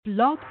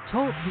Blog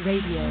Talk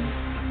Radio.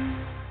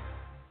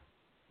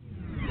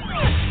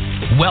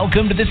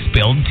 Welcome to The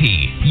Spilled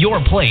Tea,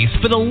 your place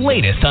for the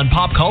latest on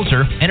pop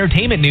culture,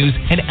 entertainment news,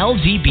 and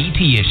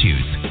LGBT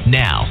issues.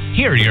 Now,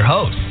 here are your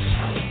hosts.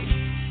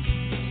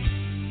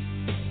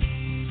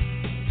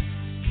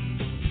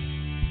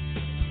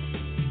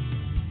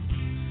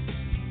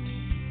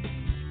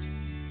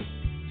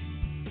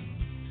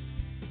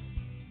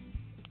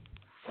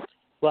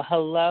 Well,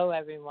 hello,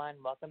 everyone.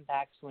 Welcome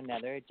back to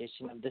another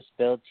edition of The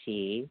Spilled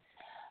Tea.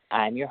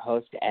 I'm your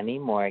host, Emmy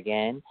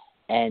Morgan,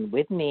 and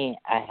with me,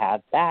 I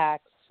have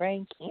back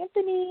Frank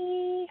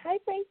Anthony. Hi,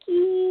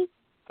 Frankie.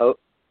 Oh,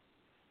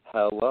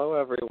 hello,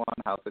 everyone.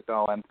 How's it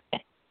going?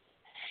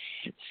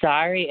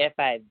 Sorry if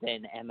I've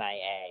been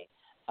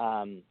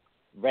MIA.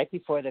 Right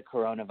before the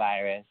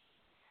coronavirus,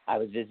 I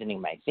was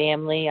visiting my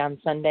family on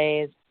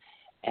Sundays,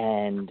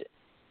 and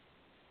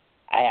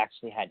I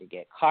actually had to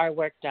get car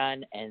work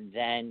done, and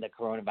then the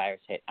coronavirus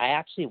hit. I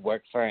actually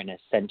work for an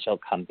essential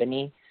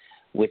company,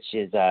 which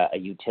is a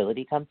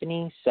utility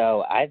company,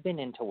 so I've been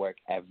into work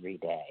every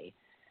day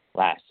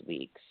last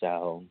week.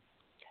 So,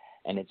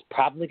 and it's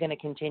probably going to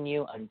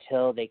continue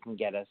until they can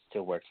get us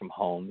to work from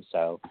home.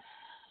 So,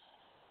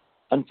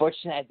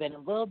 unfortunately, I've been a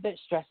little bit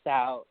stressed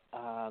out.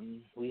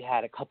 We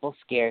had a couple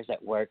scares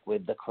at work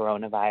with the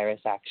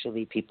coronavirus,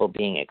 actually, people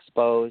being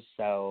exposed,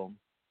 so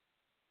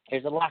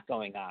there's a lot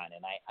going on,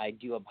 and I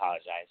do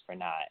apologize for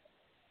not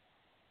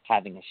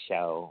having a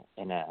show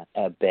in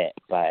a bit,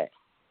 but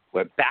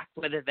we're back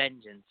with a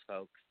vengeance,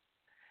 folks.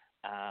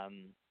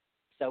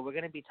 So we're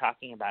going to be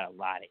talking about a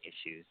lot of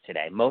issues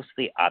today,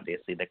 mostly,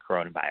 obviously, the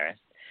coronavirus.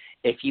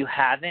 If you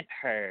haven't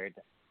heard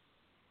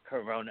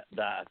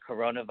the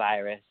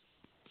coronavirus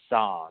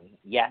song,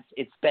 yes,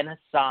 it's been a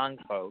song,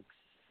 folks.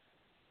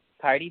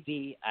 Cardi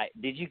B,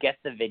 did you get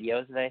the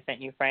videos that I sent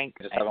you, Frank?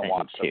 I just haven't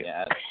watched them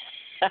yet.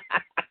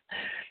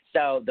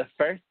 So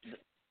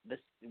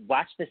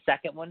watch the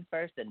second one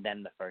first and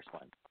then the first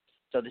one.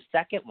 So the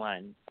second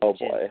one,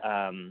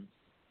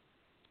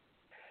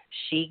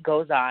 she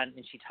goes on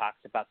and she talks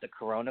about the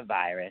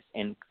coronavirus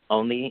and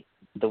only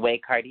the way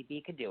Cardi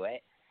B could do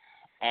it.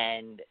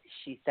 And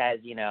she says,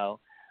 you know,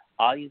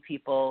 all you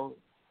people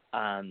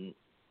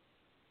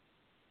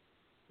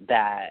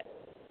that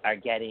are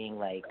getting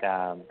like,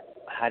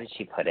 how did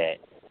she put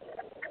it?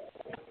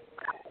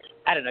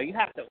 I don't know. You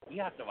have to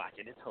watch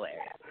it. It's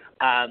hilarious.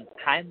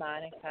 Hi,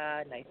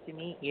 Monica. Nice to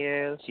meet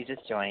you. She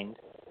just joined.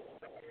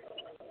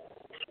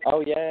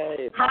 Oh,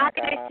 yay. Hi,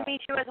 nice to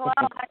meet you as well.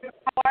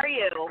 How are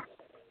you?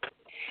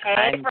 Hey,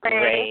 I'm Frank.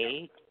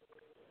 great.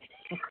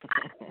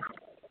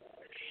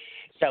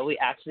 So we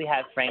actually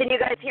have Frank. Can you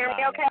guys hear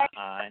me okay?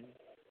 On.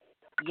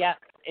 Yeah,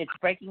 it's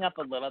breaking up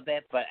a little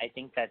bit, but I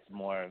think that's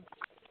more of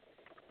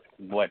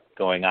what's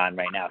going on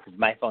right now because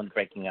my phone's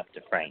breaking up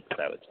to Frank,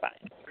 so it's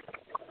fine.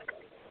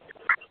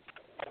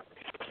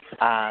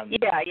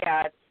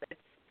 Yeah,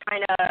 it's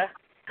kind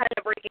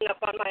of breaking up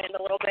on my end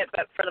a little bit,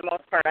 but for the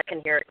most part, I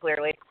can hear it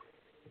clearly.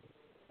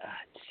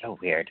 It's so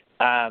weird.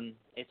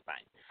 It's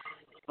fine,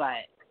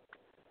 but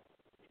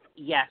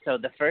yeah. So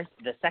the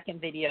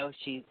second video,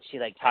 she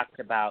like talks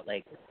about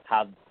like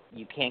how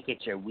you can't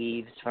get your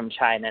weaves from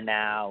China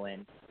now,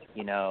 and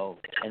you know,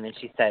 and then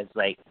she says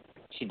like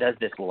she does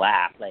this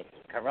laugh like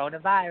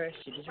coronavirus,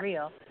 shit is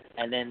real,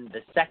 and then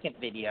the second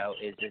video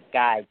is this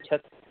guy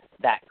took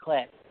that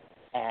clip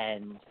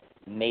and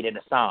made it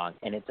a song,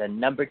 and it's a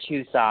number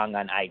 2 song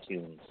on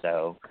iTunes,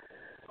 so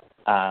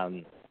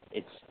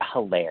it's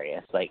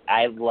hilarious. Like,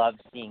 I love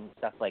seeing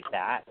stuff like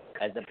that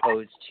as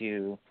opposed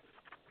to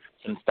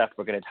some stuff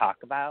we're going to talk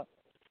about.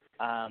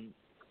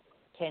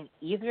 Can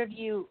either of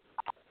you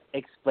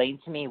explain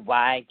to me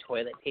why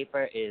toilet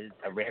paper is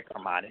a rare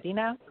commodity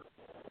now?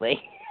 Like,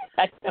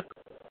 I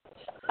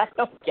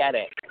don't get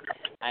it.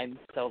 I'm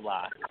so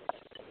lost.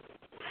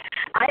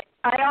 I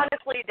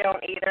honestly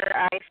don't either.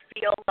 I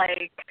feel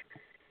like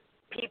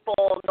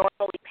people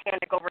normally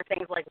panic over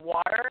things like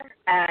water,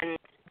 and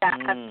that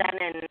has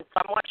been in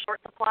somewhat short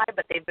supply,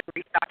 but they've been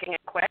restocking it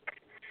quick.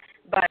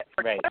 But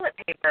for toilet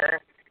paper,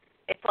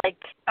 it's like,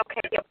 okay,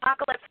 the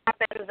apocalypse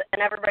happens,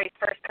 and everybody's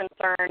first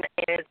concern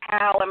is,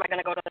 how am I going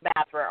to go to the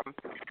bathroom?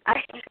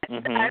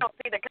 I don't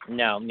see the...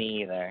 No,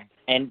 me either.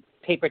 And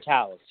paper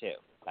towels, too,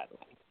 by the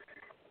way.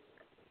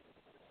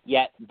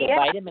 Yet the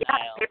vitamin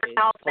aisle is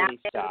fully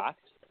stocked.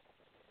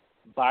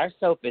 Bar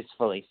soap is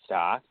fully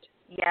stocked.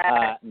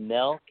 Yeah.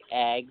 Milk,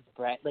 eggs,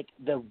 bread, like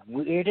the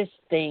weirdest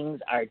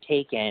things are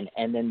taken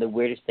and then the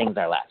weirdest things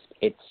are left.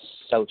 It's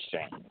so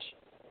strange.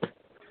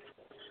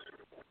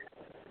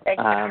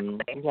 Exactly.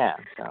 Yeah.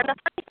 So. And the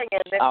funny thing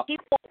is, if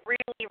people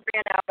really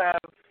ran out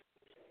of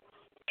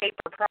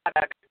paper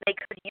products, they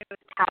could use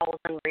towels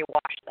and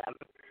rewash them.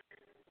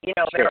 You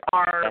know, True. There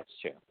are That's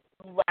true.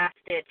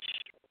 last-ditch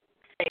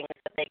things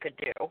that they could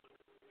do.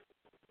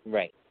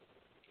 Right.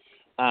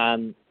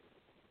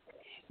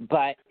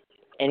 But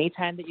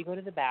anytime that you go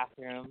to the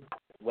bathroom,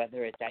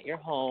 whether it's at your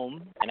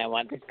home, and I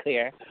want this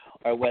clear,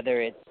 or whether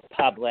it's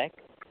public,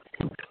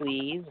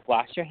 please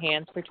wash your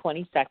hands for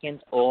 20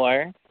 seconds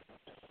or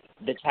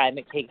the time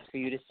it takes for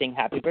you to sing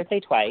happy birthday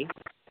twice.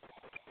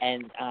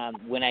 And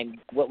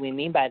what we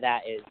mean by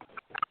that is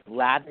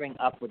lathering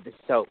up with the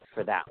soap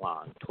for that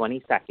long,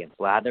 20 seconds,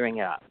 lathering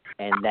it up,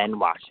 and then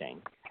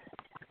washing.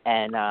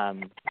 And,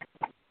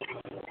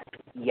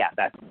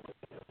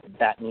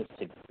 that needs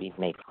to be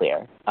made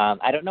clear.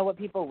 I don't know what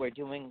people were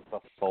doing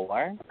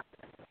before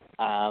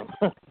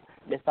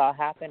this all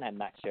happened. I'm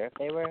not sure if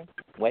they were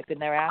wiping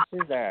their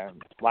asses or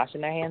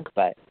washing their hands,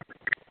 but,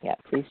 yeah,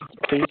 please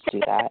do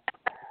that.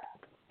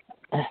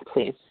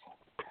 Please.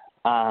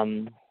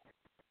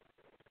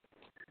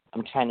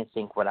 I'm trying to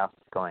think what else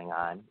is going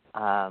on.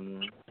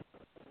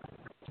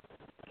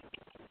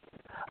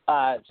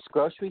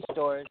 Grocery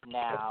stores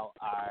now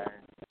are,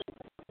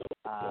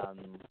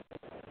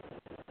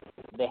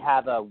 they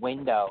have a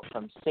window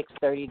from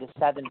 6:30 to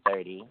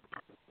 7:30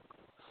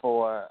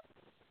 for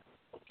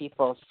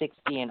people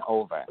 60 and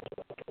over,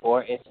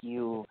 or if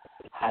you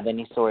have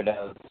any sort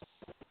of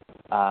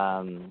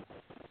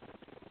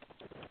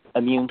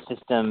immune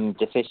system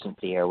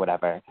deficiency or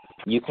whatever,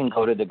 you can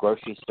go to the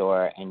grocery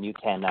store and you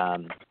can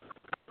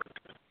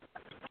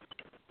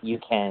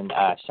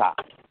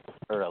shop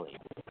early.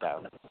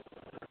 So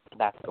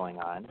that's going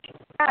on.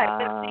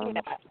 I'm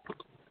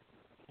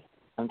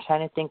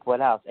trying to think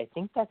what else. I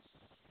think that's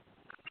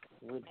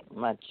pretty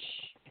much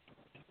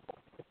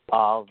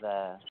all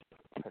the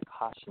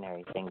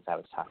precautionary things I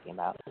was talking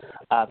about.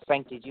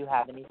 Frank, did you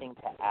have anything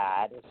to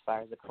add as far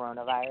as the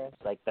coronavirus,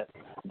 like the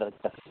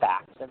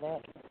facts of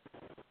it?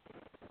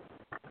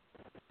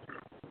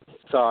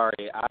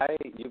 Sorry,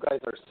 you guys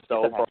are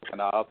so broken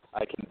up.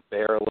 I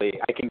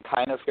can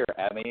kind of hear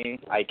Emmy.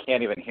 I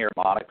can't even hear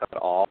Monica at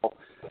all.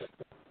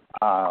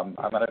 I'm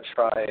going to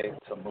try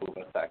to move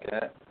a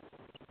second.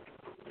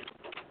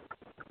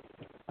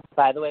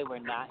 By the way, we're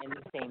not in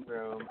the same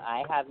room.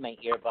 I have my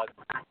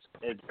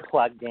earbuds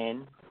plugged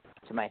in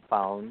to my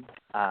phone,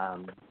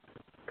 and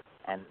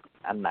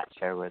I'm not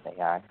sure where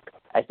they are.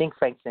 I think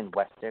Frank's in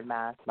Western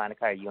Mass.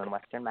 Monica, are you in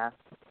Western Mass?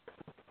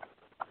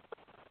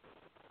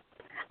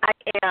 I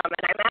am,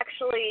 and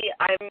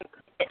I'm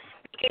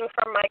speaking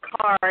from my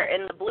car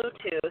in the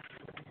Bluetooth,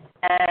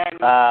 and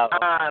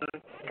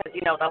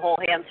because the whole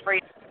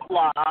hands-free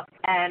law,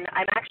 and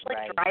I'm actually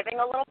driving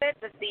a little bit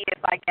to see if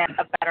I get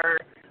a better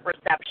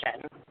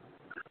reception.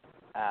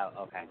 Oh,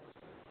 okay.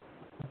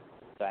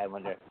 So I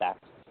wonder if that's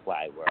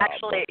why we're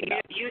actually.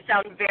 You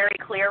sound very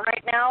clear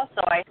right now,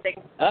 so I think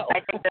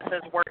this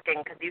is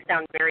working because you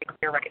sound very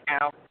clear right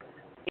now.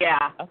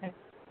 Yeah. Okay.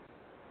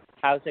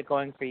 How's it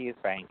going for you,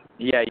 Frank?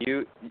 Yeah,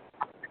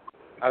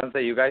 I would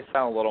say you guys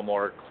sound a little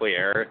more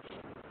clear.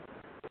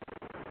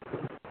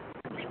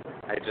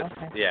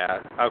 Yeah,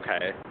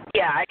 okay.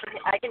 Yeah,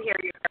 I can hear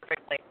you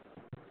perfectly.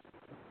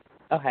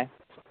 Okay.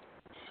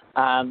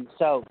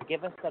 So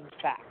give us some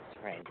facts,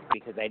 Frank,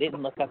 because I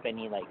didn't look up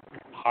any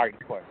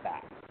hardcore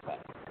facts, but.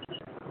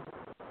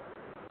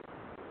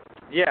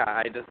 Yeah,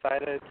 I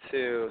decided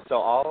so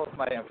all of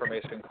my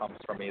information comes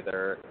from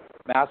either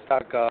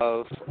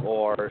mass.gov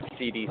or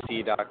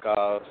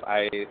cdc.gov.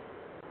 I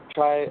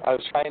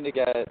was trying to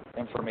get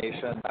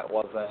information that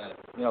wasn't,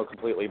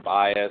 completely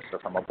biased or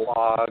from a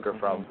blog or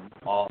from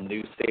all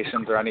news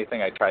stations or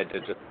anything. I tried to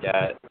just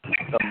get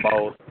the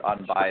most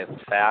unbiased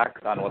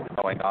facts on what's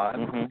going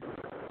on.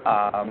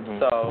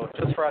 So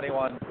just for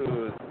anyone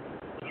who's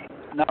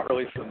not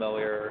really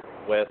familiar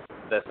with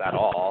this at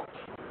all,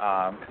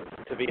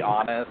 to be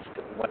honest,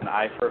 when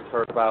I first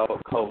heard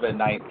about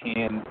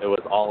COVID-19, it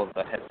was all of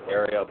the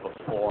hysteria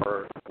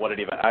before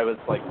I was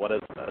like, what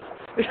is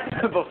this?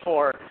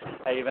 Before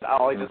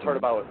all I just heard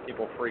about was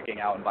people freaking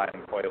out and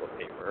buying toilet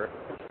paper.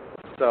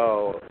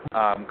 So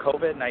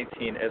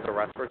COVID-19 is a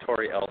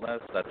respiratory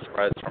illness that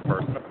spreads from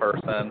person to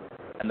person,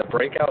 and the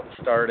breakout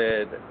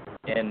started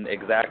in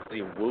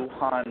exactly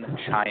Wuhan,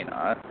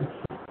 China.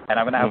 And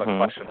I'm going to have a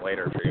question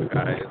later for you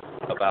guys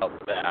about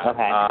that.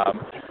 Okay.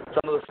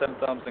 Some of the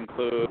symptoms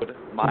include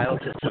mild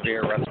to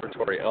severe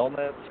respiratory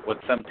illness with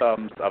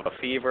symptoms of a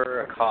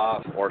fever, a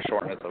cough, or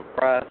shortness of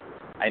breath.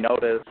 I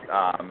noticed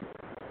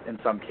in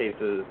some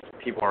cases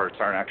people are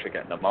starting to actually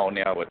get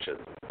pneumonia, which is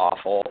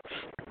awful.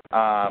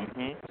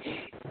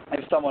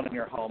 If someone in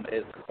your home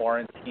is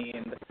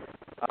quarantined,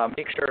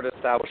 make sure to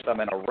establish them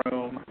in a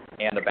room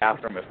and a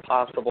bathroom if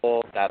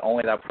possible that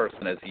only that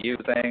person is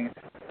using.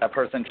 That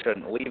person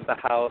shouldn't leave the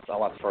house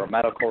unless for a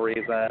medical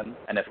reason,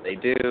 and if they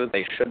do,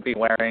 they should be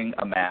wearing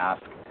a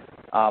mask.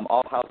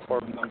 All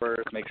household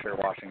members, make sure you're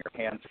washing your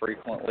hands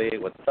frequently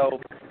with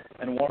soap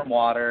and warm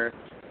water.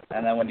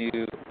 And then when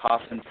you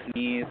cough and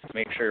sneeze,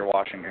 make sure you're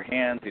washing your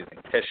hands using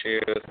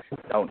tissues.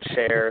 Don't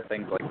share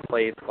things like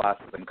plates,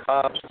 glasses, and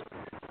cups.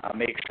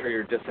 Make sure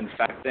you're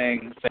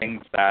disinfecting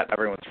things that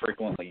everyone's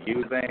frequently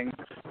using.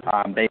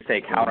 They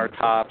say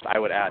countertops. I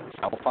would add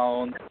cell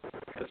phones.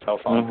 Because cell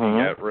phones can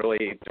get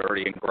really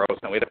dirty and gross,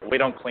 and we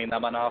don't clean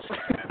them enough.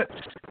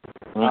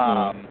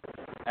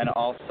 And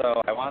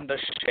also, I wanted to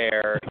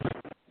share,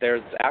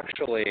 there's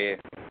actually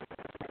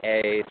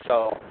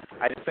so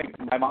I just think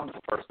my mom's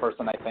the first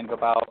person I think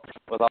about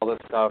with all this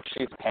stuff.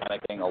 She's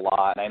panicking a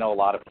lot, and I know a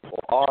lot of people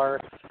are,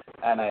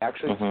 and I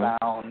actually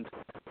found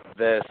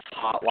this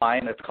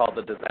hotline. It's called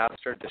the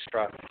Disaster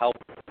Distress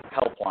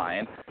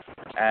helpline,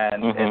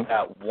 and it's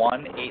at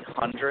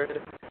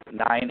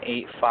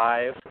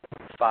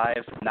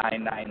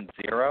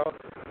 1-800-985-5990.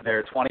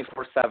 They're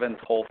 24/7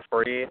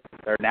 toll-free.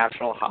 They're a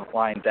national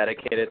hotline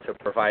dedicated to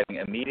providing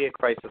immediate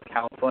crisis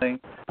counseling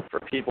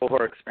for people who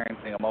are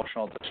experiencing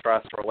emotional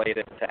distress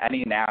related to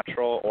any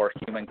natural or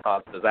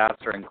human-caused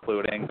disaster,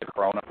 including the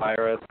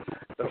coronavirus.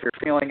 So if you're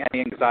feeling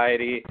any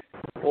anxiety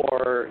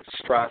or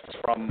stress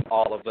from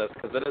all of this,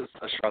 because it is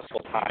a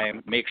stressful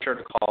time, make sure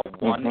to call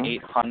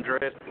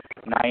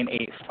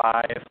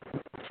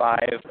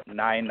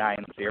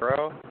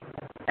 1-800-985-5990.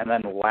 And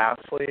then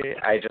lastly,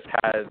 I just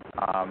had,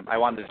 I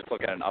wanted to just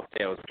look at an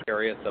update. I was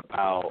curious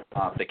about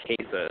the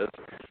cases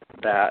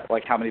that,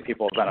 like how many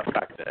people have been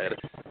affected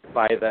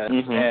by this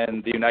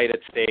in the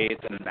United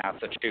States and in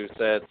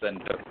Massachusetts and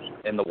just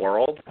in the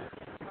world.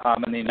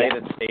 In the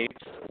United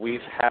States,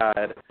 we've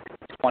had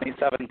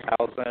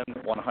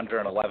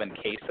 27,111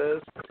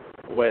 cases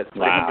with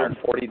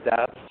 340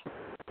 deaths,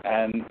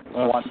 and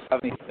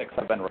 176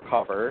 have been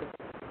recovered.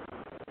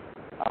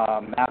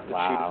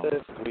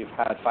 Massachusetts, we've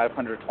had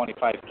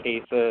 525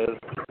 cases.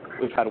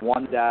 We've had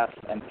 1 death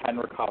and 10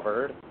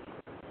 recovered.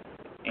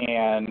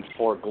 And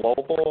for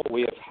global,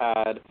 we have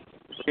had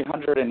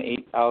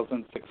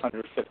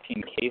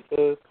 308,615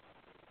 cases,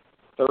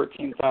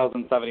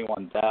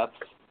 13,071 deaths,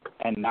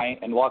 and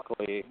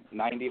luckily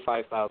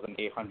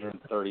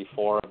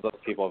 95,834 of those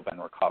people have been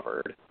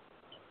recovered.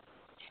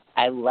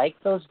 I like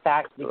those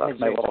facts because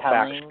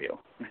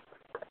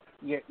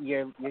you're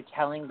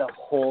telling the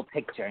whole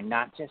picture,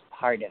 not just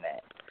part of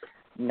it.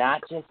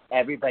 Not just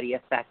everybody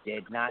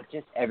affected, not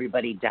just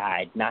everybody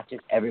died, not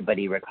just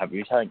everybody recovered.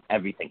 You're telling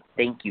everything.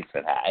 Thank you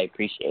for that. I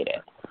appreciate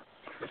it.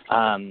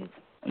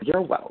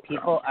 You're welcome.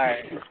 People are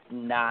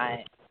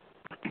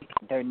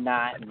they're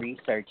not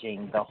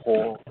researching the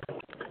whole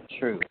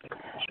truth.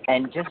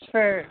 And just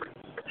for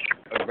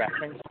a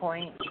reference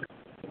point,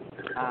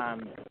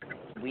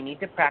 we need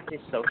to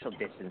practice social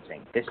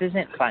distancing. This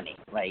isn't funny.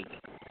 Like,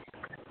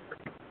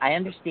 I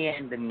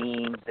understand the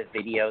memes, the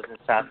videos and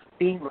stuff,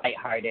 being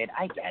lighthearted.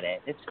 I get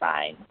it. It's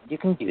fine. You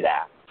can do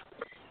that.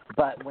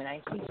 But when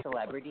I see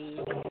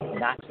celebrities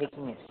not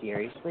taking it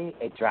seriously,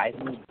 it drives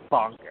me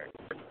bonkers.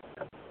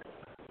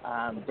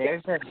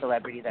 There's a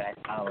celebrity that I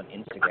follow on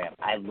Instagram.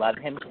 I love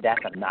him to death.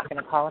 I'm not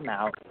going to call him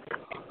out.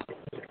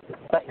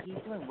 But he's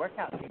doing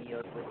workout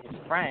videos with his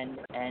friend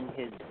and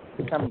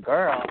some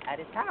girl at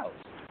his house.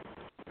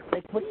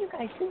 Like, what are you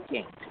guys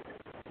thinking?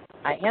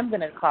 I am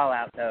going to call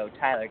out, though,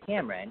 Tyler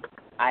Cameron.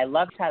 I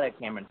love Tyler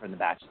Cameron from The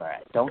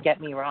Bachelorette. Don't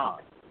get me wrong.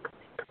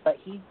 But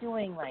he's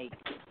doing, like,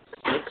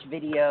 Switch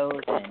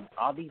videos and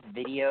all these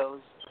videos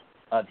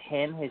of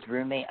him, his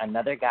roommate,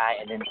 another guy,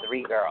 and then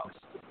 3 girls,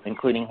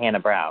 including Hannah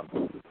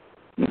Brown,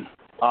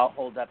 all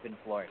holed up in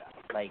Florida.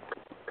 Like,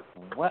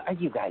 what are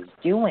you guys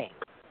doing?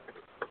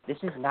 This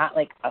is not,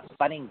 like, a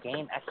fun and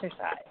game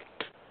exercise.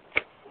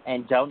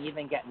 And don't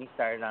even get me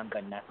started on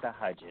Vanessa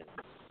Hudgens.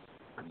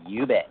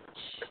 You bitch.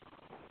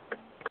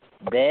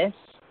 This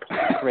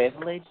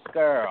privileged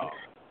girl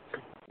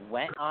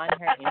went on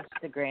her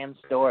Instagram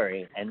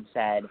story and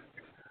said,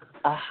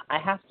 I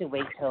have to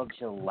wait till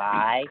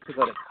July to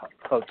go to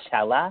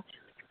Coachella.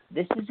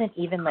 This isn't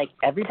even like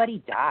everybody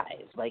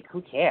dies. Like,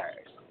 who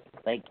cares?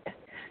 Like,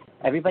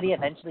 everybody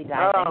eventually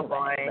dies anyway.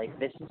 Boy. Like,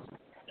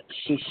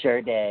 she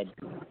sure did.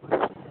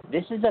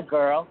 This is a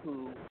girl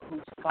whose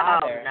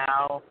father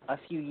a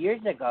few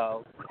years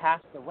ago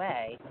passed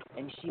away,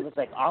 and she was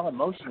like all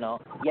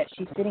emotional, yet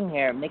she's sitting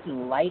here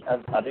making light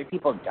of other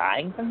people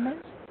dying from this?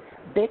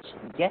 Bitch,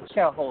 get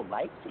your whole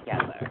life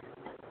together.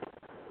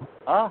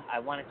 Oh, I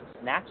wanted to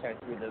snatch her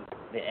through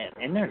the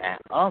internet.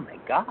 Oh, my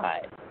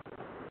God.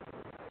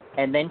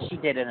 And then she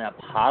did an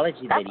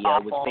apology video,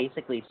 which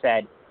basically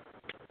said,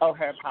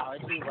 her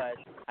apology was,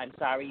 I'm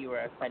sorry you were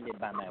offended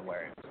by my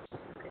words.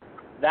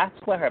 That's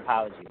what her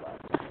apology was.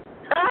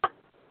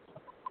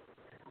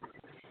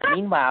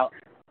 Meanwhile,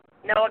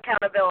 no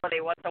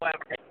accountability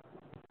whatsoever.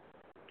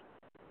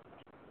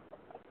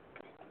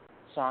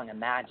 Song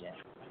Imagine,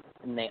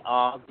 and they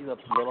all do a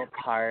little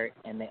part,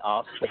 and they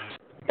all switch.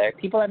 There,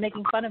 people are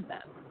making fun of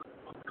them.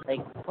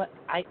 Like, what?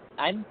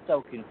 I'm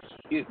so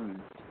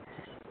confused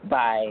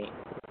by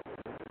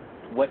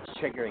what's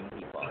triggering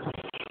people.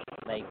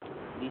 Like,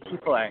 these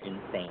people are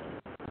insane.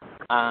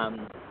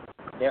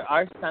 There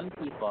are some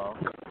people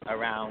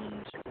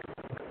around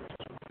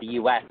the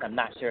U.S., I'm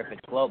not sure if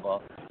it's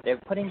global, they're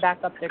putting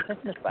back up their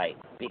Christmas lights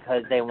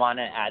because they want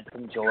to add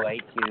some joy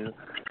to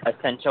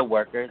essential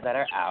workers that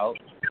are out,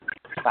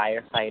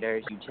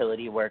 firefighters,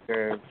 utility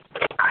workers,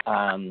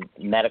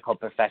 medical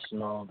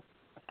professionals,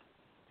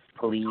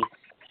 police.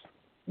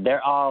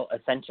 They're all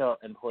essential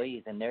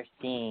employees, and they're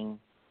seeing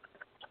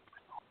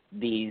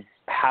these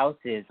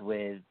houses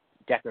with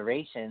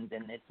decorations,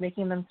 and it's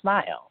making them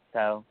smile.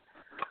 So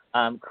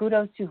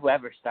kudos to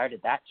whoever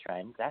started that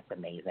trend. That's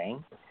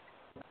amazing.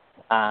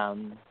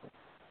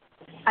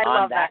 I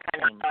love that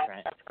kind of stuff.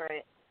 Trend, that's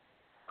great.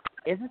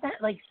 Isn't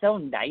that, like, so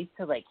nice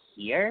to, like,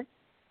 hear?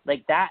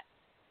 Like, that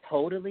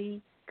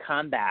totally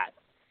combats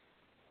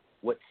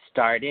what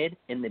started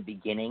in the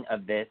beginning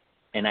of this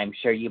and I'm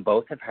sure you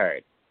both have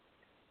heard.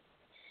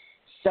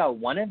 So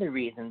one of the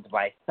reasons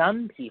why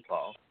some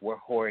people were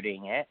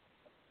hoarding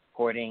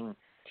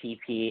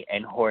TP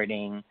and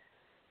hoarding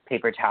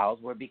paper towels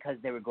were because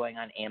they were going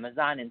on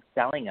Amazon and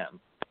selling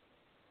them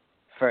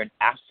for an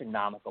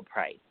astronomical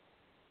price.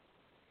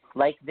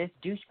 Like this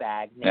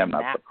douchebag named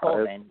Matt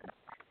Colvin.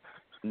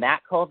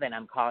 Matt Colvin,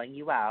 I'm calling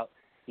you out.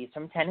 He's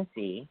from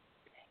Tennessee.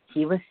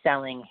 He was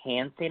selling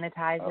hand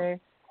sanitizer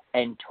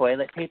and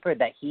toilet paper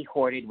that he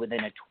hoarded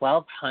within a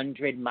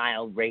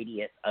 1,200-mile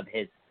radius of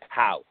his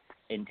house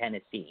in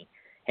Tennessee,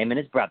 him and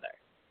his brother,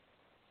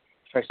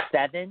 from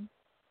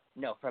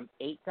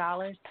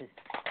 $8 to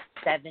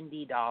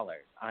 $70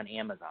 on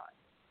Amazon.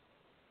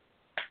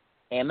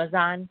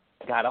 Amazon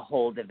got a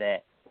hold of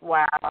it.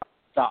 Wow.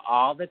 Saw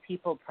all the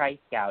people price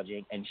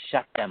gouging and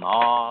shut them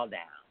all down.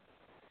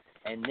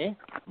 And this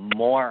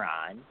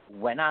moron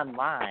went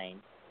online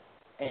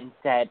and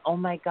said, oh,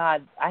 my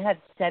God, I have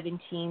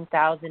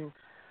 17,000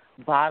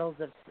 bottles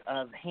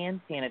of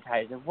hand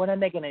sanitizer. What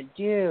am I going to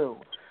do?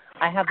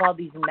 I have all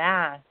these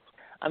masks.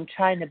 I'm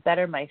trying to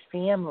better my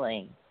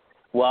family.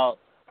 Well,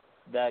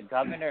 the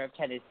governor of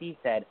Tennessee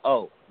said,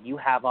 oh, you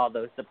have all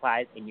those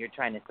supplies and you're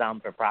trying to sell them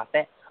for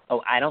profit?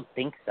 Oh, I don't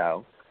think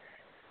so.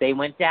 They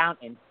went down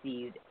and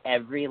seized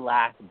every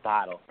last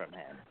bottle from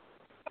him.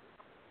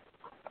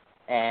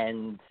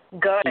 And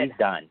he's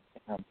done.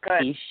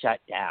 Good. He's shut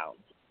down.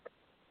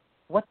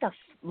 What the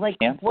what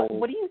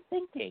are you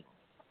thinking?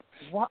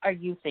 What are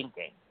you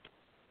thinking?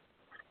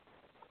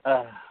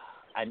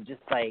 I'm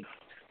just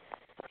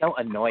so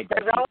annoyed.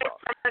 There's always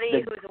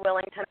somebody who's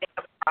willing to make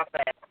a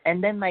profit.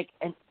 And then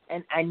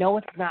and I know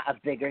it's not a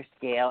bigger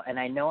scale, and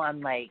I know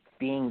I'm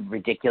being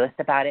ridiculous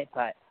about it,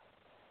 but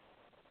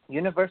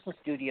Universal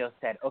Studios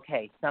said,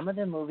 okay, some of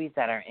the movies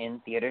that are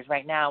in theaters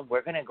right now,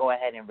 we're going to go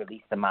ahead and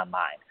release them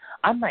online.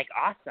 I'm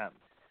awesome.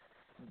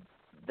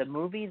 The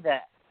movie, The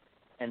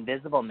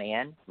Invisible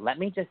Man, let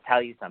me just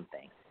tell you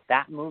something.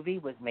 That movie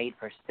was made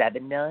for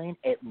 $7 million.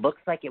 It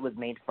looks like it was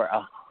made for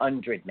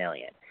 $100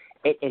 million.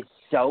 It is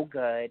so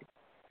good.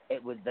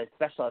 The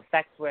special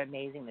effects were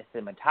amazing. The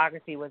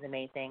cinematography was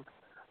amazing.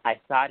 I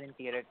saw it in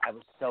theaters. I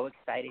was so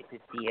excited to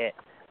see it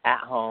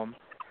at home.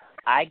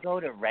 I go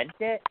to rent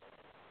it,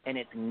 and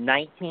it's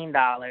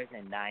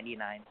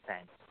 $19.99.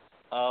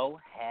 Oh,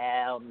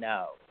 hell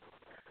no.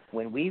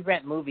 When we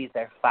rent movies,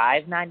 they're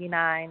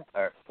 $5.99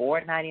 or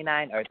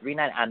 $4.99 or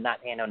 $3.99. I'm not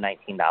paying no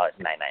 $19.99.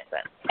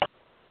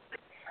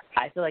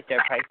 I feel like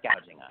they're price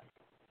gouging us.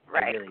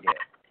 Right. I really do.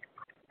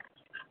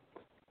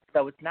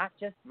 So it's not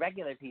just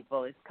regular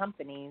people; it's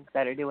companies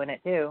that are doing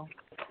it too.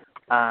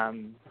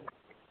 And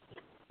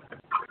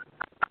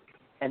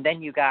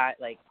then you got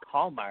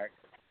Hallmark,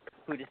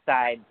 who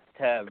decides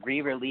to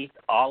re-release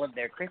all of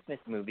their Christmas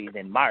movies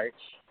in March,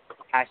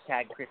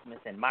 #Christmas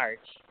in March,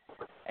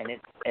 and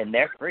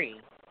they're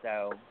free.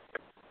 So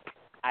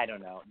I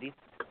don't know. This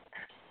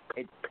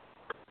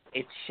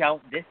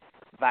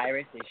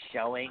virus is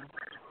showing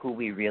who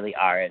we really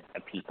are as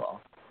a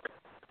people,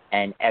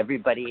 and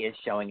everybody is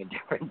showing a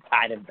different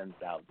side of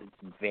themselves. It's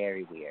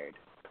very weird,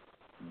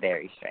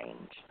 very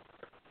strange.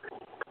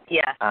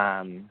 Yeah.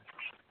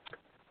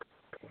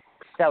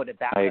 So to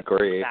back I up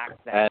agree. The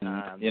fact that,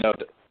 And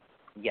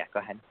yeah, go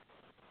ahead.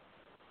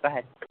 Go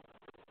ahead.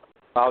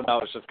 Oh no, I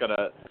was just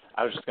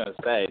gonna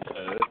say,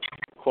 to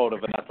quote a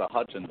Vanessa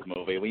Hudgens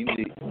movie, we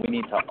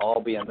need to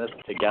all be in this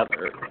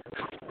together.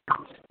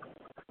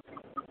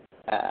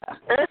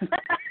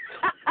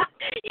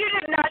 You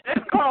did not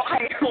just quote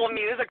High School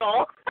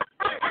Musical.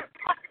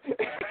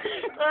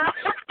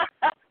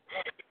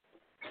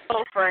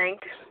 Oh, Frank.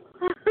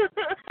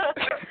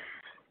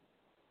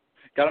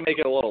 Got to make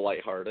it a little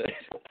lighthearted.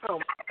 Oh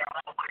my God.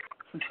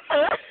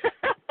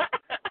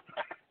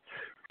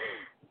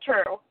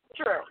 True.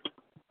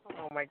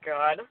 Oh my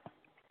God.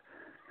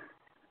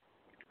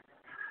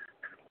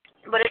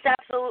 But it's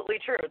absolutely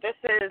true.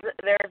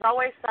 There's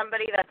always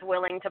somebody that's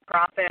willing to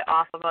profit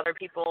off of other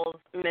people's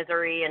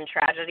misery and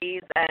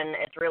tragedies, and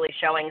it's really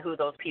showing who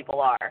those people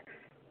are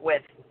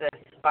with this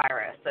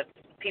virus.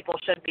 People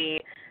should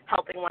be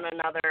helping one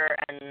another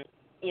and,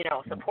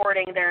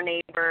 supporting their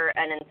neighbor,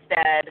 and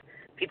instead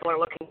people are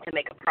looking to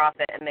make a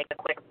profit and make a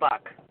quick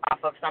buck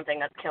off of something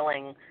that's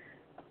killing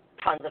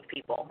tons of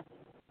people.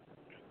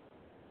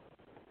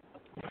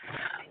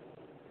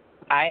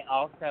 I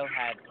also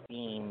have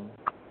seen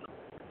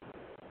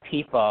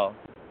people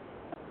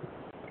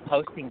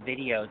posting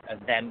videos of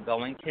them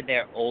going to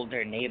their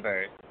older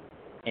neighbors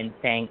and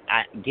saying,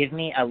 give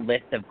me a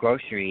list of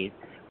groceries,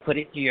 put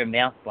it through your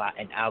mail slot,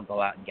 and I'll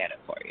go out and get it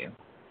for you.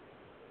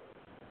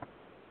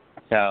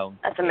 So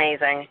that's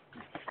amazing.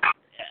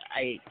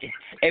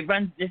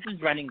 This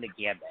is running the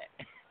gambit.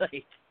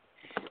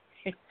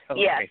 It's so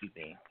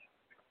crazy.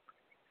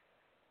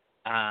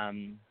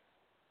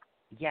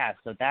 Yeah,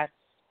 so that's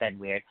been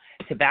weird.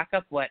 To back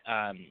up what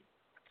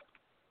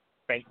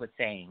Frank was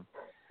saying,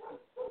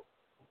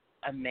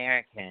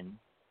 American,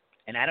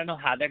 and I don't know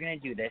how they're going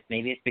to do this.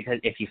 Maybe it's because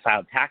if you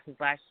filed taxes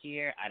last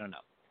year, I don't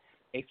know.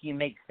 If you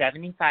make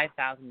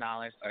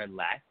 $75,000 or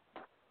less,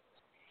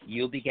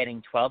 you'll be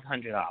getting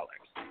 $1,200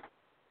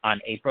 on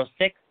April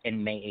 6th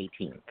and May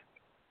 18th.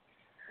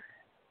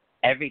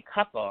 Every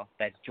couple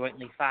that's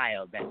jointly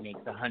filed that makes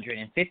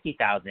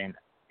 $150,000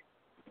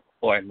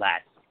 or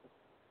less,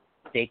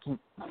 they can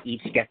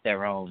each get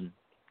their own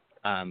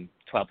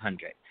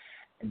 $1,200.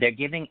 They're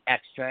giving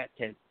extra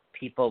to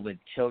people with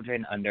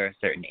children under a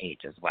certain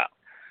age as well.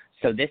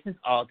 So this is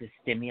all to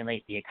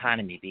stimulate the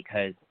economy,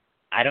 because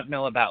I don't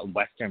know about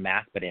Western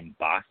Mass, but in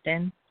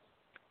Boston,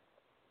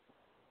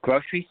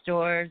 grocery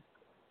stores,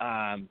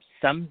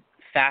 some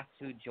fast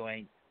food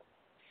joints,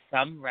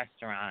 some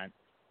restaurants,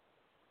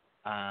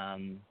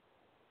 and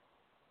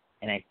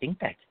I think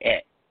that's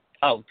it.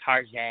 Oh,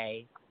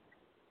 Target,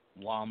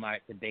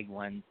 Walmart, the big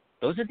ones.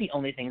 Those are the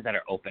only things that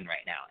are open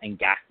right now, and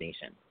gas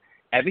stations.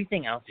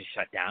 Everything else is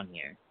shut down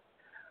here.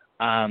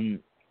 And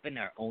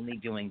are only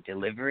doing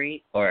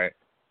delivery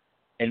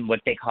and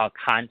what they call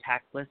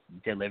contactless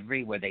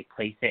delivery, where they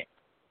place it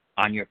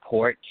on your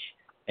porch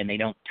and they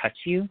don't touch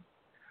you,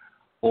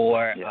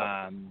 or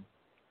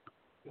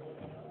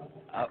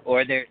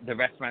the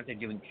restaurants are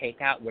doing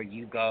takeout, where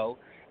you go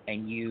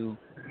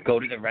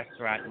to the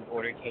restaurant and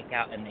order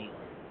takeout, and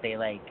they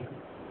like,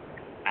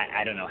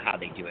 I don't know how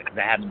they do it, because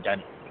I haven't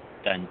done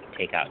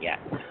takeout yet,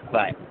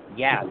 but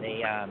yeah,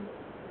 they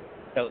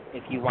so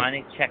if you want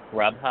to check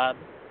Grubhub,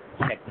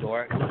 check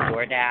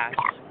DoorDash,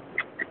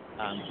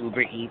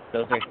 Uber Eats.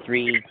 Those are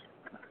 3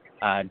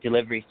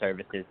 delivery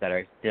services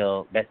that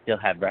still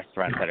have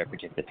restaurants that are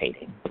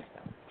participating. So,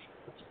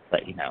 just to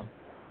let you know.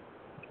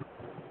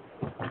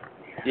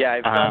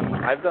 Yeah,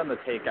 I've done the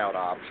takeout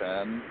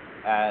option,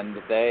 and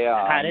they.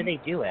 How do they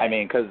do it? I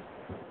mean, because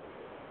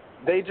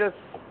they just.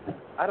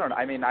 I don't know.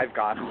 I mean, I've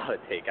gotten a lot of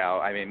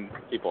takeout. I mean,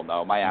 people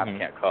know my ass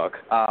can't cook.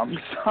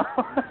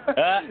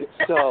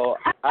 So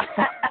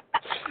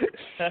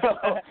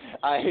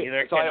I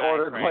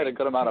ordered quite a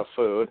good amount of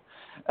food.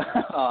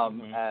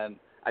 And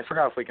I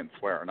forgot if we can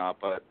swear or not,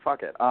 but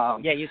fuck it.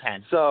 Yeah, you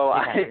can. So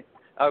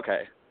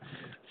okay.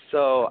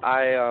 So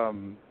I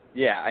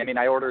mean,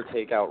 I ordered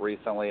takeout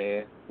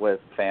recently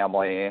with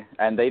family,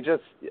 and they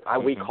just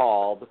we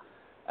called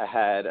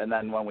ahead, and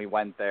then when we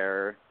went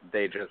there,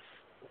 they just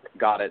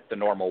got it the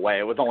normal way.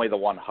 It was only the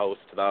one host,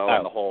 though,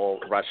 and the whole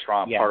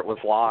restaurant part was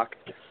locked.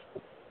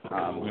 So,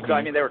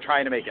 I mean, they were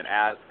trying to make it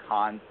as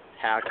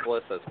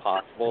contactless as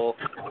possible.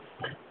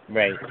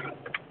 Right.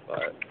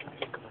 But.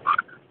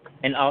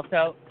 And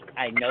also,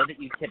 I know that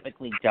you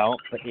typically don't,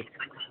 but if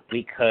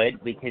we could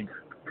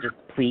just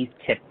please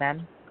tip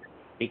them,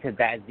 because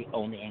that is the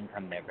only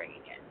income they're bringing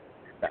in.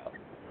 So,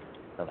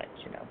 to let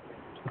you know.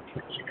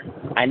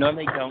 I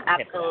normally don't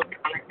tip them,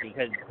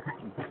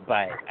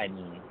 but, I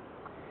mean,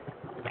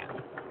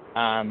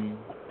 yeah.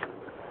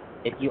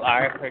 If you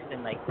are a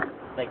person like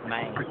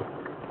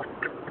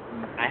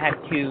I have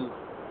 3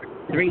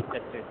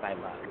 sisters I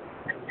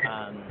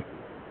love.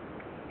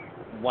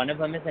 One of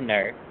them is a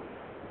nurse,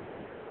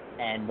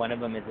 and one of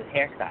them is a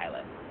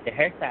hairstylist. The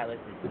hairstylist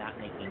is not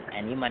making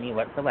any money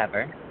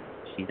whatsoever.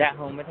 She's at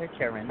home with her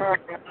children.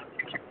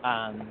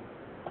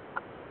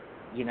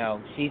 You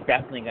know, she's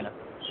definitely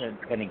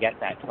gonna get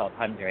that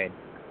 $1,200.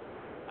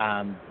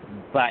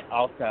 But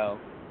also,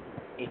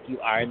 if you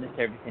are in the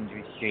service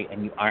industry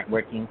and you aren't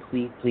working,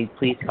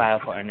 please file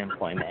for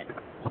unemployment.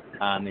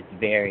 It's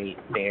very,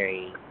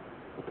 very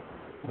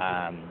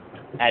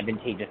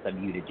advantageous of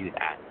you to do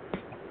that.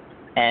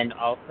 And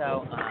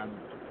also,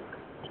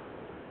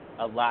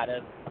 a lot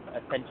of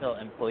essential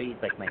employees,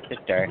 like my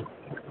sister,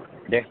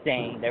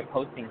 they're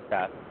posting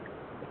stuff.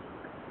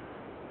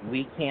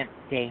 We can't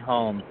stay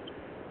home,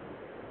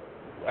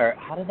 or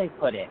how do they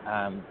put it?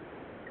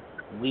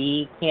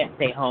 We can't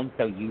stay home,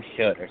 so you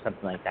should, or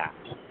something like that.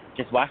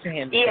 Just wash your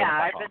hands.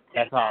 Yeah,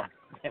 that's all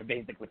they're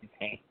basically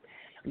saying.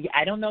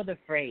 I don't know the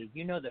phrase.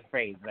 You know the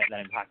phrase that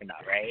I'm talking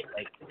about, right?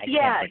 Like, I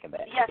can't think of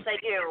it. Yes, I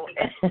do.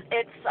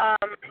 It's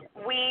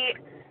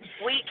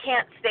we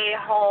can't stay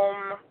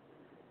home,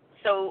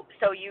 so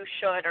you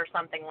should, or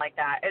something like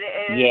that. It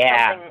is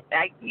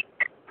something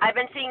I've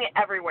been seeing it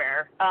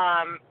everywhere.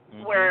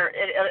 Where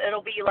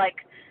it'll be like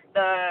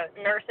the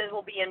nurses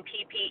will be in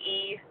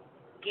PPE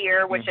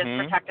gear, which is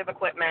protective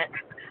equipment,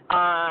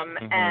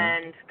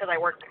 and because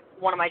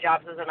one of my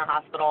jobs is in a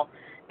hospital,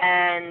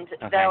 and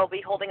they'll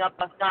be holding up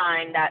a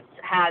sign that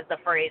has the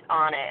phrase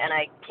on it, and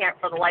I can't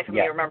for the life of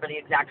me remember the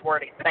exact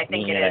wording, but I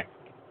think it is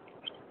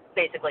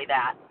basically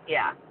that.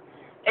 Yeah,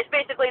 it's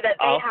basically that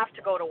they have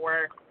to go to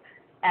work,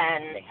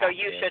 and so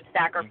you should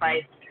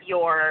sacrifice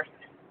your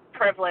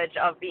privilege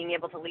of being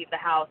able to leave the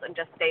house and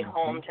just stay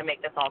home to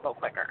make this all go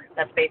quicker.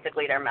 That's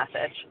basically their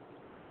message.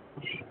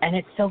 And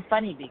it's so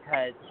funny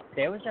because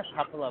there was a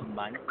couple of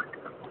months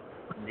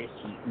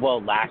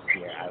last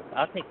year.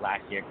 I'll take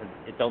last year because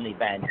it's only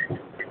been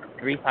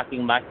 3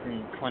 fucking months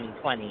in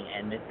 2020,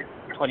 and this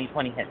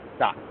 2020 has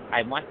sucked.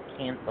 I want to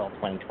cancel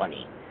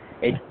 2020.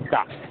 It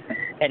sucks.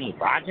 Kenny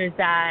Rogers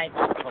died.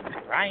 Kobe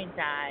Bryant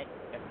died.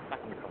 There's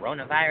fucking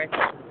coronavirus.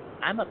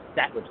 I'm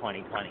upset with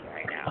 2020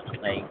 right now.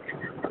 Like,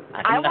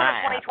 I want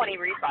a 2020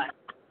 refund.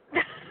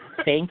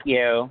 Thank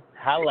you.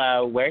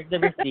 Hello. Where's the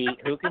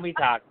receipt? Who can we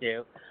talk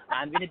to?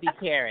 I'm going to be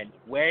Karen.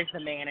 Where's the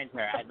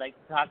manager? I'd like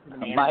to talk to the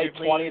manager, My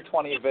please.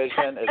 2020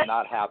 vision is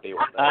not happy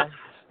with it.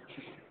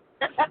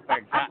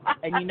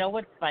 And you know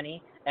what's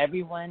funny?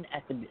 Everyone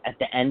at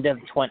the end of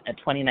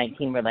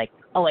 2019 were like,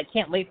 oh, I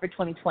can't wait for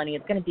 2020.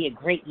 It's going to be a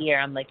great year.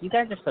 I'm like, you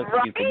guys are so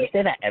stupid. You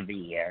say that every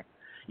year.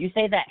 You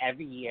say that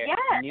every year. Yes.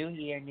 New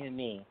year, new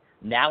me.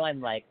 Now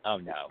I'm like, oh,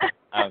 no.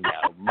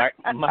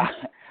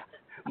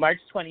 March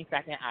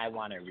 22nd, I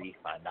want a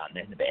refund on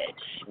this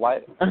bitch. Why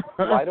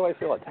do I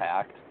feel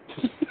attacked?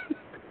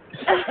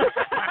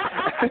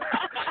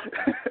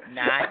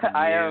 Not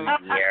I'm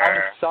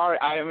here. sorry.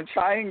 I am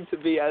trying to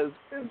be as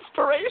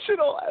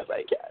inspirational as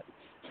I can.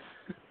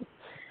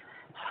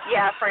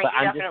 Yeah, Frank, But you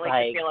I'm definitely just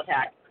like, feel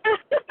attacked.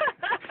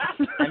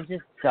 I'm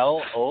just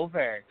so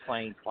over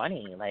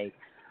 2020. Like,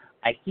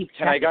 I keep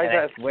Can I checking, guys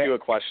and ask you a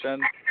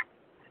question?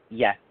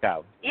 Yes,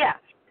 go. Yeah.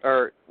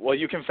 Or, well,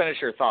 you can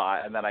finish your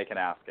thought, and then I can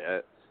ask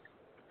it.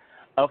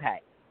 Okay.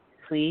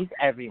 Please,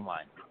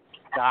 everyone,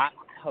 stop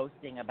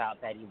posting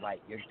about Betty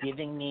White. You're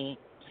giving me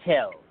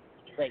chills.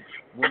 Like,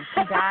 when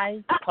she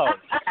dies, post.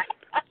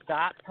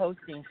 Stop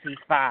posting she's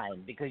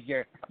fine because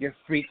you're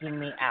freaking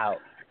me out.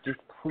 Just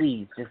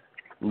please, just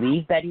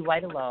leave Betty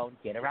White alone.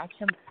 Get her out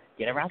your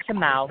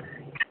mouth.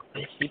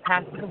 If she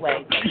passes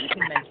away, then you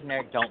can mention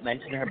her. Don't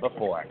mention her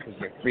before because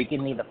you're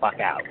freaking me the fuck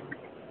out.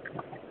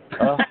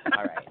 Oh, all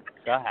right.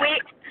 Go ahead.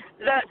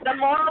 The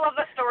moral of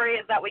the story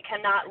is that we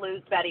cannot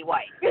lose Betty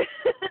White.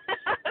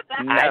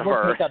 I will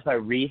Never. pick up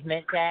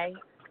bereavement day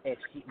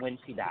when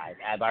she dies.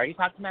 I've already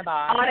talked to my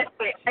boss.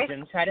 Honestly, She's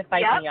going to try to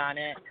fight me on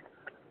it.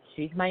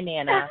 She's my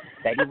Nana.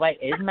 Betty White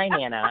is my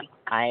Nana.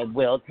 I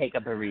will take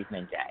a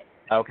bereavement day.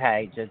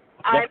 Okay? Just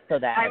so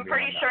that I'm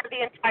pretty knows. sure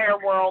the entire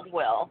world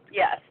will.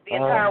 Yes, the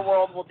entire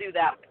world will do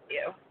that with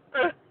you.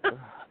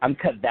 I'm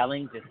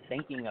cabelling just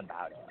thinking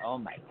about it. Oh,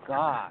 my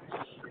gosh.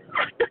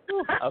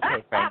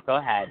 Okay, Frank, go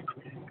ahead.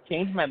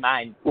 Change my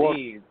mind,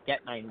 please.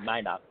 Get my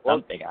mind off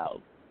something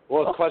else.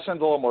 Well, the question's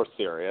a little more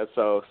serious,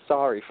 so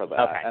sorry for that.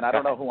 Okay, and I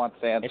don't know who wants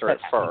to answer it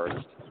okay.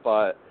 first,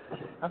 but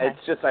it's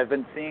just I've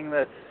been seeing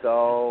this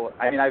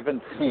I've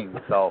been seeing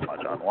so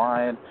much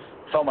online,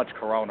 so much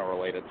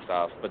corona-related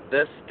stuff, but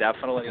this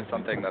definitely is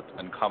something that's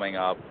been coming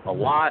up a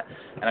lot,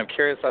 and I'm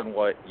curious on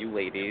what you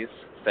ladies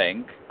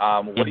think.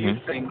 What do you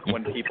think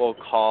when people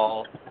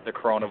call the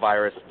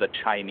coronavirus the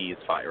Chinese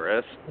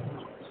virus?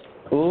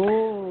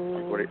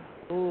 Ooh.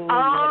 You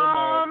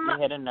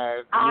hit a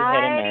nerve.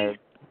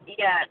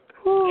 Yes.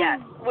 Yes.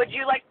 Would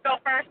you like to go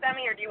first,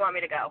 Emmy, or do you want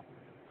me to go?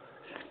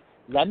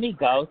 Let me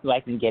go so I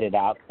can get it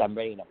out because I'm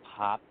ready to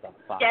pop the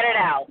fuck. Get it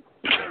out.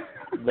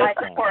 I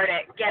support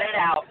it. Get it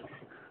out.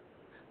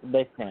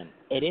 Listen,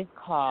 it is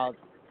called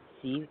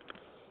COVID-19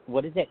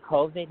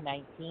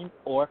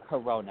 or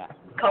Corona.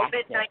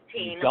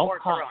 COVID-19 or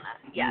Corona.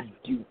 Yes.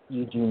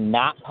 You do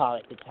not call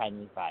it the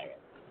Chinese virus.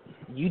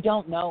 You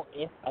don't know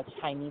if a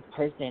Chinese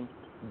person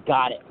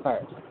got it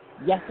first.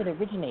 Yes, it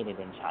originated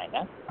in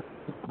China,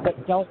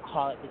 but don't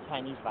call it the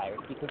Chinese virus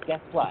because guess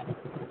what?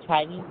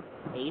 Chinese,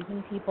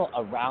 Asian people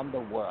around the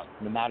world,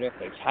 no matter if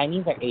they're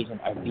Chinese or Asian,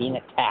 are being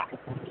attacked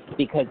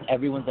because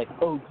everyone's like,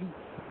 oh,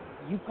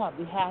 you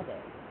probably have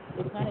it.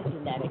 It's not a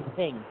genetic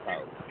thing,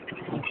 folks.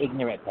 You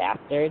ignorant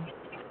bastards.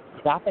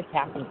 Stop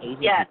attacking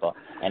Asian people.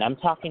 And I'm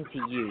talking to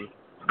you,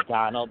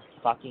 Donald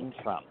fucking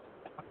Trump.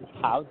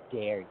 How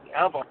dare you?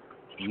 Oh, boy.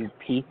 You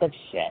piece of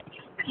shit.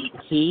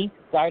 He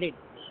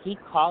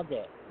called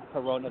it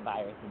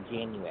coronavirus in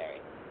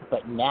January,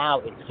 but now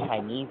it's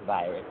Chinese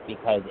virus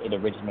because it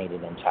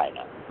originated in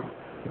China.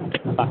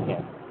 Fuck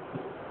him.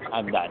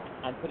 I'm done.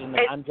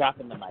 I'm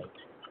dropping the mic.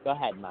 Go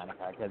ahead,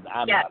 Monica, because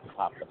I'm about to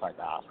pop the fuck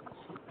off.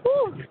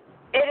 Whew.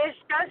 It is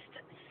just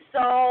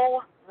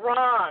so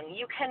wrong.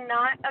 You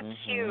cannot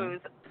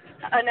accuse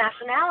a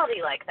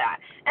nationality like that.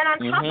 And on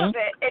top of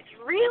it, it's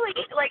really,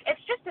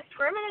 it's just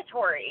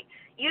discriminatory.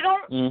 You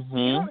don't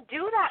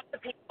do that to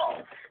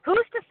people.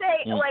 Who's to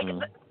say,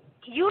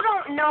 you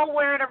don't know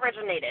where it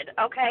originated,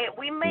 okay?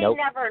 We may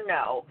never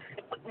know.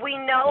 We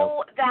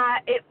know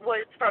that it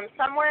was from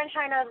somewhere in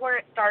China where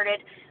it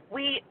started.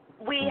 We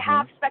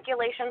have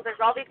speculations. There's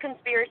all these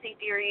conspiracy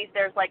theories.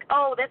 There's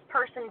this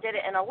person did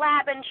it in a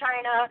lab in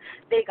China.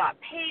 They got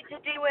paid to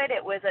do it.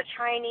 It was a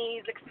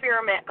Chinese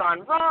experiment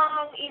gone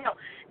wrong.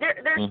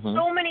 There's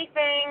so many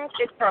things.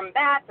 It's from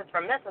bats. It's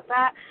from this, it's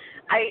that.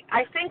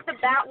 I think the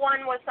bat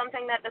one was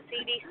something that the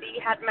CDC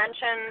had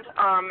mentioned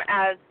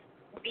as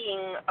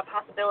being a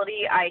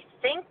possibility. I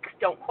think,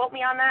 don't quote me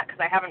on that because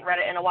I haven't read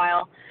it in a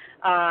while.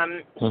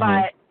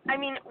 But,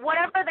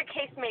 whatever the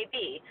case may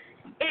be,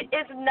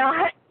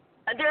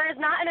 there is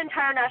not an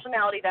entire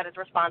nationality that is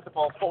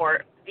responsible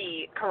for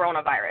the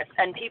coronavirus,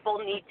 and people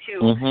need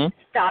to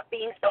stop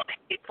being so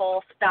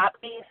hateful, stop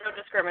being so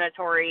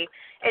discriminatory.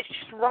 It's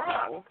just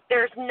wrong.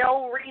 There's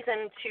no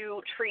reason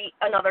to treat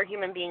another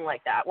human being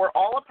like that. We're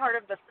all a part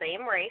of the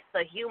same race,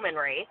 the human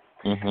race,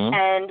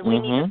 and we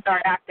need to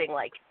start acting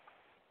like it.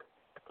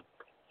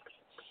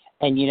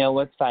 And you know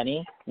what's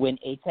funny? When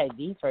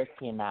HIV first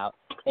came out,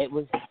 it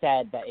was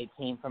said that it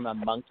came from a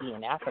monkey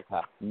in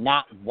Africa.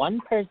 Not one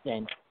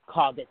person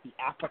called it the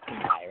African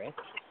virus.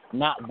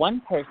 not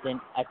one person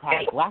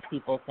attacked black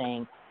people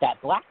saying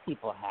that black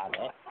people have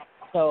it.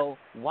 So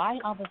why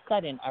all of a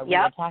sudden are we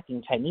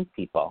attacking Chinese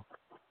people?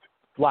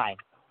 Why?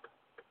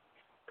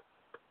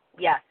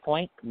 Yes.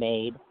 Point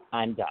made.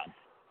 I'm done.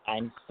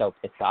 I'm so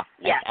pissed off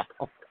right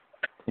now.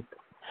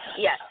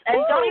 Yes.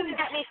 And don't even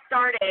get me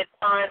started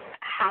on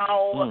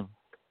how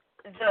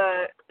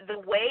the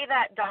way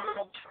that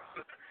Donald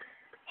Trump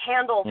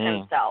handles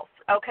himself.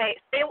 Okay,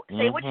 say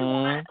what you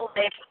want.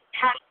 Like,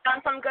 has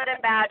done some good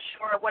and bad,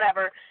 sure,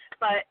 whatever.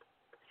 But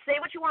say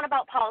what you want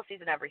about policies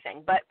and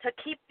everything. But to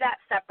keep that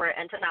separate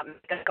and to not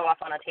make us go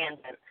off on a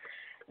tangent,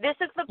 this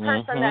is the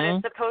person that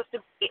is supposed to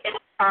be in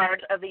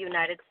charge of the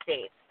United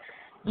States.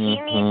 He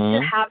needs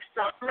to have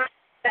some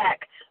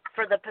respect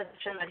for the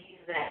position that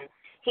he's in.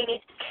 He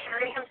needs to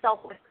carry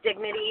himself with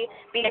dignity,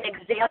 be an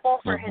example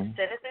for his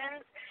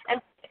citizens, and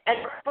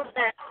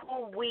represent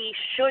who we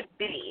should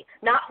be,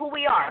 not who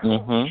we are, who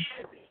we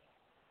should be.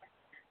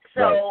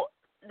 So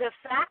the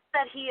fact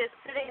that he is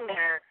sitting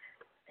there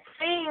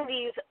saying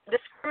these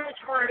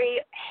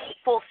discriminatory,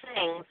 hateful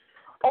things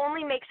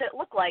only makes it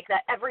look like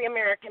that every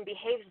American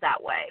behaves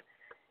that way.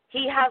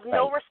 He has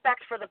no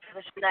respect for the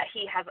position that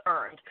he has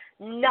earned.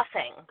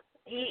 Nothing.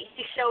 He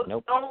showed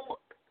no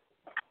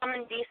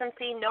common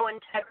decency, no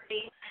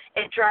integrity.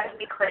 It drives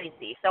me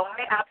crazy. So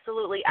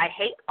I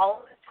hate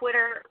all of his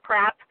Twitter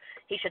crap.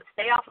 He should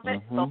stay off of it,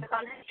 focus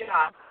on his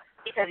job,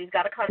 because he's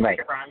got a country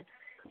to run.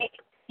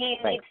 He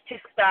needs to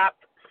stop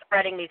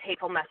spreading these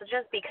hateful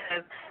messages,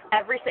 because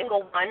every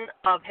single one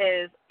of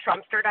his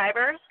Trumpster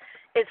divers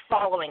is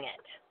following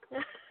it.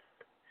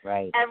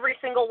 Right. Every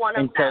single one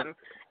of them.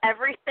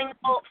 Every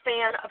single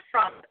fan of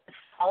Trump is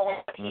following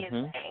what he is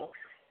saying.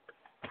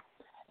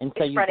 And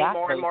so he's you spreading got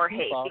more and more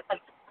hate.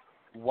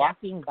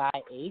 Walking by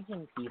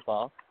Asian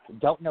people,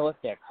 don't know if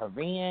they're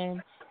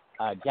Korean,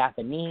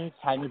 Japanese,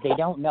 Chinese. They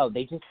don't know.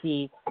 They just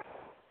see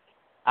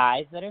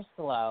eyes that are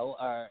slow,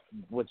 or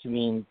which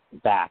means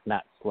back,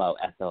 not slow,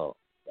 SLOW.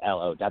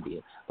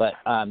 But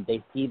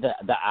they see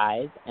the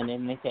eyes, and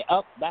then they say,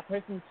 "Oh, that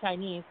person's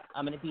Chinese.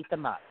 I'm gonna beat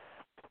them up."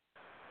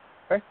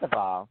 First of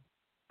all,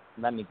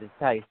 let me just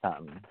tell you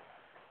something.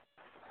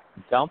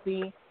 Don't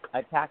be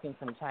attacking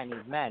some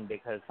Chinese men,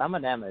 because some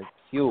of them is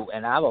cute,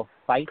 and I will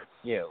fight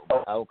you.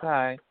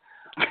 Okay,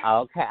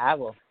 I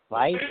will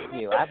fight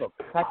you. I will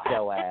cut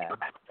your ass.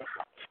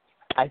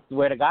 I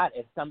swear to God,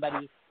 if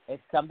somebody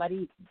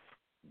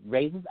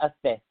raises a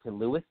fist to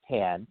Louis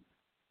Tan,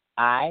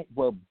 I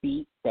will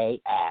beat their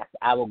ass.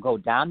 I will go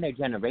down their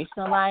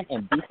generational line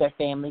and beat their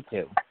family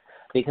too,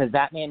 because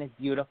that man is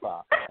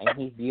beautiful, and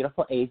he's a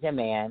beautiful Asian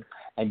man.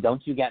 And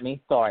don't you get me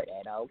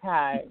started,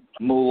 okay?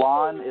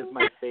 Mulan is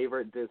my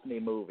favorite Disney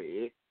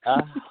movie.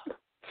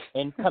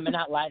 And coming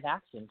out live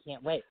action,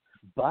 can't wait.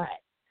 But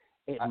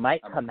it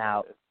might come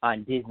out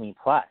on Disney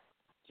Plus,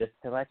 just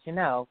to let you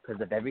know, because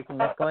of everything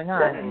that's going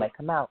on. It might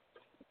come out.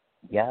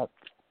 Yep.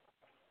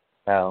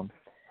 So,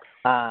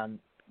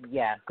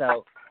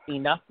 so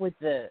enough with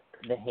the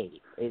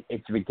hate.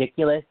 It's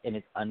ridiculous and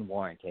it's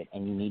unwarranted,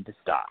 and you need to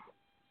stop.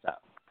 So,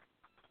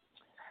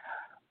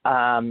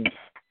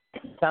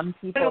 some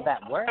people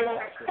that were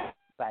affected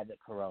by the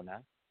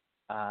corona,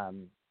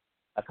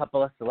 a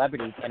couple of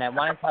celebrities, and I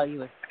want to tell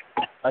you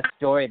a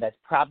story that's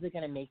probably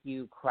going to make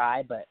you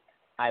cry, but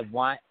I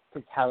want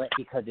to tell it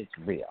because it's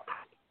real.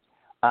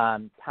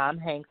 Tom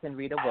Hanks and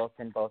Rita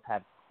Wilson both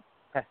have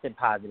tested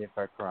positive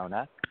for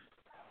corona.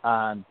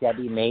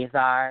 Debbie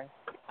Mazar,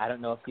 I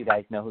don't know if you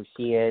guys know who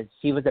she is.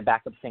 She was a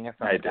backup singer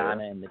for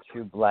Madonna and the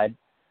True Blood.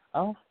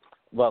 Oh,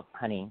 well,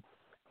 honey,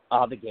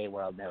 all the gay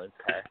world knows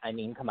her. I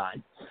mean, come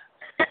on.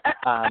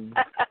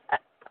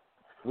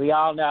 We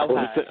all know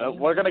her.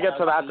 We're going to get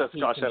to that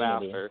discussion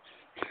after.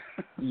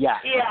 Yeah.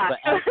 But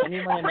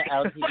anyone in the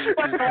LGBT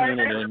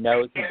community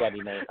knows who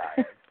Debbie Mazar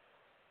is.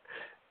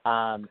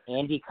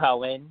 Andy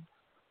Cohen,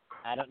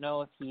 I don't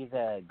know if he's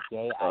a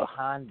gay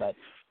icon, but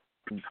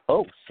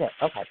oh shit,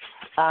 okay.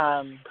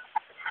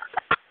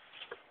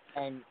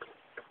 And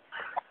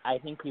I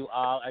think you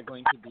all are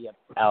going to be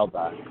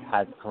Elba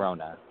has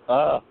corona.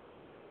 Oh.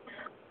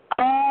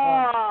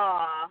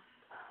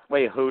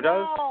 Wait, who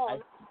does?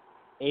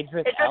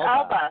 Idris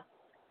Elba.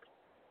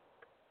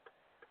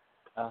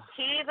 Oh.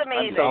 He's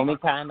amazing. The only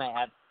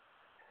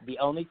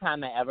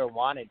time I ever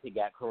wanted to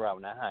get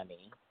corona,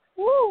 honey.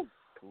 Woo!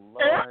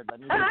 Lord, let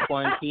me just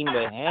quarantine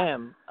with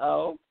him.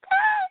 Oh.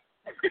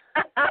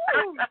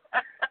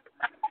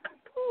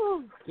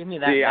 Give me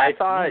that. See, I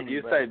thought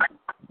you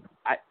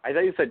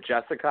said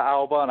Jessica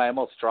Alba, and I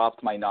almost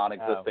dropped my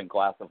non-existent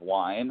glass of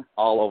wine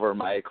all over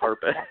my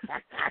carpet.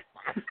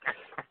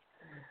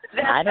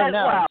 I don't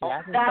know. He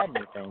hasn't said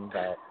anything,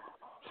 but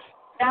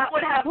that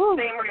would have the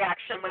same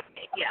reaction with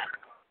me. Yeah.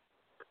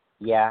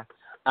 Yeah.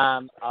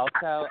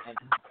 Also, and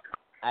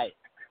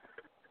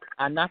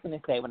I'm not going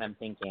to say what I'm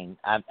thinking.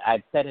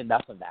 I've said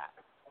enough of that.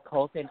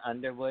 Colton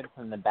Underwood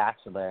from The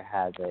Bachelor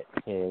has it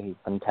too. He's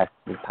been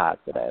tested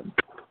positive.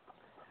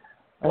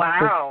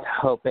 Wow.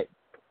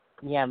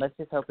 Let's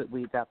just hope it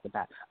weeds out the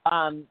back.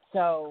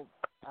 So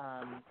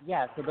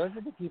those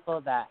are the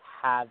people that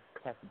have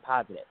tested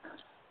positive.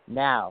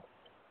 Now,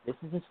 This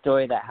is a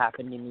story that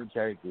happened in New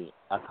Jersey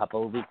a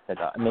couple of weeks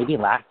ago, maybe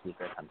last week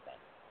or something.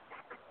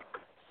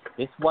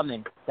 This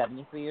woman,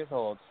 73 years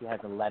old, she has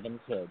 11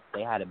 kids.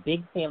 They had a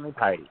big family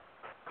party.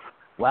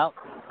 Well,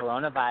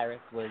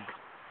 coronavirus was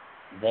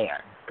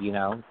there, you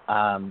know.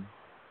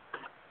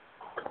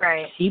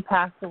 Right. She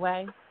passed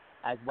away,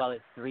 as well as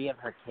 3 of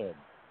her kids.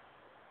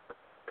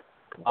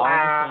 All Wow. in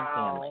the same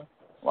family.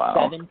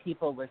 Wow. 7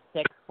 people were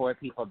sick, 4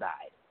 people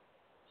died.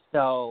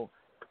 So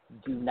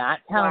do not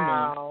tell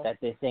me that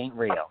this ain't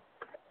real.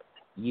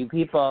 You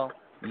people,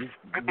 you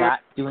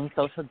not doing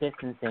social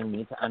distancing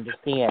need to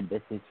understand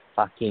this is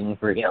fucking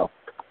real.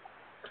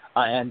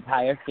 An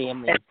entire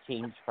family has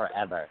changed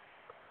forever.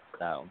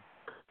 So.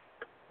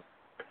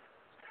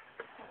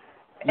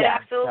 It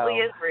absolutely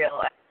is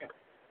real.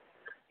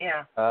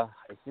 Yeah.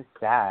 It's just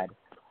sad.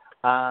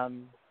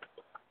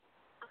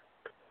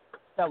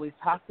 So we've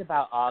talked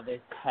about all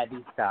this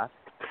heavy stuff.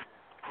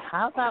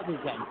 How about we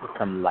get into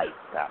some light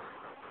stuff?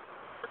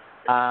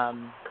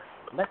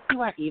 Let's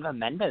do our Eva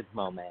Mendes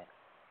moment.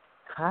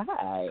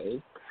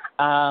 Hi.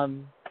 I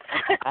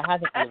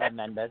have an Eva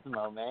Mendes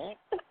moment.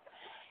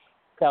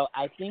 So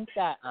I think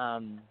that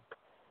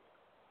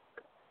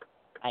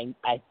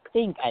I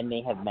think I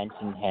may have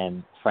mentioned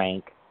him,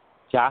 Frank.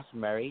 Josh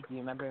Murray, do you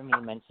remember me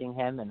mentioning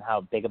him and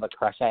how big of a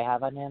crush I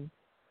have on him?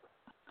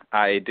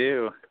 I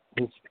do.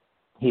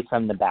 He's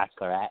from The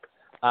Bachelorette.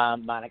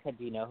 Monica,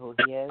 do you know who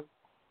he is?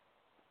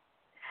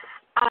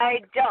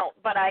 I don't,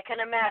 but I can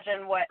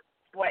imagine what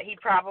he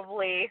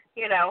probably,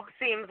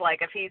 seems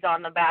like if he's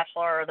on The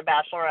Bachelor or The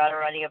Bachelorette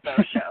or any of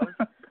those shows.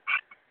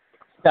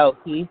 So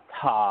he's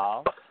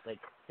tall, like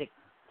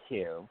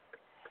 6'2",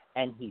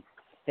 and he's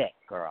thick,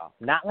 girl.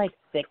 Not like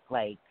thick,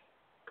 like,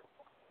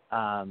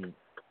 I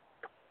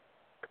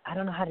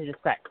don't know how to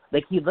describe.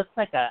 Like, he looks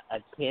like a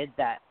kid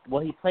that,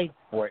 well, he played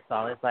sports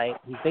all his life.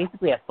 He's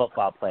basically a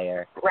football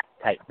player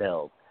type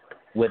build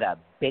with a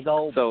big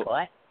old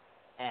butt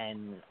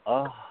and,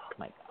 oh,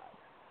 my God.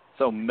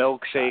 So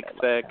milkshake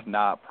thick,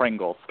 not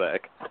Pringle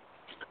thick.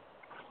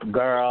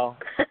 Girl,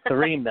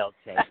 3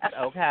 milkshakes,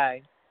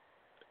 okay.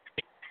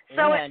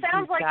 So and it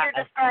sounds like you're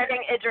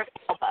describing Idris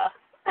Elba.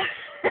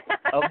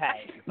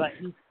 Okay, but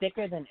he's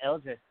thicker than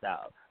Idris,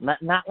 though.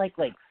 Not like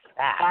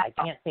fat. I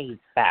can't say he's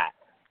fat.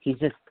 He's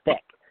just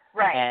thick.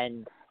 Right.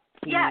 And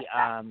he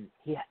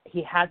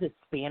has a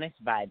Spanish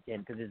vibe to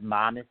him because his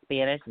mom is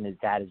Spanish and his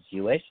dad is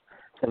Jewish.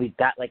 So he's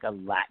got like a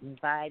Latin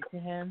vibe to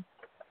him.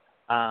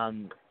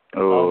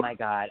 Oh my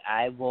God.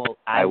 I want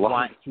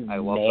to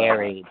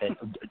marry this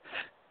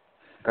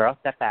girl.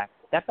 Step back.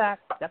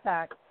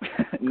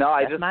 No,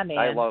 That's my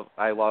man.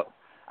 I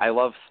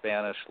love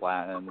Spanish,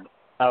 Latin,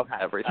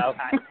 everything.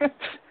 Okay.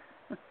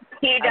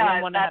 He does. I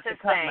didn't want to have That's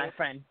to cut his my thing.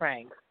 friend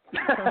Frank.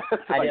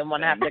 I didn't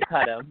want to have to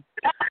cut him.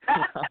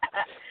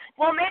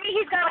 Well, maybe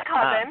he's got a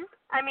cousin.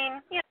 I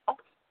mean,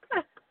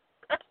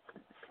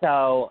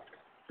 So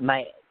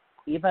my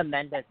Eva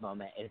Mendes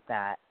moment is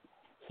that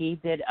he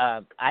did.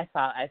 And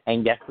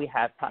yes, we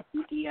have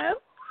Papikio.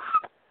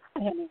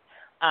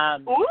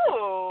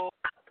 Ooh.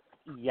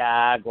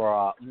 Yeah,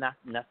 girl.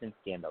 Nothing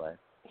scandalous.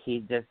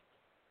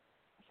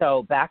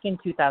 So back in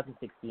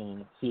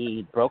 2016,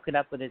 he broke it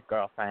up with his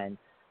girlfriend.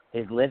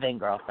 His live-in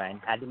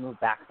girlfriend had to move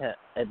back to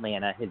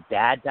Atlanta. His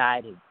dad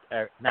died, his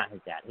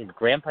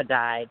grandpa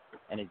died,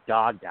 and his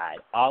dog died,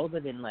 all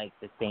within like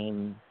the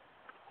same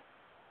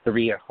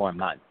 3 or 4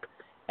 months.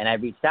 And I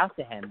reached out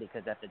to him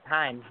because at the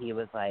time he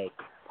was like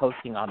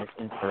posting all this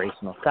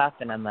inspirational stuff,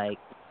 and I'm like,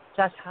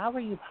 Josh, how are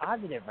you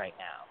positive right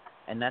now?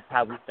 And that's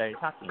how we started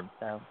talking.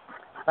 So,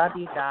 love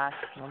you, Josh.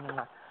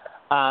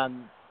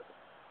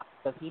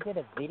 So he did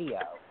a video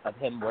of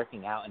him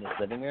working out in his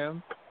living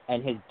room,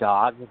 and his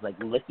dog was like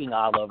licking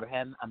all over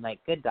him. I'm like,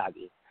 good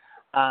doggy.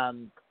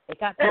 It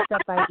got picked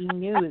up by E!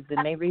 News,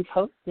 and they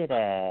reposted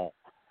it.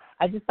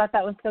 I just thought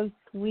that was so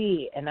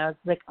sweet, and I was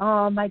like,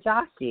 oh, my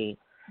Joshy.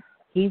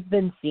 He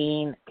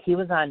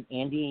was on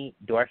Andy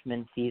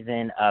Dorfman's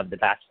season of The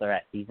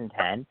Bachelorette, season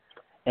 10,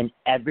 and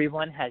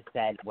everyone has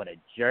said what a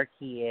jerk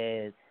he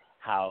is,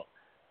 how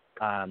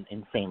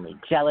insanely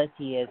jealous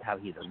he is, how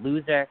he's a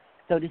loser.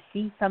 So to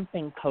see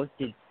something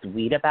posted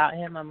sweet about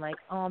him, I'm like,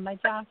 oh, my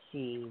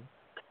Joshy.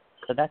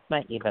 So that's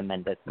my Eva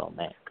Mendes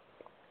moment.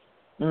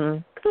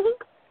 Love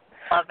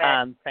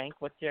it. Frank,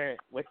 what's your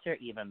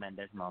Eva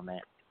Mendes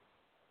moment?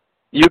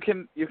 You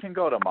can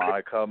go to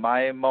Monica.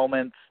 My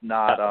moment's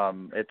not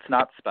it's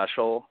not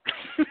special.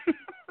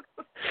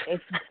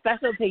 It's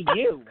special to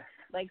you.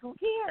 Like, who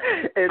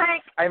cares?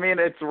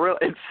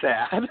 It's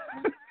sad.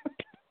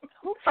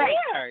 Who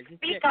cares?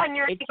 Speak on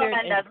your Eva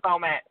Mendes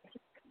moment.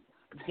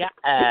 Yeah.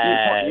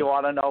 You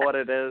want to know what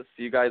it is?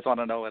 You guys want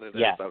to know what it is?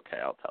 Yeah. Okay,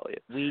 I'll tell you.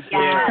 We do.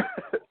 Yeah.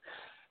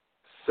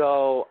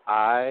 So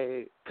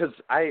I'm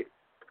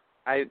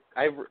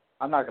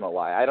not gonna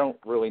lie. I don't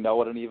really know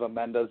what an Eva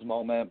Mendes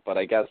moment, but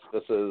I guess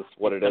this is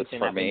what it is Something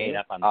for that we me. made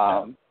up on the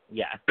show.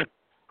 Yeah.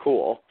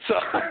 Cool. So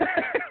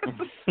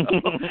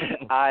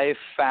I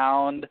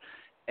found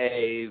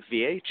a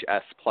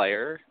VHS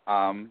player.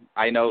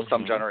 I know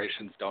some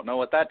generations don't know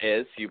what that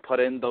is. You put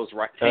in those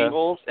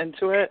rectangles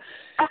into it,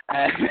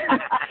 and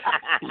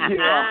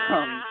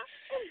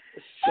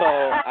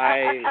so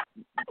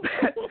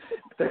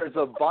there's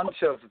a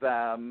bunch of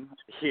them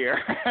here.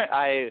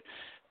 I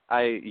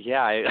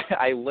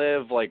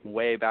live like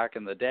way back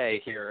in the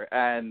day here,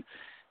 and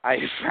I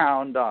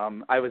found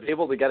I was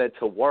able to get it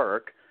to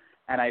work,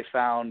 and I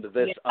found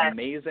this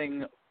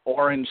amazing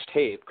orange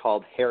tape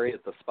called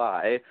Harriet the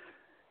Spy,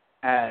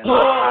 and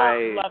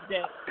I loved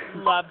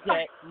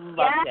it.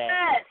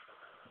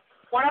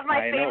 One of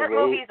my favorite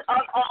movies of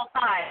all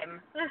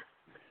time.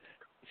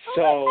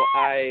 So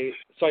I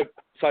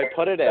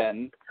put it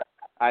in.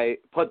 I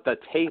put the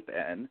tape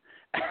in,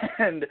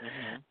 and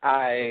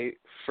I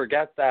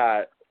forget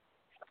that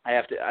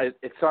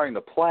it's starting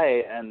to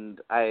play,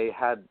 and I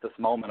had this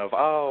moment of,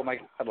 oh my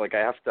God, like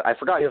I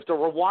forgot you have to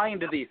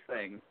rewind these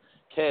things.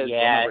 Kids,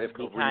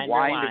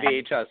 rewind the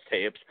VHS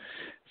tapes.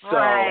 So,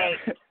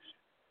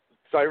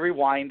 so I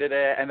rewinded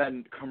it, and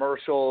then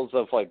commercials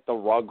of like the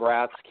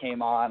Rugrats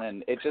came on,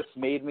 and it just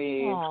made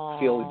me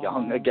feel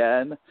young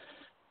again.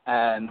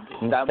 And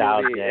that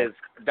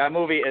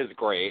movie is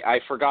great.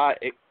 I forgot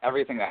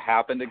everything that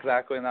happened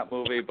exactly in that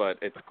movie, but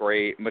it's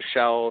great.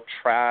 Michelle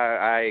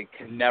I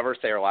can never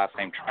say her last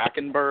name.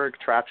 Trachtenberg.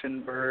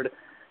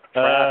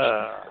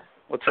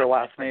 What's her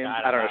last name?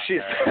 I don't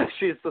know.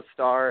 She's the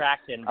star.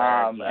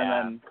 Trachtenberg, and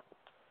then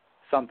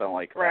something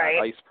like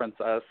that, Ice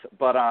Princess.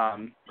 But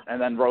and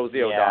then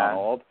Rosie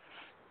O'Donnell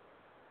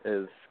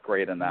is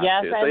great in that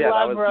too. So I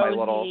love that was Rosie. my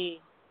little.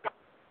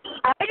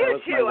 I do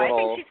too. I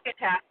think she's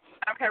fantastic.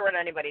 I don't care what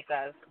anybody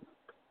says.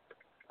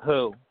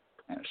 Who?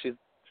 Yeah, she's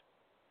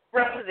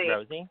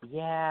Rosie.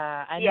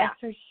 Yeah, I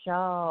missed her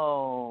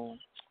show.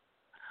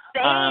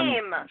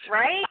 Same,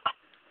 right?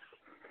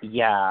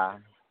 Yeah.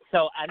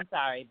 So I'm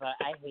sorry, but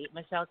I hate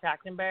Michelle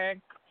Trachtenberg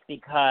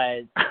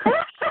because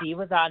she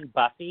was on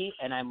Buffy,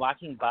 and I'm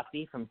watching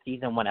Buffy from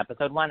season 1,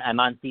 episode 1. I'm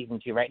on season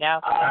 2 right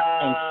now,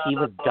 and she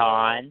was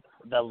Dawn,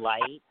 the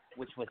Light,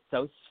 which was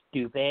so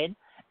stupid.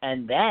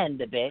 And then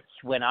the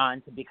bitch went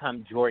on to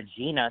become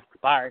Georgina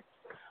Sparks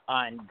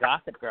on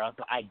Gossip Girl,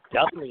 so I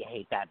doubly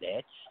hate that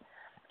bitch.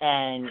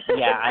 And,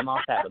 yeah, I'm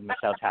all set with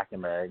Michelle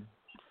Trachtenberg.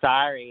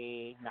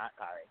 Sorry, not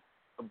sorry.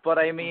 But,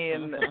 I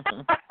mean,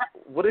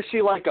 what is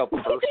she like a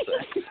person?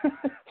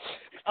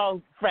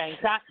 Oh, Frank,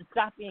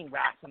 stop being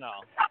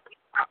rational.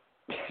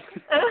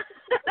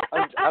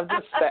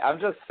 I'm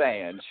just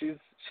saying,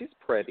 she's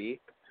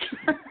pretty.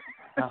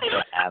 Oh,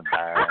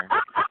 whatever.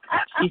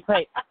 She's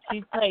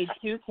played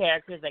 2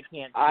 characters I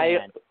can't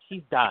stand.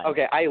 She's done.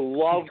 Okay, I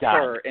loved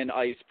her in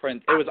Ice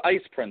Prince. It was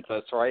Ice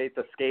Princess, right?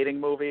 The skating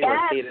movie where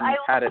Hayden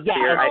had it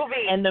here.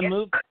 And the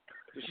movie.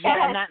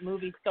 Yeah, and that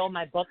movie stole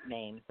my book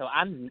name, so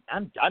I'm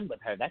done with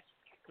her. That's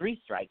 3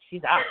 strikes.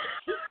 She's out.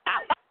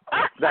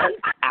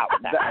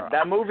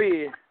 That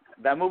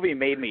movie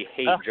made me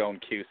hate Joan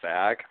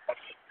Cusack.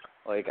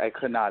 Like I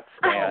could not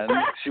stand.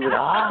 She was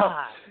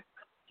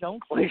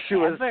she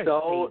was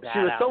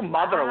so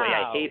motherly.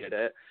 I hated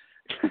it.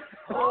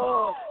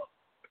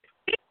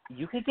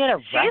 You could get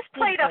arrested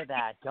for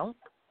that. Don't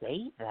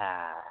say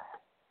that.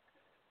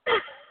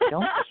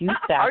 Joan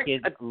Cusack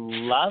is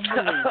lovely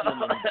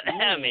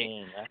human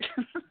being.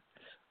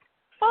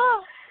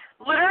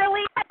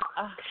 Literally,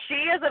 she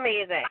is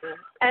amazing.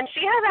 And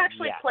she has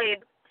actually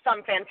played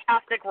some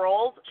fantastic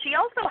roles. She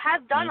also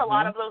has done a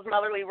lot of those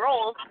motherly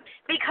roles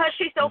because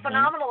she's so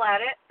phenomenal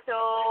at it.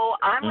 So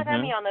I'm with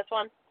Emmy on this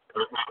one.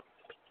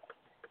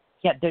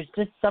 Yeah, there's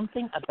just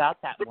something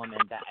about that woman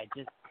that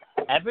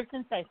ever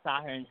since I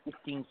saw her in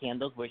 16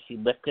 Candles where she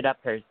lifted up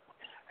her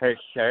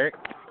shirt,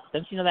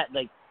 don't you know that,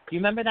 like, do you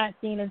remember that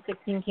scene in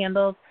 16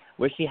 Candles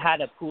where she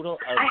had a poodle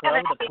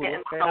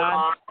skirt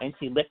on, and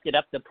she lifted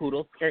up the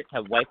poodle skirt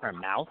to wipe her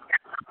mouth?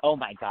 Oh,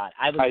 my God.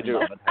 I was in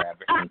love with her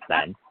ever since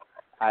then.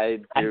 I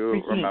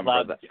do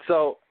remember that.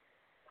 So,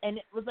 and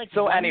it was like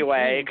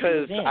anyway,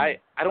 because I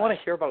don't want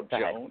to hear about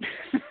Joan.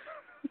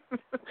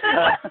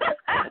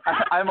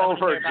 I'm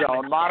over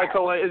Joan. Monica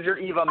is your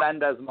Eva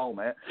Mendes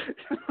moment.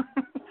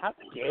 How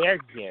dare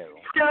you?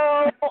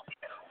 So,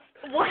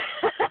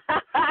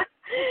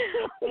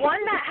 one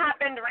that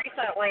happened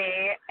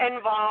recently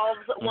involves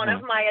one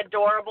of my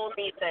adorable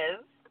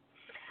nieces.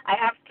 I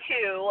have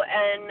 2,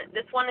 and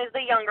this one is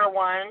the younger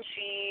one.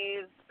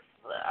 She's,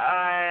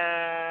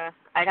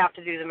 I'd have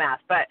to do the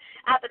math, but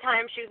at the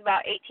time she was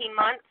about 18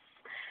 months,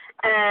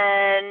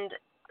 and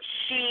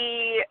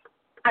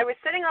I was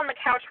sitting on the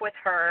couch with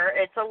her.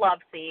 It's a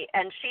love seat,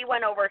 and she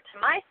went over to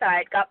my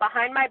side, got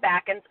behind my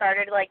back, and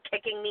started, like,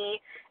 kicking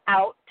me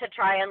out to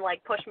try and,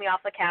 like, push me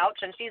off the couch,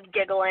 and she's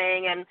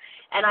giggling, and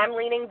I'm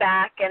leaning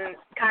back and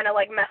kind of,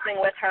 like, messing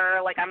with her,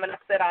 like I'm going to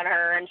sit on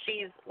her, and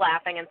she's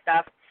laughing and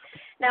stuff.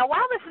 Now,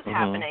 while this is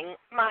happening,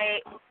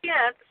 my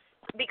pants,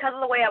 because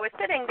of the way I was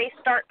sitting, they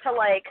start to,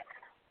 like,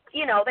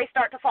 they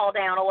start to fall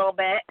down a little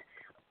bit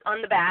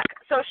on the back.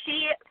 So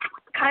she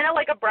kind of,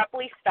 like,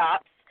 abruptly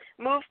stops,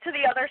 moves to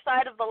the other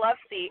side of the love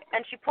seat,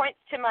 and she points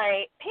to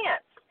my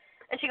pants,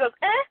 and she goes,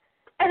 eh?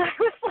 And I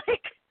was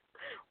like,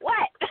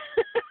 what?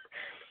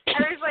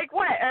 was like,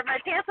 what, are my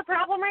pants a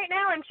problem right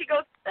now? And she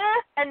goes,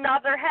 and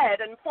nods her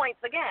head and points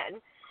again.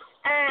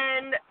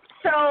 And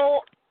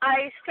so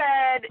I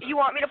said, you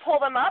want me to pull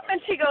them up?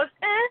 And she goes,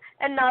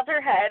 and nods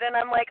her head. And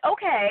I'm like,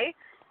 okay.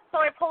 So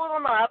I pull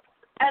them up.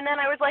 And then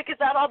I was like, is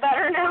that all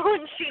better now?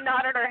 And she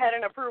nodded her head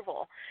in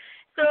approval.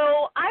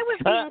 So I was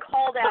being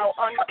called out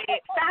on my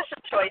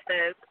fashion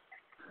choices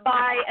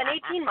by an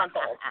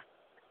 18-month-old.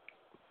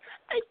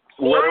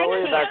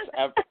 Literally,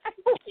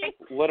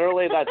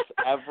 that's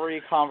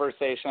every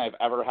conversation I've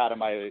ever had in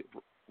my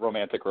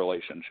romantic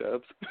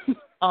relationships. Aww.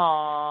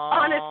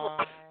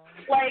 Honestly,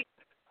 like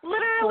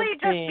literally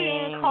just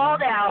being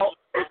called out.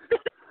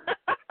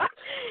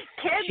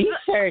 Kids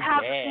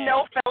have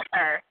no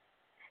filter,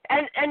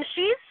 and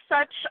she's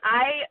such.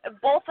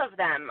 Both of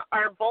them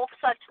are both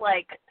such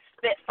like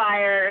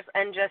spitfires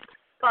and just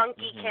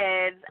funky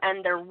kids,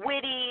 and they're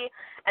witty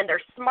and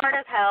they're smart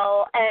as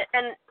hell,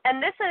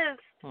 and this is.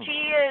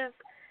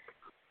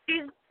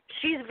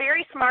 She's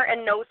very smart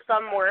and knows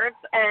some words,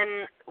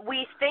 and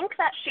we think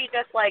that she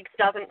just like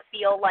doesn't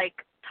feel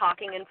like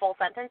talking in full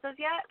sentences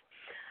yet.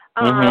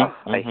 I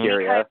hear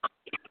you.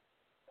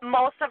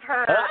 Most of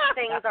her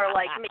things are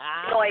like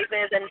making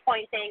noises and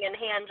pointing and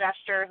hand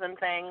gestures and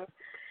things.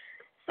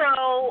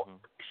 So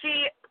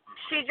she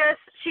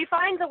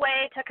finds a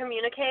way to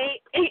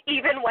communicate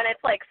even when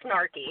it's like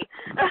snarky.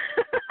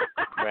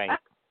 Right.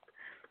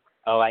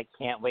 Oh, I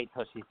can't wait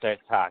till she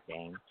starts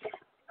talking.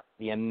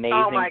 The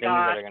amazing things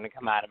that are going to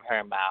come out of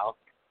her mouth.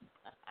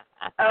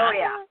 Oh,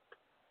 yeah.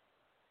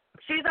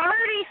 She's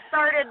already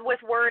started with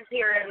words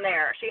here and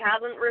there. She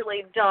hasn't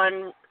really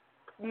done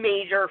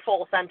major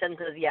full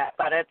sentences yet,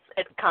 but it's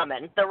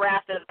coming. The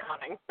wrath is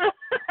coming.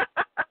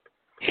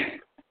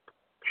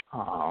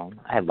 Oh,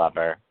 I love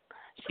her.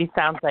 She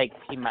sounds like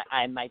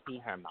I might be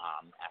her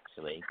mom,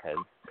 actually,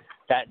 because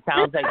that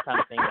sounds like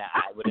something that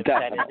I would have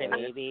said as a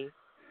baby.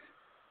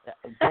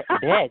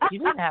 Bitch, you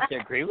didn't have to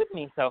agree with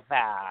me so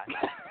fast.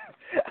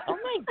 Oh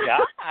my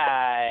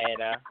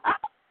God.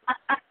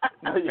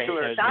 No, you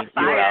were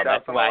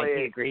that's why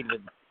he agreed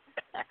with me.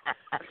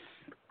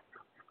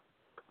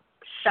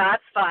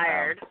 Shots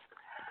fired.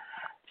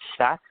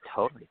 Shots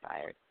totally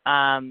fired.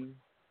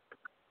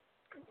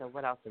 So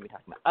what else are we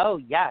talking about? Oh,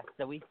 yes.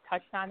 So we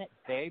touched on it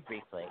very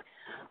briefly.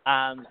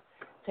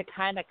 To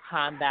kind of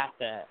combat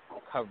the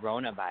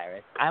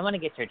coronavirus, I want to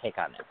get your take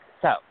on this.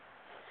 So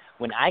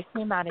when I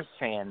came out as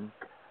trans,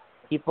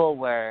 people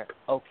were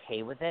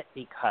okay with it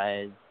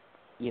because,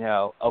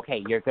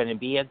 okay, you're going to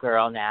be a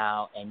girl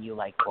now and you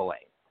like boys.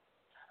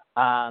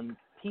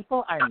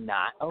 People are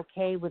not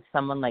okay with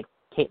someone like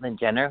Caitlyn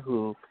Jenner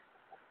who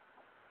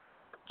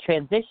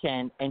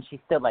transitioned and she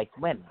still likes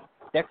women.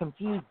 They're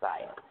confused by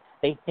it.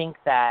 They think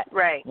that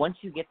once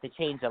you get the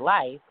change of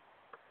life,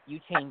 you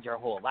change your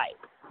whole life,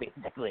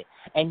 basically.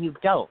 And you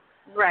don't.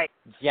 Right.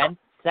 Gender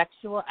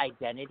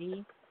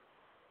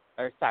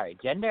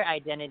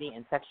identity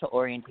and sexual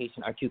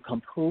orientation are two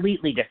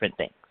completely different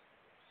things.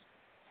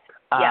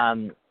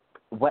 Yeah.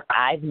 What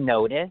I've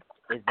noticed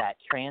is that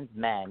trans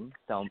men,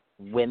 so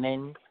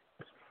women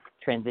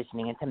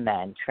transitioning into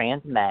men,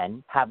 trans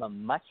men have a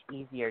much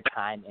easier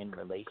time in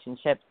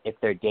relationships if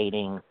they're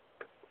dating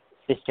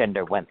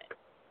cisgender women.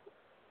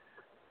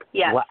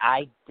 Yes. What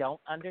I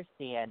don't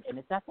understand, and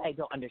it's not that I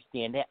don't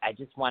understand it, I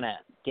just want to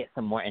get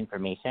some more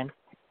information.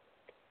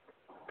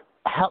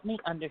 Help me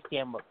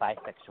understand what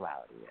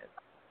bisexuality is,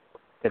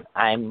 because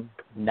I'm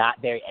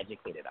not very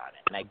educated on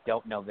it, and I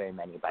don't know very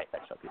many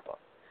bisexual people.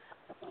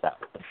 So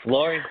the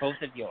floor is both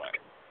of yours.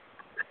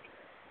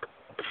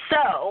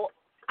 So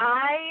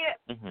I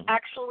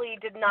actually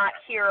did not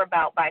hear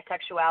about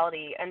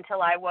bisexuality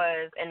until I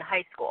was in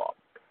high school.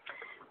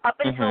 Up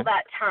until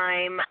that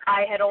time,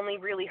 I had only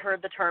really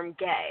heard the term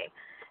gay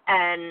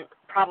and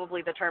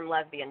probably the term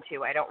lesbian,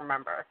 too. I don't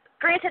remember.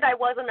 Granted, I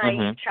was a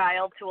naive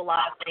child to a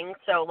lot of things,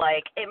 so,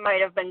 it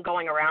might have been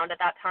going around at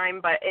that time,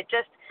 but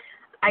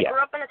I grew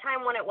up in a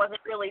time when it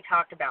wasn't really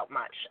talked about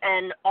much.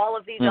 And all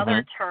of these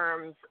other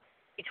terms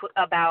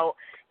about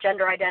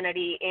gender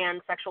identity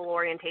and sexual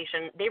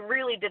orientation, they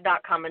really did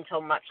not come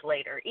until much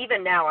later.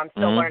 Even now, I'm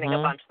still learning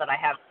a bunch that I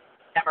have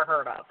never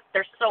heard of.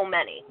 There's so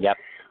many. Yep.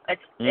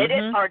 It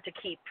is hard to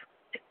keep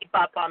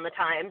up on the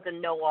times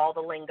and know all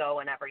the lingo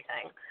and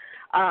everything.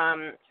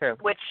 True.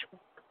 Which,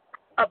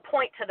 a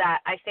point to that,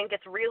 I think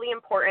it's really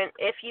important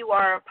if you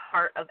are a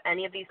part of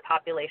any of these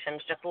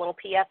populations, just a little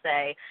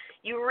PSA,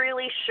 you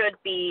really should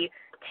be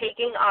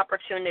taking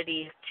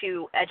opportunities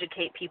to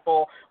educate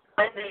people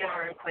when they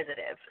are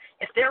inquisitive.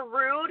 If they're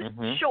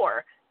rude,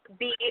 sure,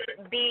 be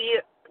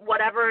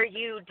whatever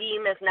you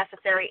deem is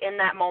necessary in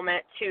that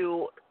moment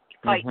to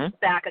fight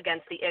back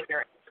against the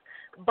ignorance.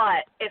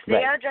 But if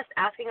they are just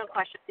asking a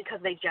question because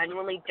they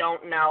genuinely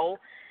don't know,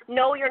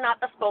 no, you're not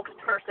the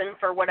spokesperson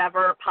for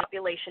whatever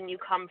population you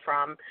come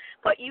from,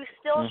 but you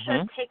still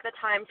should take the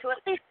time to at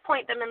least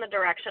point them in the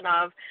direction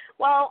of,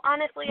 well,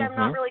 honestly, I'm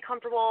not really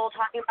comfortable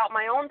talking about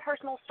my own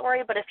personal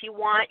story, but if you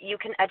want, you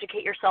can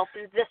educate yourself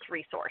through this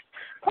resource.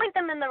 Point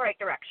them in the right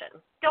direction.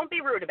 Don't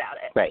be rude about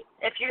it. Right.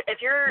 If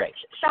you're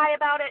shy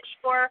about it,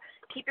 sure,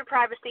 keep your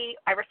privacy.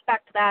 I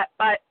respect that,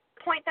 but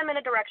point them in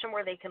a direction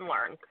where they can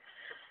learn.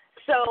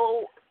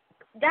 So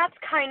that's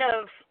kind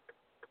of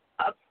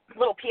a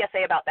little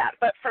PSA about that.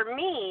 But for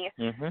me,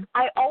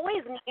 I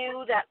always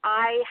knew that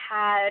I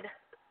had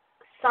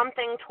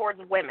something towards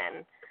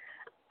women.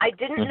 I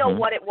didn't know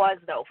what it was,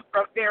 though,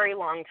 for a very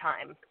long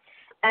time.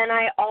 And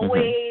I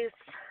always,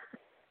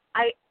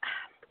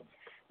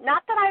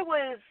 not that I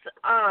was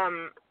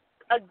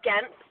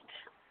against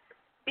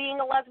being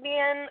a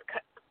lesbian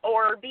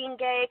or being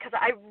gay, because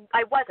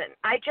I wasn't.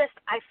 I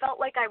felt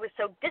like I was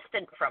so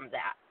distant from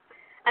that.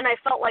 And I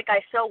felt like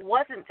I so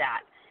wasn't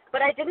that.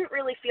 But I didn't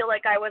really feel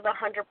like I was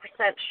 100%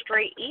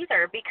 straight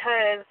either,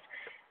 because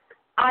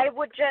I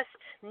would just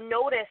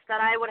notice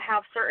that I would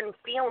have certain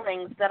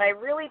feelings that I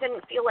really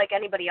didn't feel like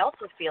anybody else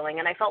was feeling,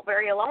 and I felt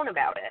very alone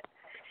about it.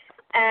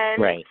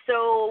 And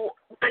so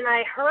when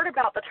I heard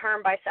about the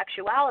term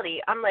bisexuality,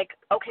 I'm like,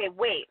 okay,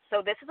 wait,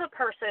 so this is a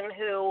person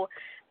who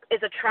is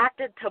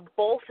attracted to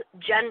both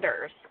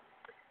genders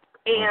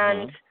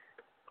and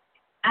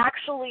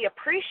actually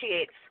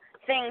appreciates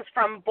things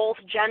from both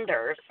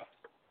genders.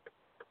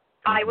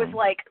 I was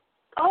like,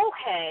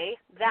 okay,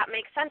 that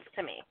makes sense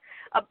to me.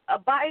 A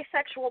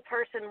bisexual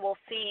person will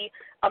see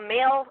a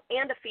male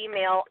and a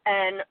female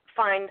and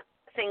find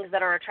things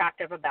that are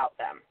attractive about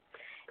them.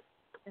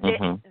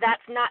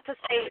 That's not to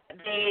say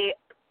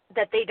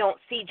that they don't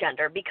see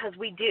gender, because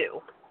we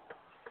do.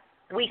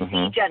 We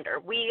see gender.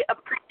 We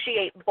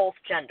appreciate both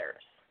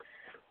genders.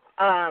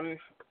 I'm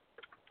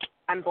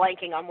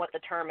blanking on what the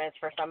term is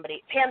for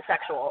somebody.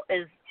 Pansexual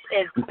is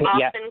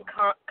often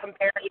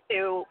compared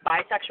to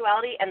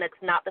bisexuality, and it's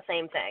not the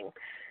same thing.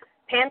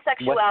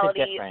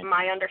 Pansexuality,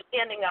 my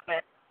understanding of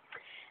it,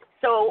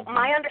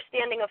 my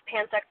understanding of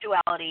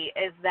pansexuality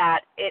is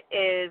that it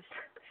is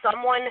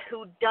someone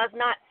who does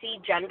not see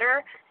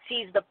gender,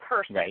 sees the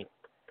person,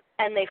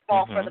 and they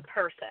fall for the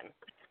person.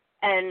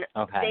 And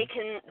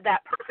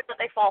that person that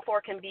they fall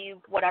for can be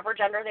whatever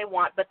gender they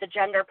want, but the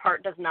gender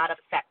part does not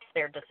affect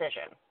their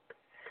decision.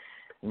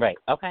 Right,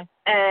 okay.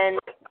 And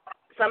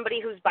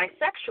somebody who's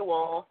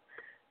bisexual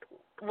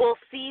will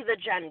see the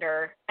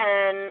gender,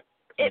 and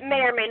it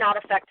may or may not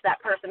affect that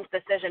person's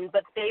decision,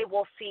 but they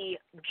will see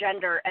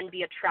gender and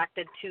be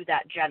attracted to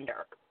that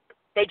gender.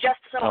 They just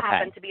so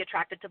happen to be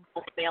attracted to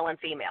both male and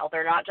female.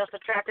 They're not just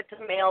attracted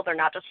to male. They're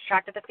not just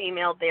attracted to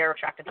female. They're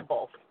attracted to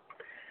both.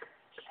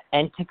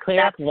 And to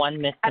clear up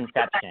one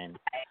misconception.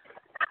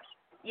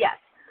 Yes.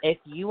 If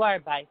you are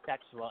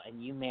bisexual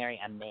and you marry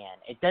a man,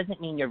 it doesn't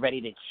mean you're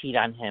ready to cheat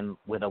on him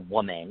with a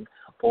woman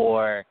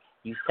or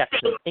you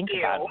sexually think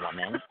about a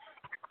woman.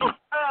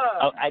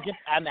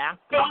 I'm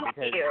asking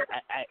because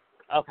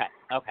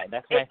okay,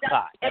 that's what I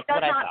thought. That's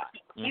what I thought.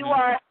 You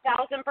are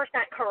 1,000%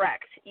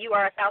 correct. You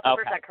are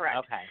 1,000% correct.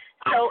 Okay.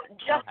 So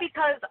just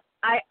because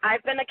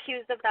I've been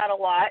accused of that a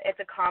lot,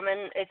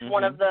 it's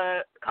one of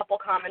the couple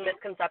common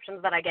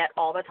misconceptions that I get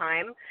all the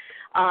time.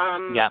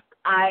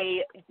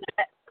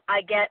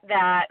 I get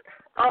that,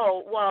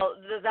 oh, well,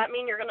 does that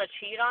mean you're going to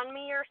cheat on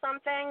me or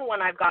something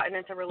when I've gotten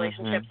into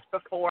relationships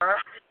before?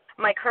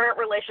 My current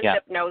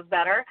relationship knows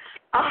better.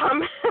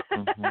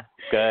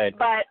 Good.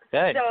 But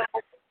good. So,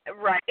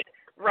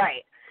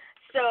 right.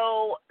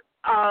 So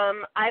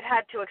I've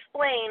had to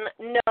explain,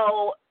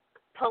 no,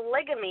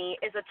 polygamy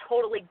is a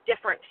totally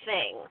different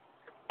thing.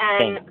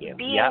 And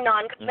being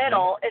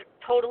non-committal is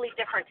a totally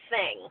different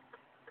thing.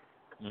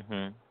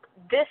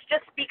 This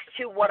just speaks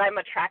to what I'm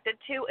attracted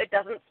to. It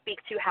doesn't speak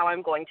to how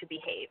I'm going to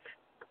behave.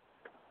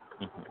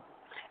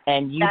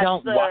 And you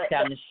don't walk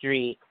down the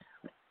street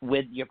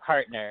with your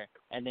partner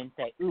and then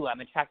say, ooh, I'm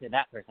attracted to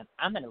that person.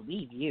 I'm going to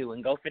leave you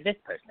and go for this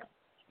person.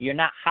 You're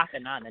not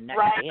hopping on the next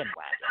bandwagon.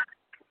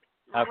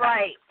 Okay.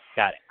 Right.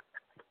 Got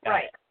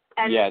it.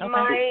 And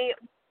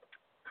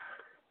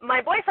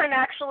my boyfriend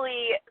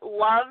actually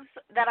loves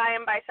that I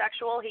am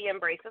bisexual. He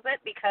embraces it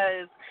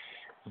because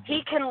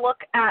he can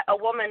look at a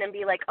woman and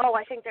be like, oh,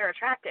 I think they're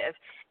attractive.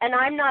 And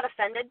I'm not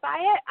offended by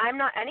it. I'm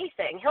not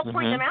anything. He'll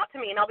point them out to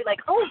me, andLl be like,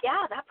 oh,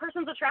 yeah, that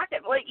person's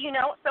attractive. Like,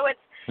 so it's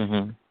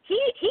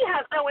he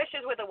has no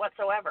issues with it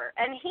whatsoever.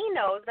 And he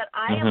knows that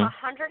I am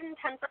 110%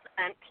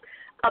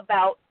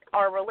 about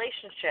our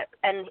relationship,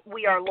 and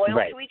we are loyal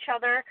to each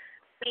other.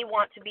 We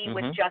want to be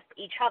with just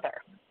each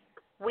other.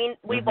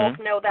 We both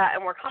know that,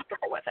 and we're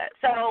comfortable with it.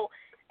 So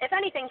if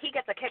anything, he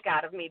gets a kick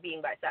out of me being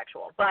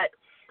bisexual. But,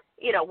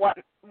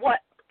 what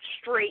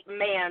straight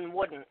man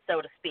wouldn't,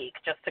 so to speak,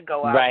 just to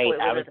go out with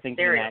I was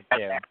thinking that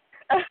too.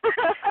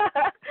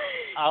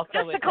 Also,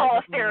 just to call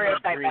a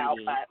stereotype out,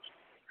 but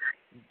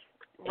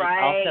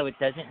Also, it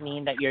doesn't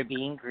mean that you're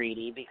being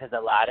greedy, because a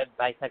lot of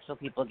bisexual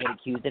people get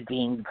accused of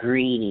being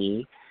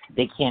greedy.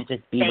 They can't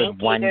just be with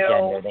one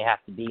gender. They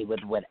have to be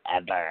with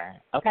whatever.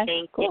 Okay,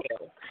 Thank cool.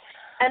 you.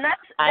 And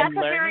that's I'm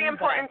a very learning,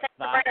 but important thing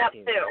to I've bring up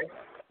thought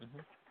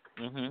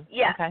too. Mhm.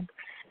 Yeah. Okay.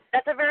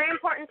 That's a very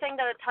important thing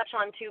to touch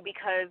on too,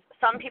 because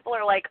some people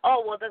are like,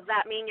 oh, well, does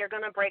that mean you're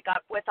going to break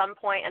up with some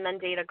point and then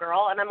date a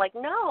girl? And I'm like,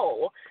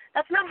 no,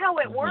 that's not how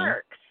it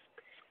works.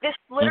 This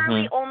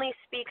literally only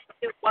speaks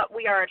to what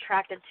we are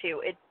attracted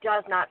to. It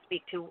does not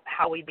speak to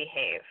how we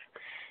behave.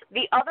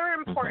 The other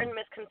important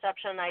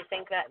misconception I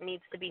think that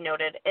needs to be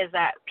noted is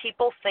that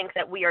people think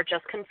that we are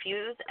just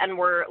confused and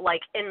we're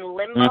like in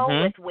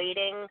limbo with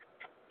waiting,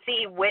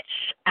 see which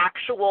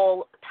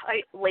actual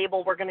type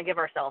label we're going to give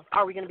ourselves.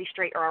 Are we going to be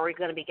straight or are we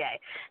going to be gay?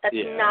 That's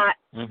not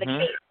the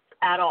case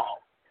at all.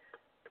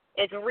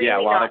 It's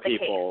really not the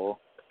case.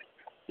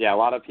 Yeah, a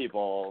lot of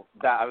people,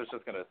 that I was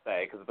just going to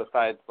say, because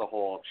besides the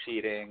whole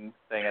cheating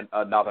thing,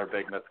 another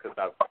big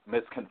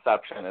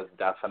misconception is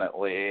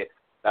definitely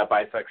that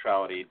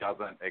bisexuality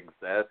doesn't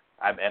exist.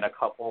 I'm in a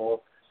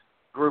couple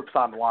groups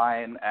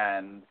online,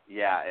 and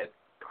yeah, it's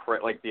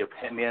like the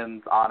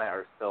opinions on it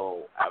are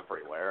still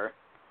everywhere.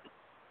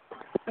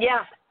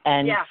 Yeah.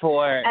 And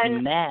for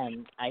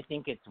men, I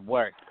think it's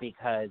worse,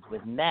 because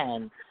with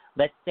men,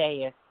 let's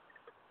say if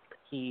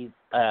he's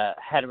a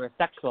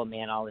heterosexual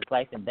man all his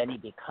life and then he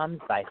becomes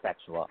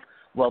bisexual,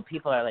 well,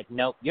 people are like,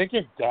 nope, you're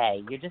just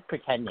gay. You're just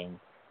pretending.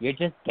 You're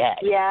just gay.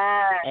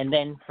 Yeah. And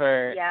then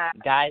for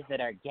guys that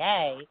are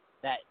gay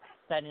that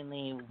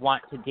suddenly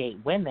want to date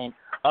women,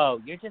 oh,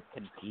 you're just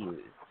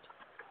confused.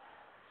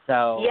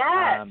 So,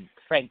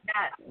 Frank,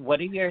 what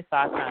are your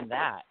thoughts on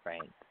that,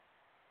 Frank?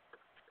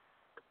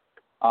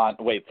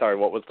 Wait, sorry,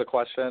 what was the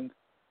question?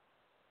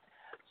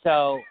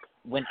 So,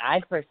 when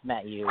I first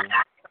met you,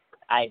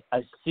 I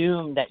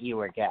assumed that you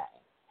were gay,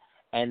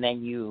 and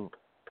then you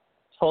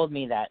told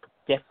me that's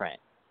different.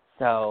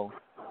 So,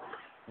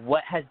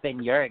 what has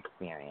been your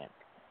experience?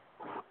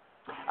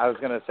 I was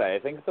going to say, I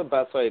think the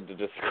best way to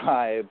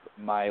describe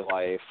my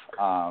life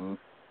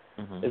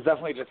is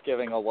definitely just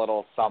giving a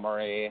little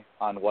summary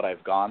on what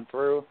I've gone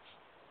through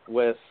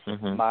with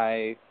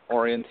my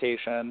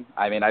orientation.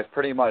 I mean, I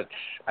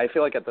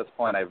feel like at this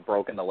point I've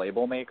broken the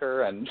label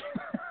maker, and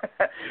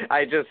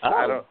I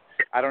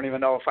don't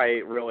even know if I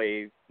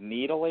really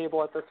need a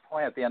label at this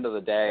point. At the end of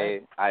the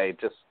day, I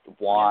just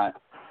want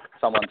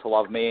someone to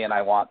love me, and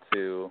I want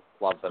to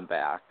love them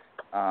back.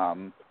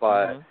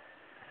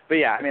 But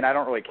yeah, I mean, I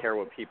don't really care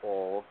what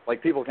people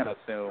can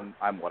assume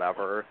I'm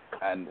whatever,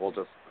 and we'll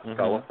just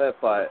go with it.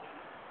 But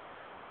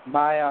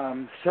my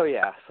so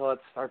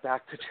let's start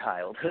back to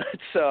childhood.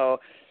 So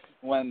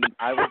when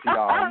I was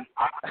young,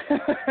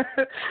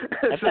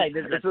 this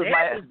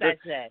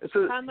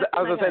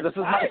is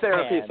my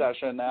therapy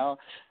session now.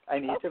 I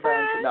need to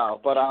vent. No,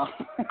 but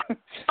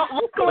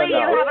hopefully you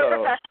have a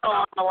professional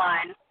on the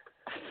line.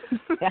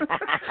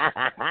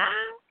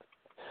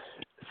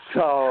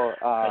 So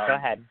go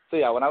ahead. So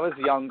yeah, when I was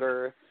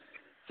younger,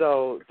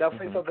 so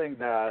definitely something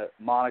that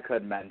Monica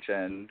had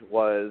mentioned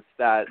was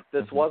that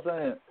this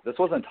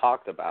wasn't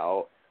talked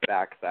about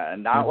back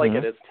then, not like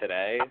it is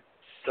today.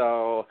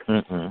 So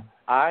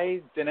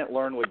I didn't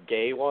learn what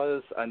gay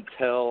was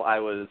until I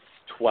was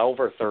 12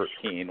 or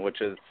 13, which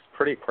is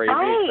pretty crazy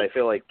because I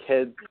feel like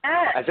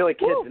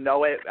kids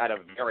know it at a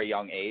very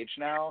young age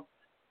now.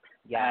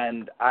 Yeah.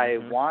 And I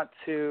want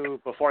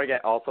to, before I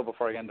get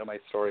into my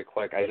story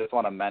quick, I just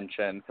want to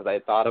mention, because I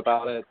thought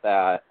about it,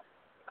 that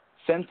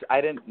since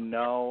I didn't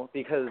know,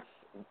 because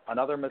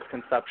another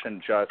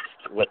misconception just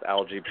with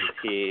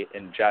LGBT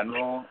in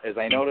general is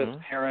I notice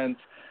parents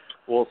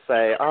will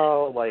say,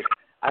 oh, like,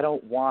 I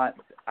don't want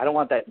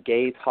that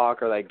gay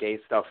talk or that gay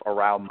stuff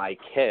around my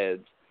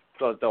kids,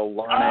 so they'll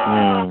learn it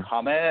and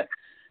become it.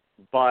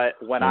 But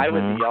when I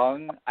was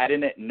young, I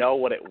didn't know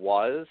what it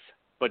was.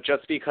 But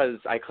just because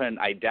I couldn't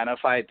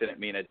identify it didn't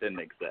mean it didn't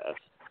exist.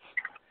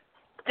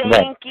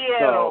 Thank you.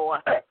 So,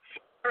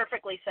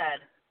 perfectly said.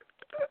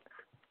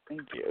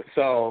 Thank you.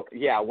 So,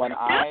 yeah, when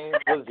I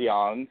was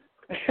young,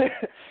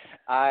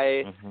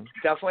 I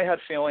definitely had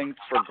feelings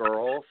for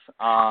girls.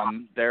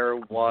 There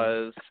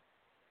was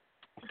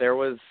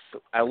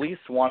at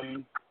least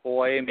one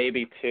boy,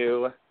 maybe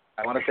two.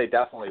 I want to say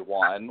definitely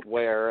one,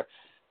 where,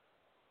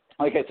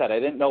 like I said, I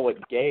didn't know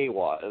what gay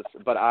was,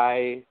 but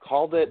I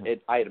called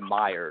it, I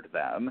admired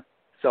them.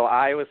 So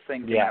I was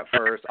thinking at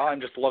first, oh, I'm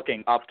just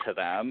looking up to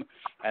them,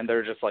 and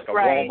they're just like a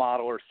role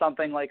model or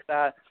something like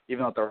that,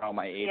 even though they're around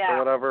my age or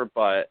whatever.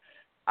 But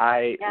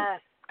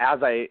as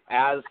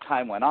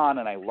time went on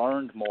and I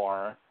learned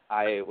more,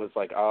 I was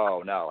like,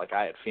 oh, no, like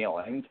I had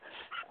feelings.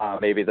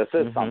 Maybe this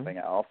is something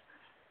else.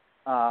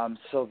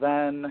 So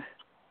then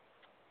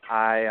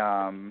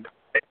I'm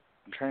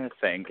trying to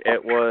think.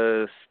 It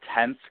was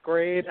 10th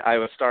grade. I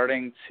was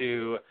starting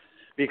to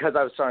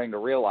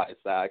realize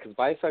that, because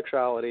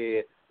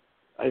bisexuality,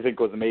 I think,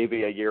 was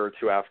maybe a year or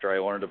two after I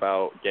learned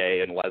about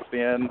gay and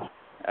lesbian,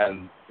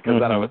 and because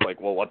then I was like,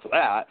 well, what's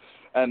that?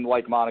 And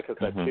like Monica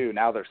said too,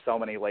 now there's so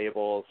many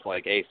labels,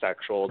 like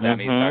asexual,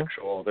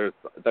 demisexual.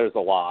 There's a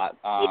lot,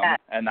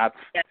 and that's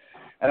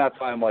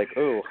why I'm like,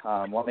 ooh,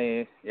 let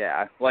me,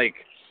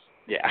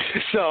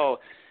 So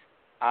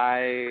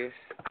I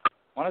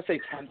want to say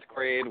 10th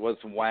grade was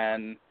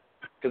when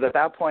because at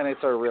that point I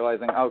started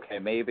realizing, okay,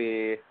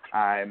 maybe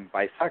I'm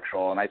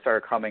bisexual, and I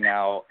started coming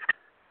out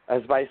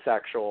as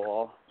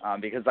bisexual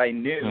because I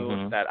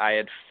knew that I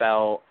had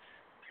felt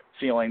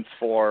feelings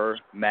for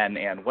men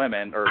and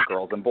women, or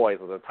girls and boys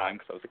at the time,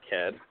 because I was a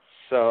kid.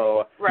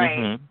 So,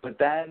 Right. But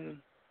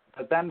then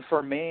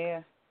for me,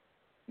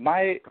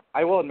 I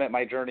will admit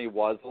my journey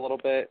was a little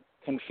bit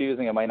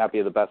confusing. It might not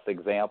be the best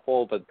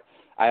example, but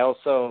I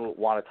also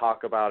want to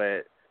talk about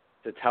it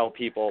to tell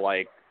people,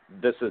 like,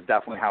 this is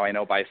definitely how I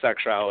know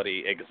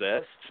bisexuality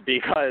exists,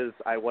 because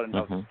I wouldn't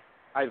have,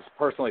 I've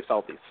personally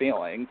felt these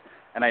feelings,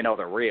 and I know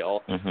they're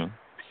real.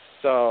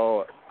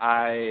 So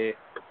at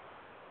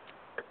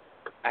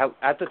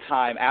the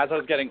time, as I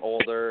was getting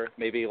older,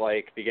 maybe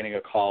like beginning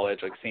of college,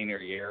 like senior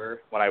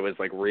year, when I was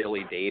like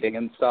really dating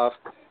and stuff,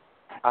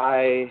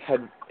 I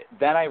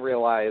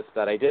realized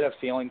that I did have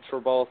feelings for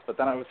both, but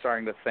then I was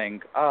starting to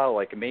think, oh,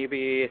 like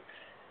maybe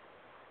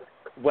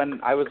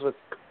when I was with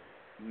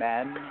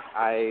men,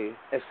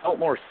 it felt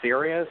more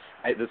serious.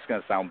 This is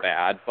going to sound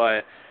bad,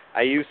 but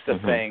I used to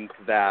think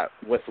that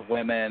with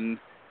women,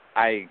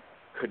 I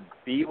could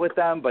be with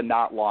them, but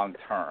not long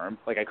term.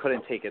 Like, I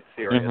couldn't take it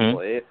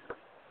seriously.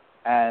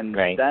 And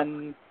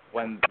then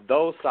when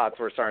those thoughts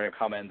were starting to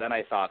come in, then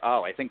I thought,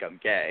 oh, I think I'm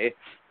gay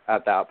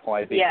at that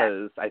point,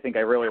 because I think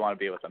I really want to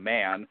be with a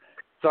man.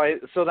 So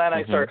then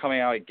I started coming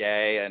out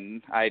gay,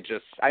 and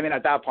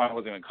at that point I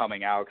wasn't even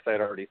coming out because I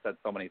had already said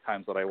so many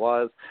times what I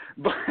was,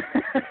 but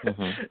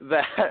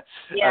that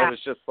I was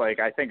just like,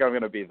 I think I'm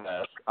going to be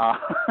this.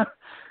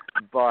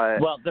 But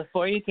well,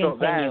 before you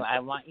continue, I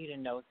want you to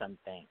know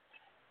something.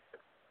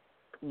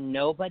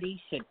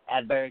 Nobody should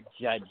ever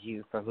judge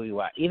you for who you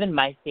are. Even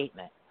my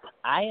statement,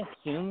 I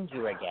assumed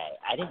you were gay.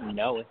 I didn't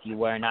know if you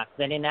were or not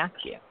because I didn't ask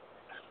you.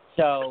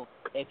 So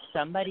if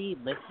somebody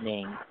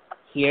listening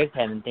hears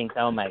him and thinks,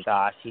 oh my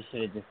gosh, he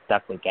should have just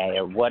stuck with gay,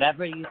 or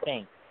whatever you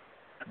think,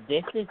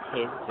 this is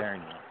his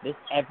journey.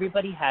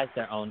 Everybody has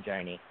their own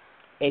journey.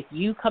 If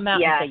you come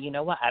out and say, you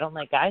know what, I don't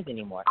like guys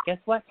anymore, guess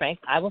what, Frank?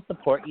 I will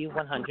support you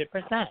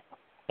 100%.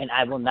 And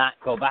I will not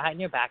go behind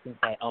your back and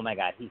say, oh my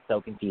God, he's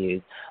so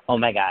confused. Oh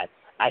my God,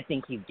 I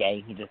think he's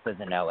gay. He just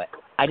doesn't know it.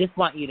 I just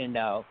want you to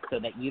know so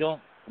that you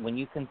don't, when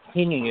you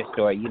continue your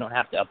story, you don't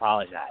have to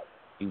apologize.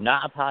 Do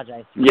not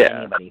apologize to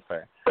anybody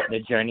for the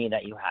journey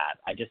that you have.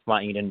 I just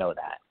want you to know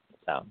that.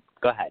 So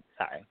go ahead.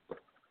 Sorry.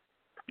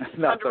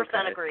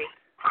 100% agree.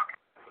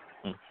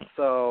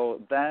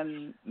 So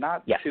then,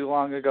 not too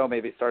long ago,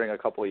 maybe starting a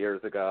couple of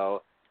years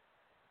ago,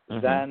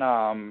 then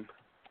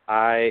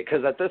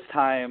because at this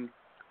time,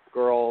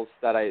 girls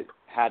that I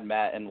had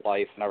met in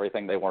life and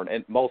everything,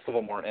 most of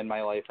them weren't in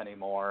my life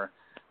anymore.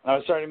 And I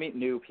was starting to meet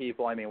new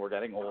people. I mean, we're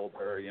getting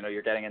older. You know,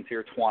 you're getting into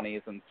your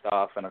 20s and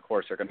stuff, and of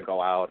course you're going to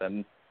go out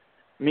and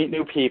meet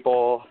new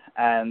people.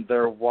 And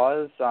there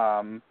was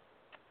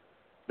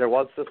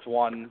this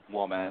one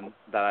woman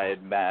that I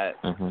had met.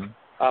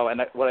 Oh,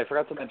 and what I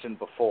forgot to mention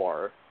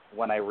before,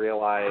 when I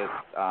realized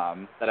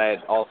that I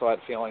had also had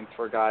feelings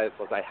for guys,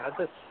 was I had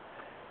this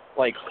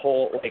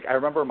I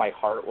remember my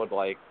heart would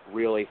like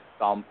really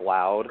thump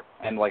loud,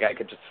 and like I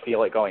could just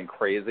feel it going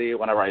crazy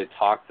whenever I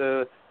talked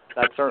to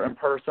that certain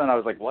person. I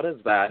was like, what is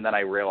that? And then I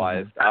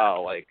realized,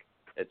 oh, like,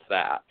 it's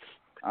that.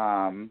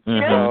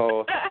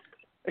 So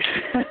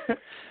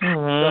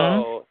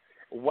so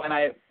when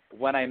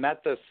I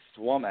met this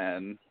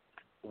woman,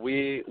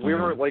 we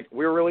were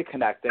really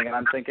connecting, and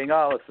I'm thinking,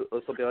 oh,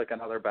 this will be like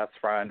another best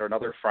friend or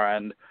another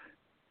friend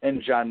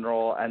in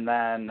general. And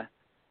then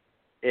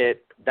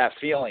that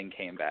feeling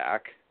came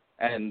back,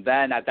 and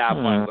then at that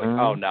point I was like,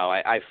 oh no,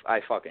 I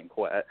fucking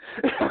quit.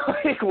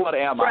 Like, what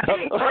am I?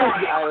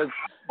 I was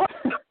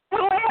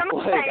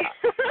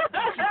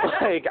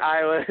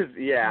I was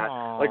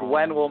like,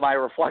 when will my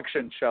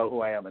reflection show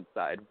who I am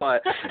inside?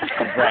 But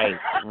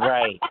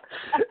right.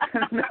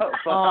 No,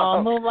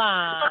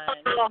 Mulan,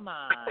 come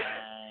on.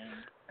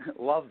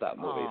 Love that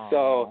movie.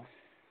 So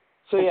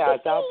yeah,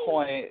 at that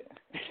point,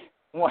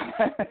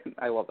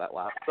 I love that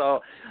laugh.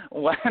 So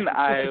when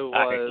I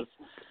was,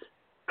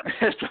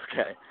 it's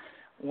okay.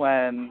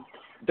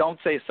 Don't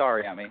say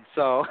sorry, Emmy.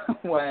 So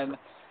when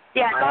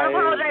don't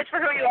apologize for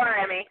who you are,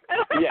 Emmy.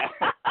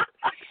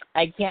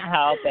 I can't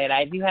help it.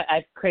 I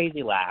have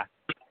crazy laugh.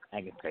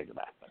 I get crazy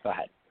laugh. Go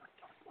ahead.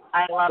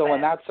 I love it.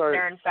 When that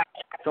started,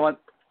 so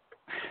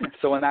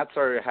when that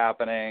started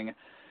happening,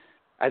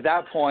 at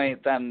that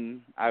point,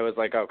 then I was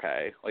like,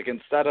 okay, like,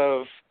 instead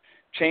of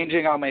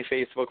changing on my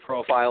Facebook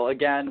profile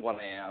again what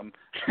I am,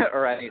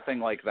 or anything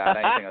like that,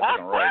 anything that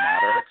doesn't really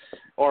matter,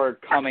 or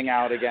coming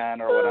out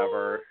again or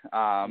whatever,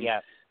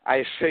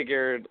 I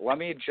figured, let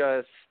me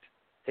just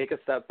take a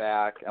step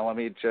back and let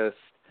me just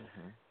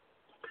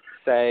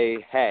say,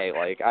 hey,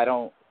 like, I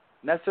don't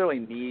necessarily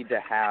need to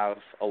have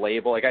a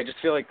label. Like, I just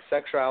feel like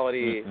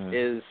sexuality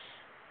is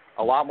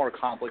a lot more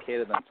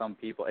complicated than some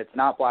people. It's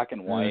not black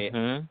and white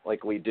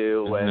like we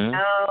do with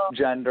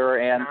gender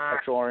and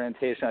sexual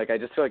orientation. Like, I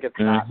just feel like it's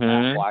not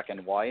that black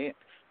and white.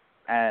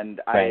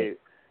 And I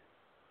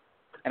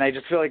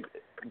just feel like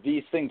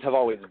these things have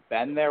always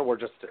been there. We're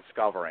just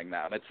discovering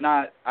them. It's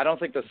not, I don't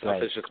think this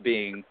stuff is just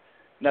being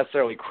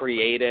necessarily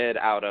created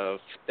out of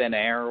thin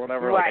air or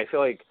whatever. Right. Like, I feel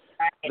like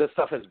this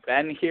stuff has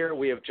been here.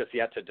 We have just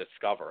yet to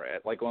discover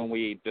it. Like when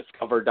we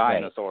discovered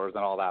dinosaurs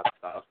and all that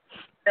stuff.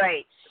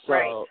 Right.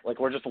 So, like,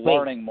 we're just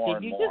learning more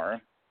and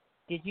more.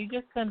 Did you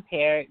just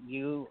compare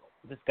you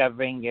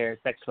discovering your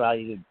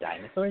sexuality to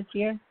dinosaurs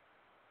here?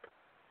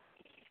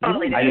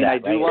 Totally I mean, I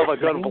right? do love a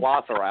good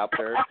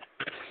velociraptor.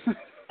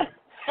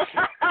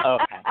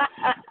 Okay.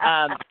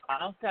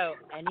 Also,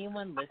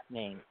 anyone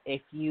listening,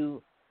 if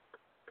you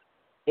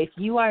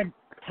are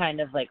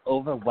kind of like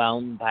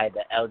overwhelmed by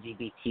the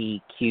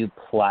LGBTQ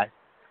plus,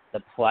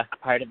 the plus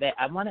part of it,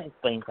 I want to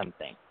explain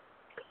something.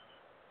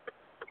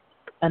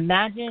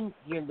 Imagine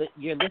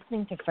you're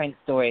listening to Frank's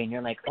story and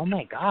you're like, oh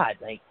my God,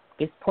 like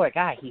this poor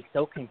guy, he's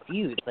so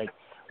confused. Like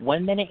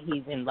 1 minute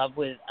he's in love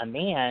with a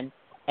man,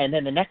 and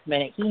then the next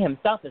minute he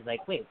himself is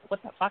like, wait,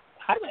 what the fuck?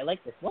 How do I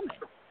like this woman?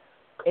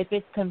 If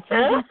it's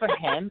confusing for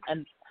him,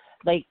 and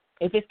like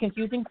if it's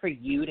confusing for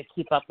you to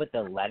keep up with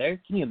the letters,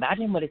 can you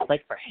imagine what it's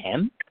like for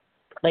him?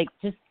 Like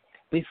just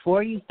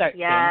before you start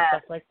saying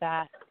stuff like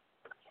that,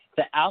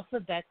 the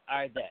alphabets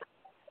are this.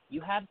 You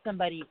have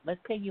somebody,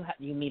 let's say you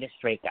meet a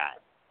straight guy,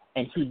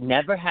 and he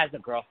never has a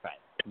girlfriend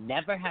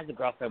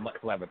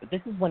whatsoever, but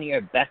this is one of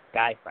your best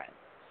guy friends.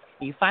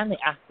 And you finally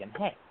ask him,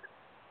 hey,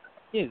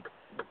 dude,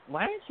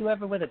 why aren't you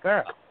ever with a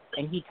girl?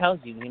 And he tells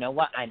you, you know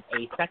what, I'm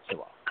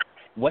asexual.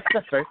 What's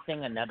the first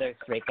thing another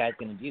straight guy's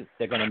going to do?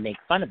 They're going to make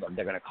fun of him.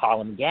 They're going to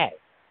call him gay.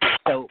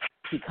 So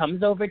he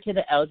comes over to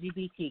the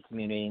LGBT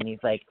community, and he's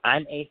like,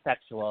 I'm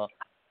asexual.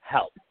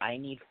 Help. I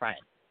need friends.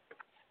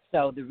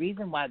 So the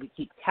reason why we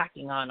keep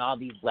tacking on all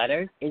these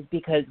letters is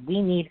because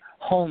we need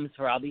homes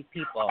for all these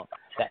people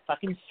that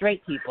fucking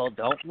straight people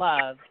don't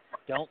love,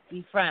 don't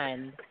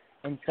befriend,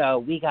 and so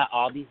we got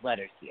all these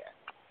letters here.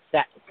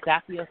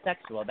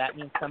 Sapiosexual, that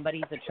means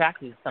somebody's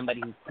attracted to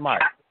somebody who's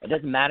smart. It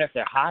doesn't matter if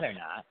they're hot or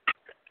not.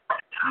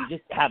 You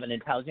just have an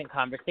intelligent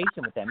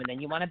conversation with them, and then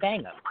you want to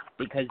bang them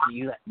because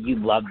you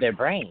love their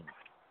brain.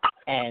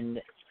 And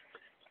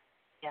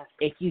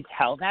if you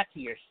tell that to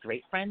your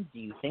straight friends, do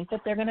you think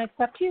that they're going to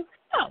accept you?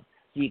 No.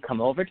 So you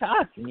come over to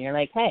us, and you're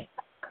like, hey,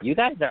 you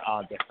guys are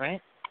all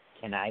different.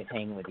 Can I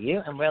hang with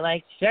you? And we're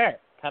like, sure,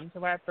 come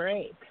to our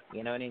parade.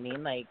 You know what I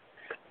mean? Like,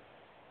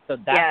 so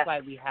that's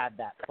why we have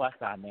that plus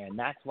on there, and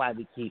that's why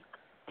we keep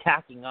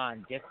tacking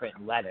on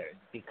different letters,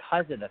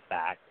 because of the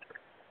fact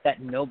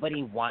that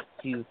nobody wants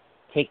to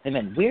take them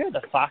in. We're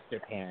the foster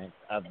parents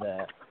of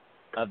the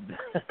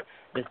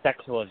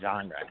sexual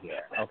genre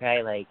here,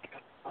 okay? Like,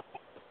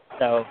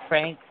 so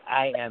Frank,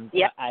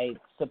 I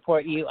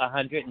support you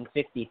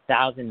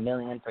 150,000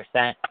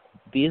 million%.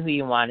 Be who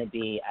you want to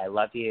be. I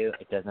love you.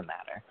 It doesn't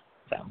matter.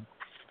 So.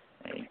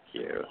 Thank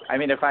you. I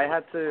mean, if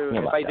I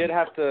did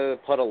have to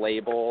put a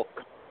label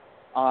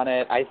on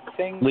it, I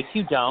think. Which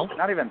you don't.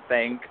 Not even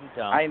think. You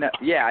don't. I know.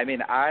 Yeah. I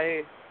mean,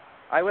 I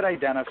would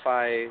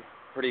identify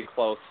pretty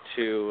close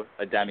to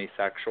a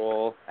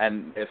demisexual,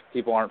 and if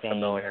people aren't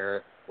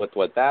familiar with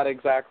what that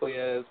exactly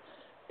is,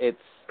 it's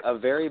a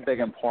very big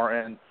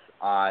importance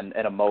on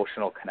an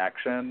emotional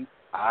connection.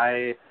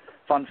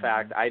 Fun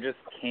fact, I just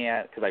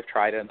can't, because I've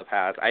tried it in the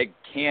past, I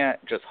can't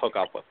just hook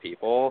up with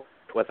people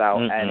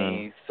without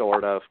any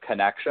sort of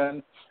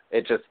connection.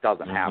 It just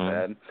doesn't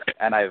happen,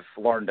 and I've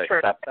learned to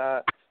accept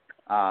that.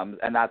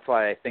 And that's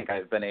why I think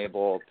I've been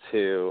able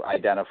to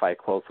identify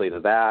closely to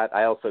that.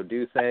 I also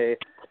do say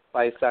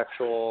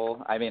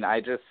bisexual. I mean,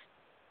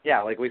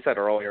 like we said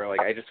earlier, like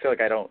I just feel like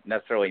I don't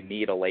necessarily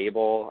need a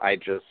label. I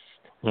just,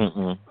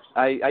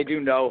 I do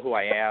know who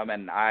I am,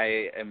 and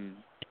I am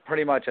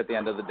pretty much at the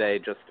end of the day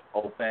just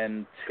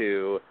open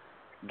to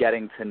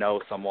getting to know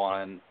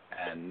someone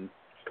and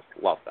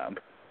love them.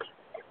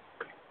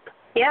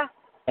 Yeah.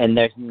 And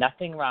there's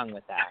nothing wrong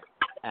with that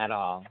at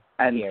all.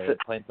 And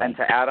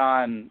to add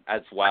on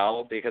as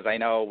well, because I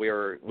know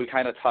we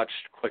kind of touched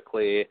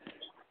quickly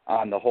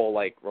on the whole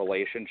like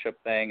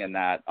relationship thing, and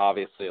that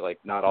obviously like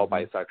not all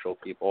bisexual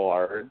people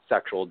are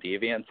sexual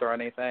deviants or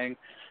anything,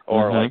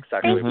 or like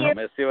sexually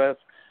promiscuous.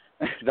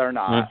 They're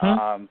not.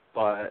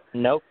 But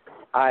nope.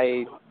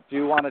 I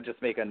do want to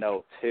just make a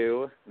note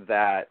too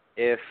that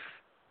if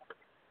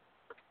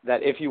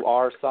you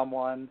are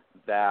someone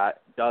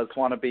that does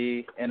want to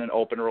be in an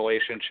open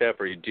relationship,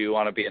 or you do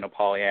want to be in a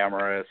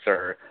polyamorous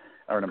or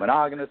in a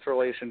monogamous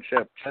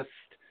relationship, just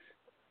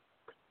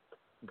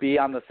be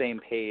on the same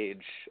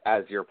page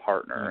as your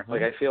partner.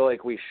 Like, I feel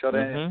like we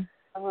shouldn't,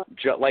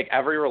 like,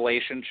 every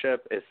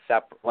relationship is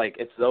separate. Like,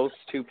 it's those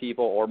two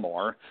people or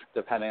more,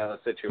 depending on the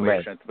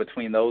situation. It's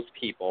between those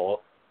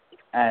people,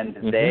 and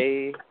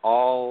they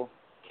all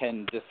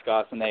can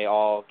discuss and they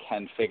all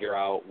can figure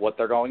out what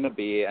they're going to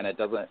be, and it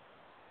doesn't,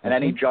 and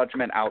any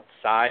judgment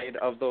outside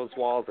of those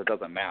walls, it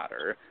doesn't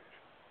matter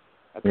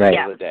at the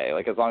end of the day.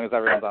 Like, as long as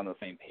everyone's on the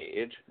same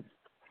page.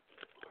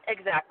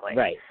 Exactly.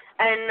 Right.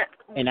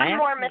 And I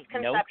more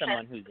actually know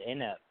someone who's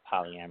in a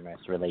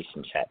polyamorous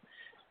relationship.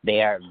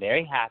 They are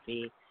very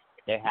happy.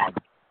 They have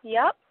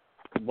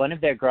one of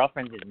their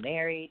girlfriends is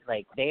married.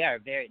 Like, they are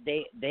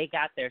they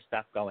got their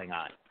stuff going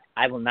on.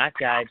 I will not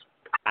judge.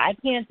 I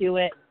can't do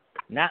it,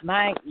 Not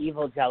my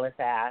evil, jealous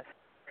ass.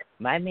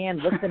 My man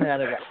looks at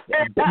another guy.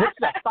 What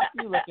the fuck are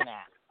you looking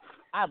at?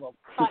 I will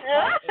cut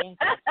that and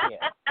cut you.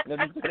 No,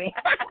 I'm just kidding.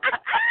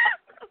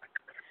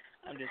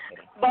 I'm just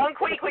kidding. Bon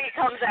Qui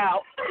comes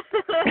out.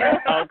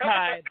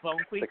 Okay, Bon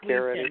Qui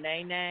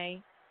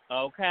nay.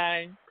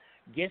 Okay.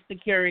 Get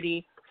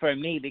security for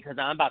me because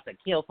I'm about to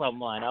kill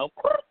someone. Oh,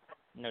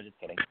 no, just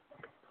kidding.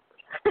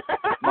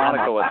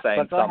 Monica was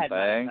saying go something.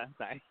 Ahead, Monica.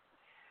 Sorry.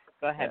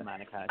 Go ahead,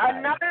 Monica.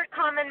 Another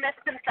common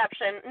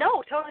misconception.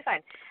 No, totally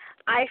fine.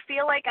 I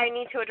feel like I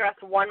need to address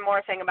one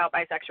more thing about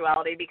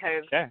bisexuality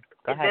because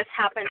this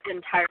happens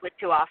entirely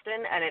too often,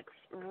 and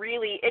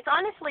it's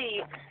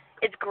honestly,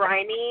 it's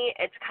grimy,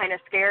 it's kind of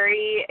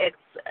scary,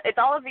 it's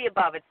all of the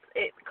above.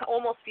 It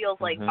almost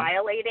feels like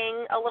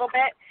violating a little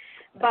bit.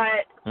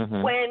 But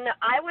when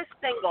I was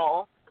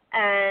single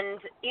and,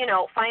 you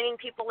know, finding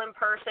people in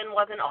person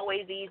wasn't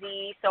always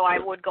easy, so I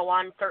would go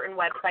on certain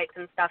websites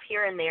and stuff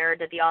here and there,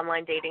 did the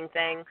online dating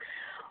thing.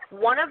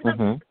 One of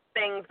the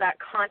things that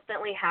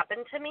constantly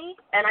happened to me,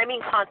 and I mean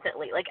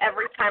constantly, like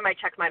every time I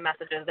checked my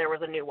messages, there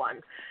was a new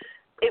one.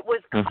 It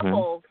was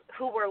couples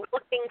who were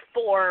looking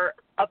for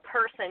a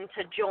person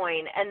to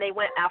join, and they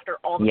went after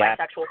all the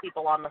bisexual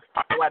people on the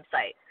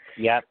website.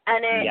 Yep.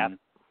 And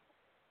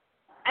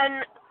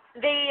and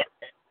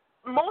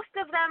most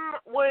of them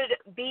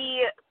would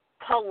be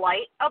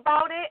polite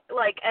about it,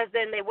 like as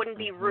in they wouldn't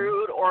be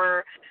rude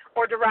or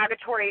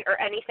derogatory or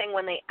anything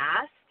when they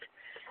asked.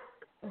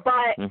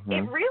 But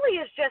it really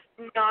is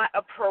just not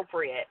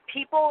appropriate.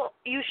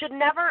 You should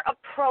never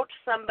approach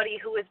somebody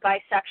who is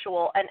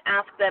bisexual and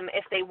ask them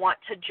if they want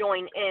to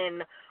join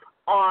in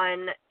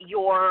on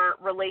your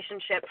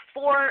relationship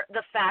for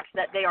the fact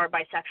that they are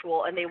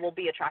bisexual and they will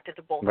be attracted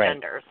to both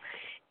genders.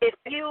 If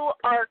you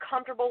are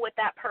comfortable with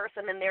that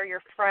person and they're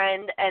your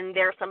friend and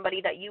they're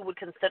somebody that you would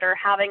consider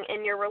having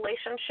in your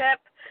relationship,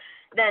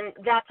 then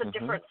that's a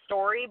different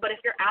story. But if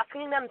you're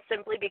asking them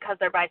simply because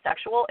they're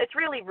bisexual, it's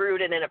really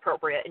rude and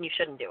inappropriate, and you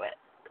shouldn't do it.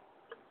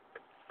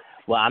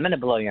 Well, I'm going to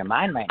blow your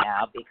mind right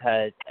now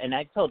because, and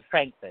I've told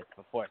Frank this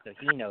before, so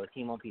he knows,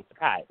 he won't be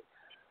surprised.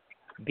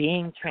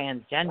 Being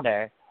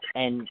transgender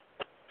and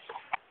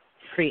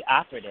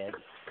pre-operative,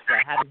 so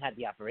I haven't had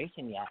the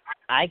operation yet,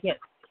 I get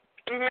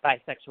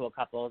bisexual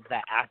couples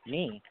that ask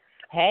me,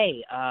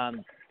 hey,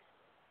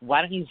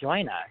 why don't you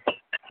join us?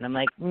 And I'm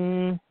like,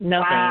 no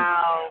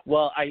thanks.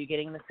 Well, are you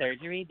getting the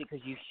surgery? Because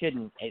you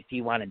shouldn't if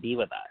you want to be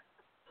with us.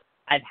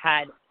 I've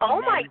had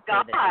my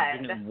God. That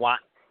they didn't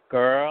want,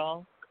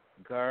 girl,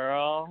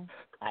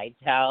 I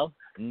tell,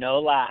 no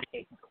lie.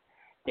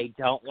 They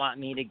don't want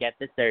me to get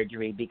the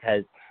surgery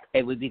because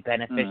it would be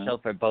beneficial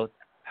for both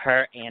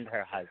her and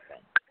her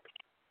husband.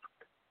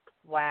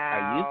 Wow.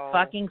 Are you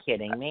fucking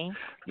kidding me?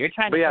 You're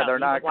trying to tell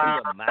me what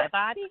to do with my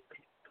body?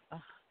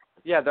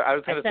 Yeah, I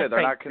was going to say,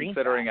 they're not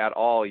considering at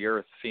all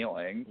your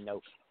feelings.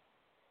 Nope.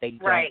 They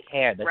don't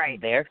care. This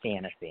is their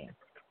fantasy.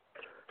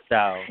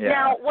 So,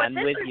 now, what's I'm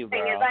with you,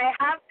 interesting girl.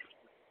 is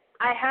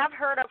I have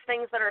heard of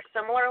things that are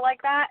similar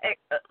like that.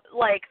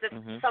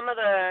 Some of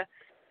the,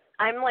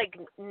 I'm like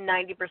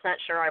 90%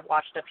 sure I've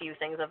watched a few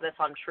things of this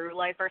on True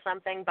Life or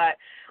something, but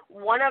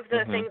one of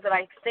the things that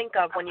I think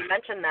of when you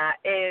mention that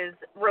is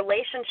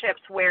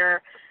relationships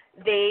where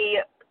they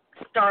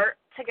start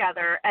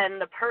together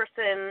and the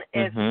person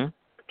is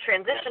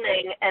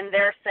transitioning and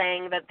they're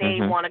saying that they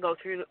want to go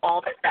through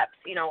all the steps,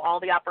 you know, all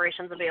the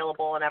operations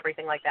available and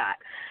everything like that.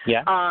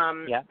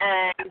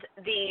 And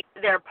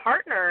their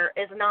partner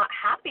is not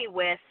happy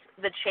with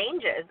the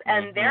changes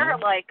and they're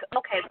like,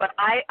 okay, but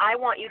I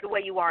want you the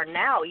way you are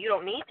now. You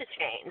don't need to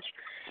change.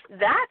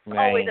 That's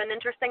always an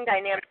interesting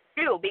dynamic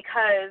too,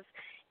 because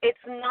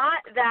it's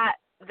not that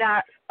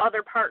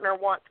other partner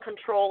wants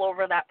control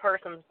over that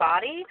person's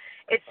body.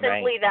 It's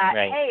simply that,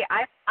 hey,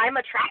 I'm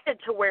attracted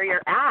to where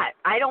you're at.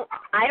 I don't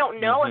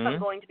know if I'm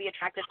going to be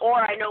attracted, or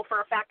I know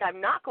for a fact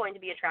I'm not going to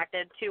be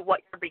attracted to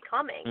what you're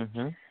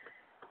becoming.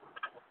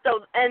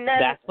 So, and then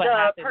that's what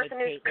the person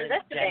with who's Caitlyn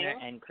resisting Jenner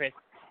and Kris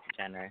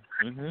Jenner.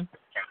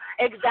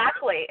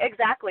 Exactly.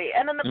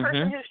 And then the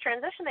person who's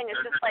transitioning is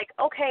just like,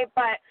 okay,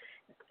 but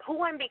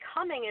who I'm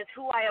becoming is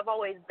who I have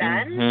always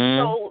been,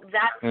 so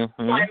that's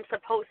what I'm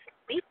supposed to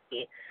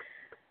be.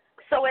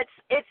 So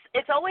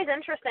it's always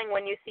interesting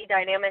when you see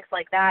dynamics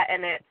like that,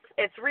 and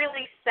it's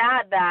really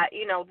sad that,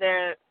 you know,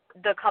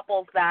 the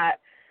couples that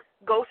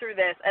go through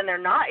this and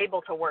they're not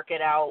able to work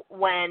it out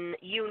when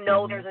you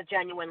know there's a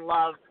genuine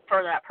love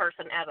for that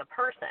person as a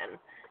person,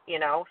 you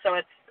know. So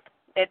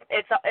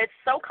it's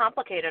so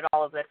complicated,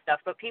 all of this stuff,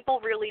 but people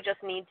really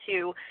just need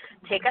to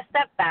take a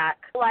step back,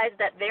 realize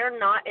that they're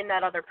not in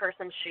that other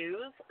person's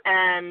shoes,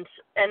 and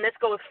this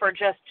goes for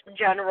just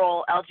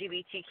general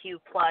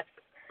LGBTQ plus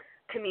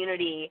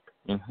community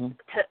as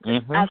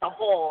a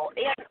whole,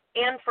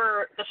 and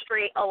for the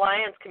straight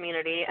alliance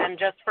community, and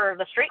just for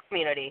the straight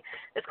community.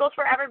 This goes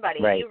for everybody.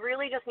 You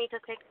really just need to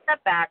take a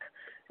step back,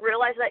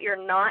 realize that you're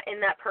not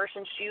in that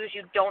person's shoes.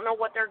 You don't know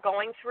what they're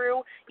going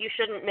through. You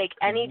shouldn't make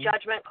any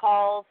judgment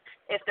calls.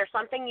 If there's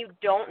something you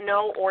don't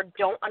know or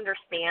don't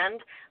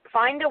understand,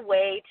 find a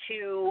way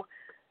to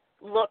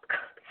look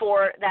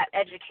for that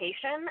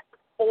education,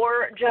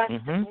 or just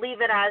Mm-hmm.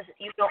 leave it as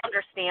you don't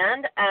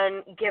understand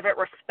and give it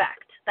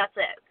respect. That's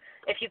it.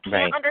 If you can't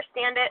Right.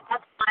 understand it,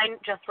 that's fine.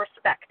 Just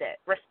respect it.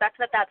 Respect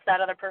that that's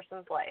that other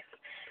person's life.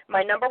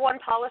 My number one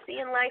policy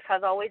in life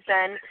has always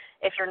been,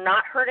 if you're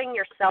not hurting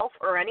yourself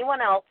or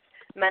anyone else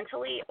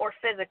mentally or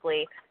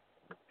physically,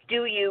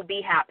 do you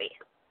be happy?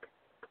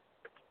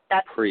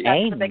 That's the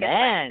biggest thing.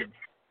 Amen.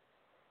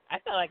 I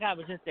felt like I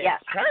was just a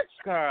Yes. church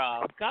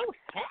girl. Go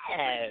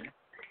ahead.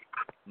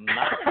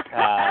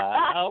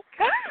 Monica.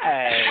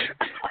 Okay.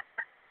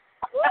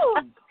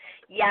 Woo.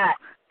 Yes.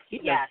 She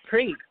Yes. just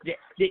preached.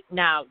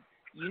 Now,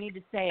 you need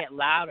to say it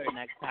louder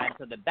next time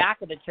so the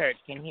back of the church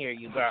can hear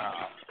you,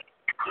 girl.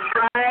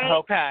 Right?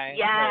 Okay.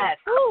 Yes.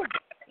 Woo.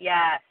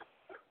 Yes.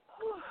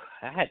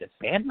 I had to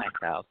stand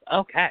myself.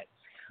 Okay.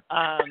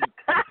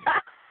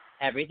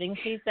 Everything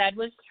she said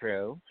was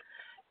true.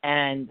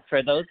 And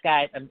for those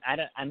guys,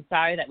 I'm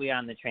sorry that we're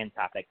on the trans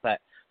topic, but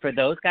for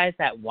those guys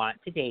that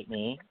want to date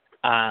me,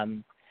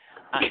 I'm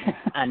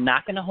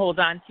not going to hold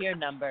on to your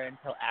number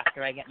until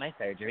after I get my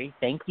surgery.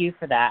 Thank you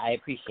for that. I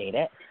appreciate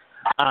it.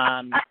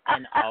 And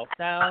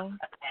also,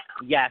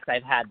 yes,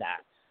 I've had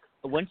that.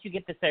 Once you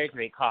get the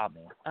surgery, call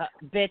me.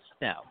 Bitch,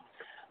 no.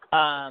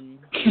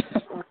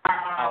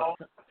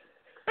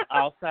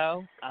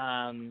 Also,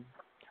 I'm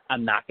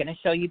not going to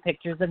show you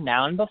pictures of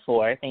now and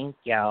before. Thank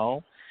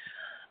you.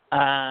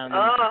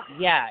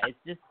 Yeah, it's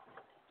just,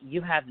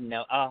 you have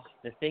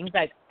the things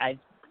I've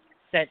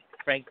sent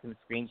Frank some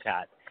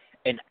screenshots,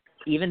 and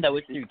even though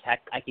it's through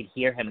text, I could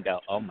hear him go,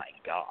 oh my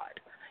God.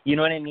 You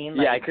know what I mean?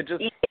 Yeah, I could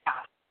just,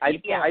 I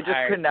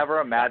just could never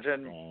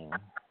imagine, disgusting.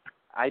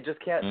 I just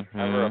can't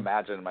ever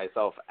imagine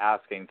myself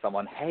asking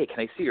someone, hey,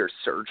 can I see your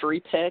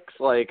surgery pics?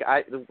 Right.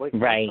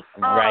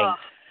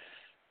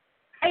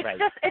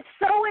 It's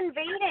so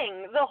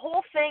invading. The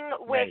whole thing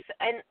with,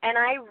 and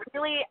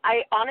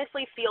I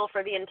honestly feel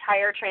for the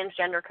entire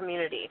transgender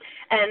community.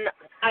 And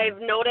I've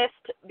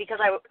noticed, because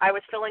I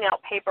was filling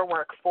out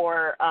paperwork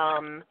for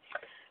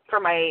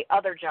my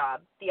other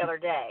job the other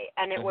day,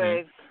 and it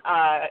was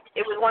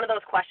one of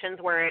those questions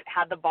where it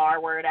had the bar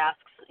where it asks,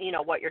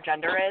 what your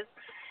gender is.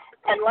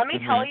 And let me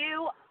tell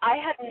you, I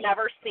had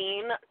never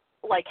seen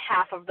like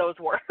half of those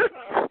words.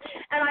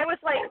 And I was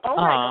like, oh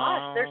my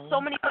gosh, there's so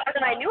many words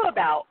that I knew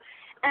about.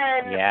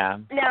 And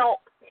now,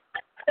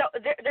 so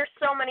there's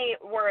so many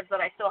words that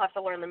I still have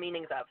to learn the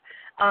meanings of.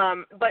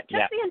 But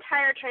just the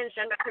entire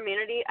transgender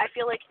community, I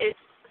feel like is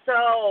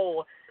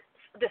so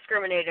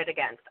discriminated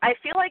against. I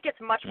feel like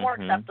it's much more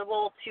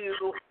acceptable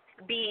to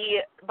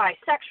be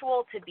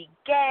bisexual, to be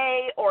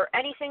gay, or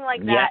anything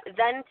like that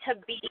than to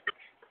be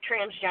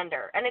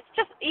transgender. And it's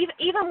just,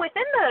 even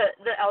within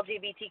the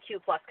LGBTQ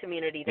plus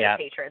community, there's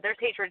hatred. There's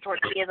hatred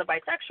towards me as a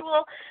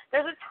bisexual.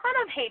 There's a ton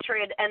of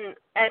hatred and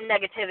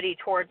negativity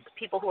towards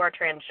people who are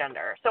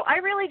transgender. So I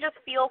really just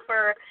feel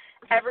for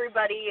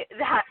everybody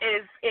that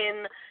is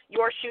in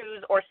your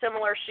shoes or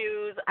similar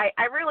shoes.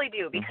 I really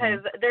do,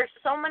 because there's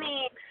so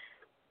many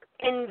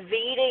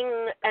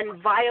invading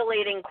and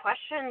violating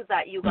questions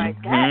that you guys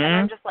get. And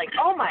I'm just like,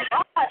 oh my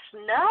gosh,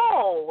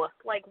 no.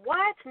 Like,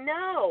 what?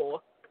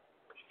 No.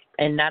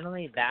 And not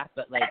only that,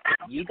 but, like,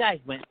 you guys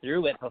went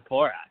through it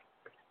before us.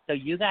 So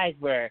you guys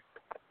were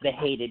the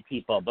hated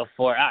people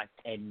before us,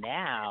 and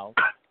now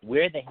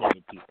we're the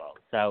hated people.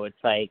 So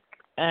it's like,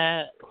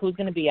 who's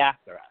going to be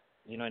after us?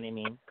 You know what I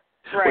mean?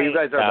 Right. Well, you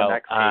guys are the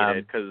next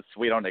hated because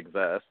we don't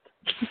exist.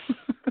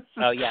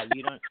 Oh, yeah,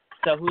 you don't.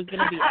 So who's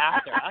going to be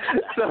after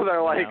us? So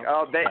they're like,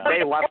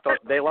 they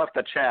left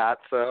the chat,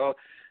 so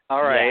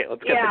all right,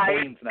 let's get the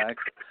queens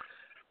next.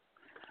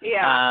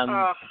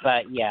 Yeah.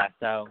 But, yeah,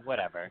 so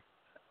whatever.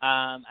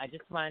 I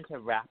just wanted to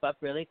wrap up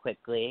really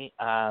quickly.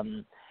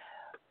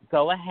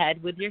 Go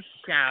ahead with your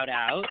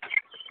shout-out.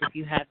 If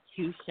you have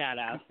 2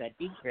 shout-outs, that'd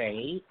be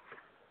great.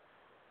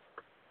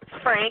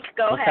 Frank,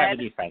 go ahead. We'll start with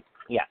you, Frank.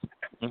 Yeah.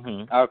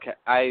 Okay.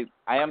 I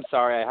am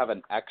sorry. I have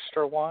an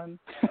extra one.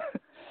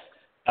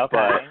 Okay.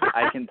 But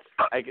I can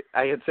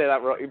say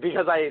that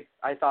because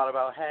I thought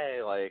about,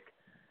 hey, like,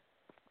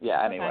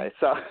 yeah. Anyway,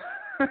 so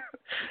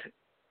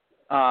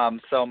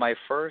so my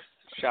first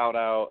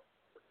shout-out.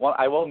 Well,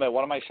 I will admit,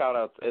 one of my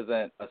shout-outs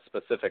isn't a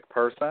specific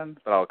person,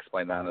 but I'll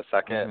explain that in a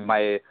second.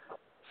 My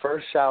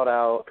first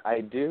shout-out,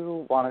 I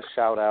do want to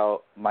shout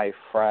out my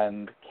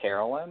friend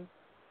Carolyn.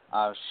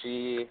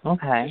 She's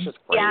just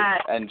great. Yeah.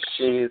 And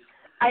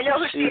I know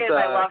who she is.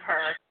 I love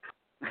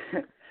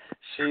her.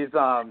 She's,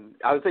 I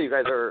would say you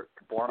guys are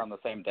born on the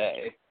same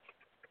day.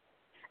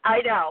 I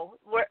know.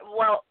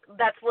 Well,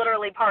 that's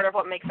literally part of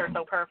what makes her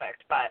so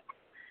perfect, but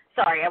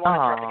sorry, I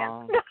won't trip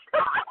again.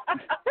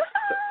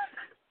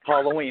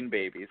 Halloween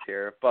babies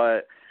here,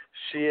 but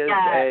she is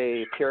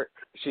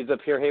she's a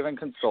Pure Haven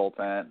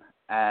consultant,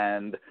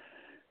 and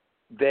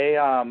they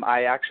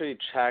I actually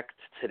checked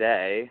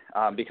today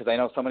because I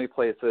know so many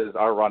places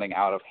are running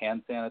out of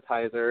hand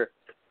sanitizer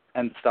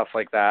and stuff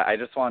like that. I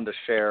just wanted to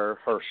share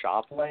her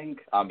shop link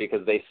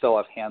because they still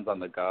have Hands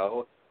on the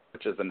Go,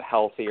 which is a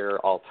healthier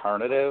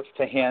alternative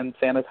to hand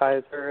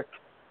sanitizer.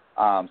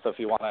 So if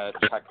you want to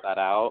check that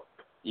out,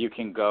 you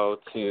can go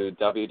to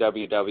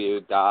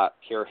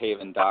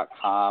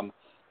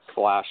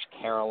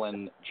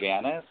www.purehaven.com/Carolyn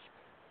Janis.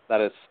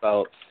 That is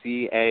spelled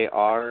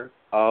CarolynJanis.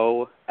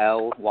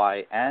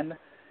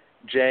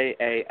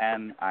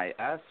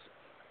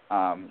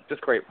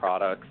 Just great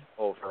products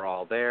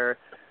overall there.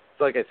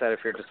 So like I said, if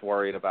you're just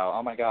worried about,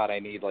 oh my God, I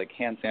need like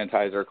hand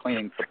sanitizer,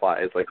 cleaning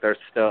supplies, like there's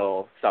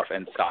still stuff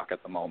in stock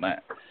at the moment.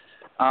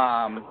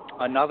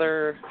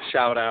 Another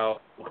shout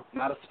out,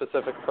 not a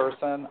specific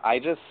person, I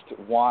just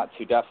want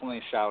to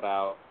definitely shout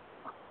out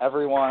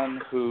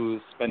everyone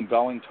who's been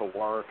going to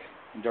work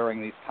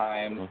during these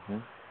times,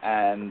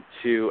 and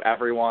to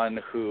everyone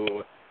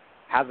who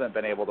hasn't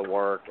been able to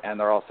work and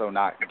they're also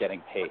not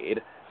getting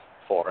paid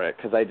for it,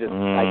 because I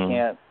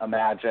can't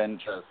imagine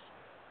just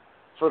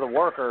for the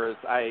workers.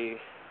 I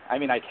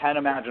mean, I can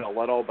imagine a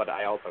little, but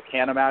I also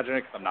can't imagine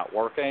it because I'm not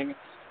working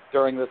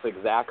during this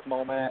exact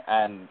moment,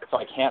 and so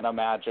I can't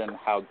imagine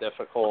how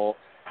difficult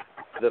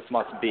this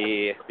must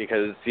be,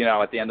 because, you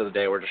know, at the end of the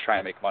day, we're just trying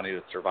to make money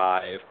to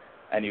survive,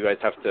 and you guys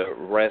have to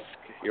risk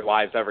your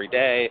lives every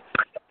day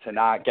to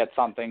not get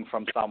something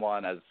from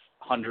someone, as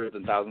hundreds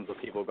and thousands of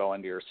people go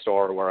into your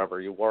store or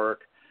wherever you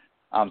work.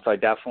 So I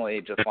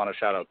definitely just want to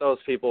shout out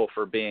those people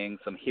for being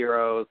some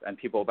heroes, and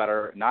people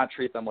better not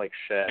treat them like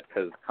shit,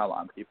 because come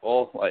on,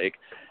 people, like,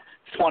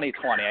 it's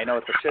 2020. I know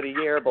it's a shitty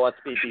year, but let's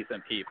be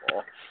decent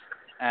people.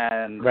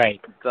 And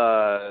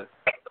the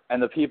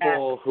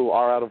people who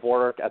are out of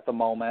work at the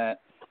moment,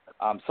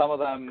 some of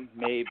them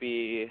may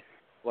be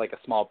like a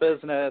small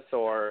business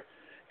or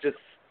just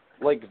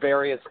like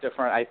various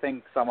different, I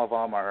think some of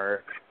them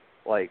are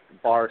like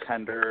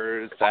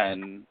bartenders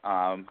and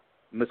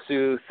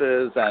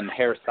masseuses and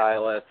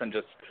hairstylists and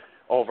just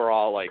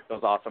overall like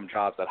those awesome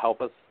jobs that help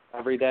us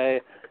every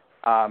day.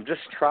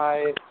 Just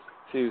try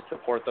to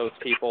support those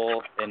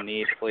people in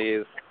need,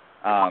 please,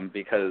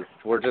 because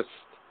we're just,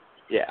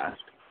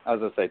 I was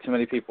going to say, too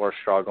many people are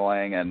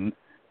struggling, and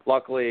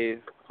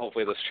luckily,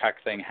 hopefully this check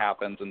thing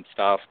happens and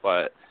stuff,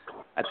 but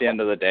at the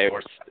end of the day,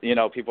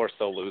 people are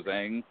still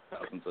losing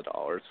thousands of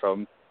dollars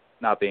from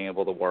not being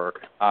able to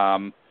work.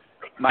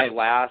 My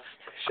last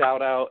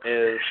shout out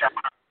is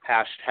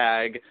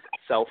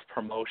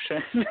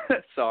 #self-promotion,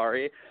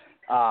 sorry,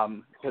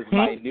 because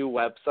my new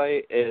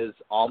website is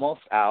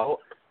almost out.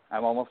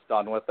 I'm almost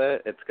done with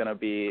it. It's going to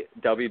be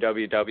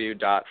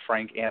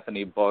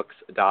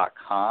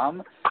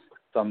www.frankanthonybooks.com.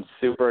 So I'm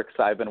super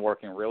excited. I've been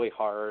working really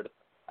hard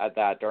at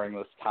that during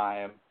this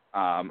time.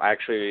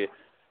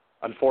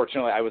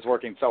 Unfortunately, I was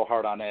working so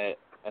hard on it,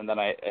 and then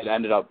it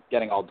ended up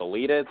getting all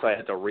deleted, so I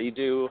had to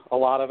redo a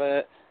lot of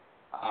it.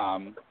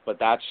 But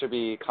that should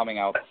be coming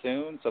out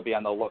soon, so be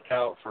on the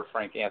lookout for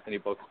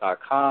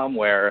frankanthonybooks.com,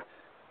 where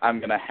I'm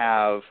going to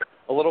have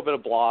a little bit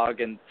of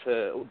blogging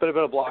to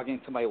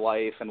my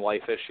life and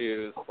life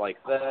issues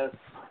like this,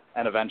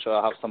 and eventually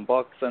I'll have some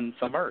books and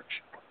some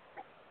merch.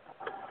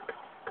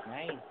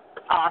 Nice.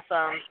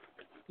 Awesome.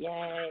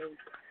 Yay.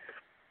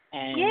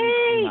 And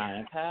Yay!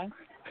 Monica,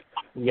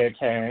 your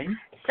turn.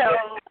 So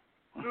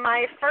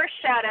my first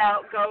shout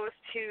out goes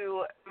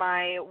to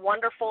my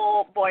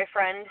wonderful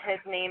boyfriend. His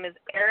name is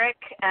Eric,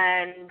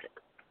 and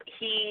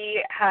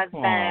he has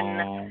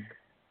been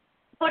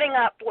putting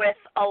up with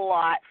a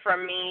lot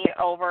from me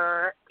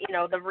over,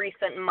 the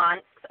recent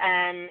months,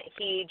 and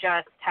he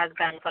just has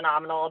been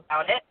phenomenal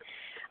about it.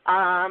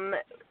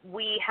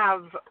 We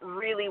have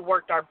really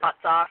worked our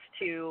butts off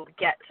to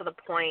get to the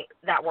point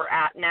that we're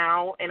at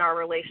now in our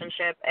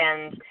relationship,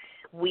 and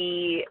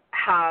we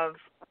have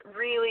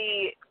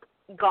really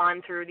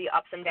gone through the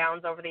ups and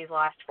downs over these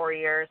last 4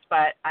 years,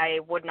 but I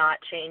would not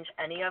change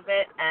any of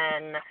it,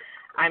 and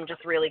I'm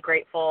just really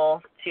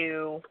grateful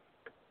to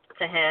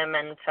him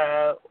and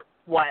to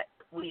what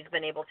we've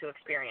been able to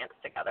experience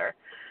together.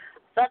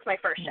 So that's my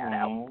first shout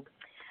out.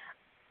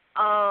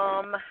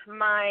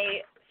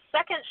 My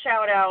second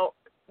shout out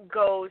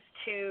goes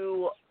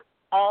to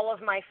all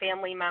of my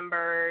family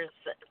members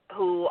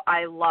who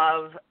I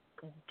love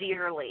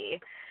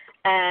dearly,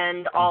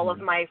 and all of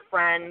my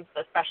friends,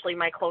 especially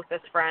my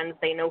closest friends.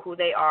 They know who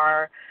they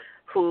are,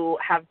 who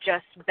have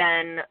just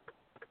been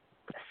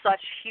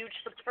such huge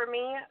support for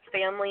me,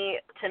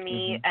 family to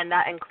me, and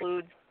that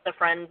includes the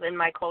friends in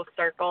my close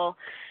circle.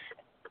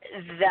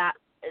 That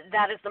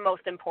is the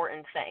most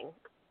important thing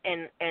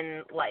in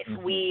life.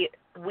 We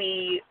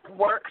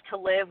work to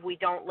live, we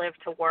don't live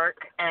to work,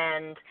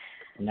 and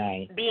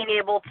being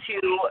able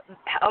to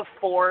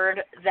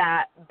afford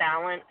that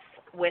balance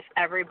with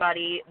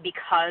everybody,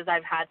 because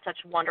I've had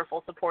such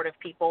wonderful supportive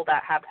people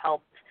that have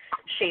helped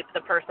shape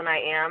the person I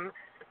am,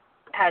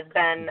 has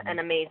been an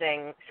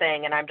amazing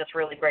thing, and I'm just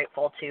really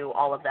grateful to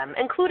all of them,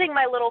 including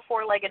my little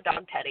 4-legged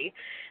dog, Teddy,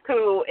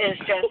 who is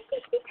just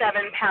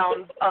 7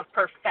 pounds of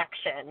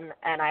perfection,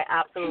 and I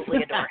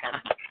absolutely adore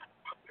him.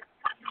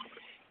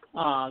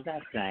 Oh,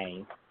 that's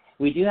nice.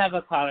 We do have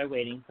a caller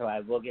waiting, so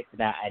I will get to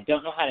that. I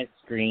don't know how to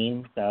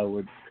screen,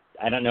 so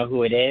I don't know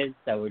who it is,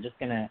 so we're just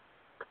going to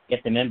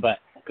get them in. But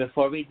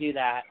before we do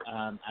that,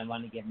 I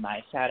want to give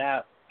my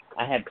shout-out.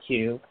 I have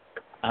two.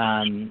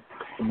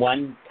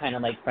 One, kind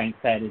of like Frank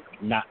said, is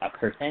not a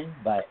person,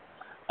 but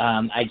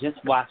I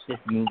just watched this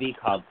movie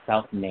called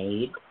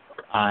Self-Made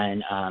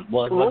on, it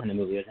wasn't a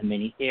movie, it was a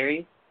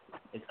miniseries.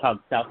 It's called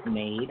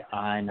Self-Made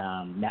on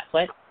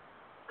Netflix.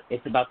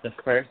 It's about the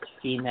first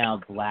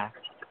female black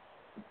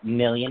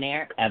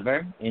millionaire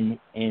ever in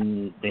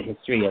the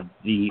history of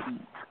the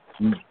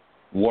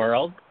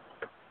world.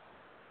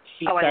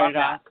 She started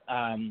off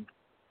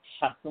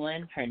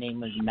hustling. Her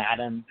name was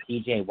Madam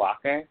C.J.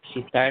 Walker.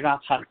 She started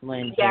off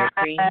hustling hair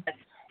cream,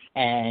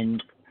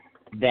 and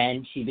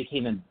then she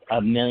became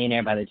a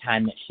millionaire by the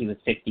time that she was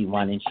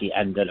 51, and she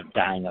ended up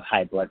dying of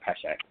high blood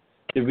pressure.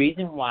 The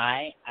reason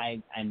why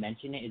I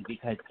mention it is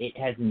because it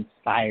has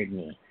inspired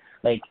me.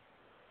 Like,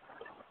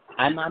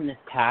 I'm on this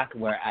path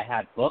where I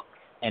have books,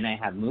 and I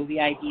have movie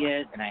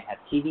ideas, and I have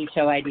TV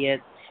show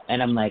ideas,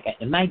 and I'm like,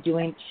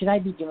 should I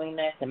be doing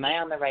this? Am I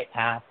on the right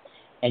path?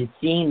 And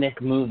seeing this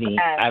movie,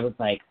 I was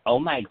like, oh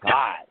my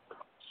God,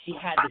 she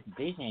had this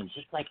vision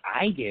just like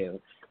I do.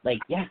 Like,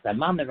 yes,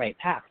 I'm on the right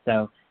path.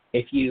 So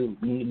if you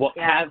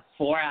have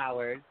 4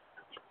 hours,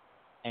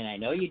 and I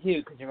know you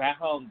do because you're at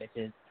home,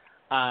 bitches,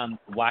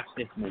 watch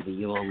this movie.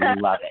 You will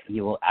love it.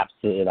 You will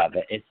absolutely love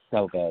it. It's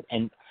so good.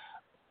 And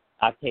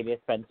Octavia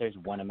Spencer is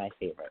one of my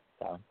favorites.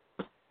 So.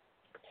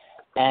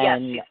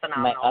 And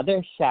my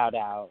other shout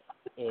out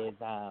is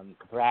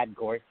Brad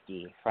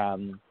Gorski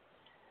from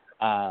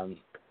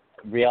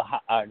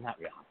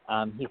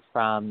he's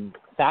from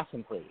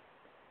Fashion Police.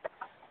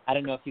 I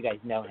don't know if you guys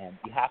know him.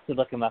 You have to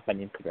look him up on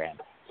Instagram.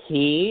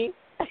 He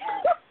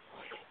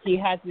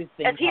has this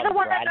thing. Is he the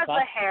one that does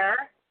the hair?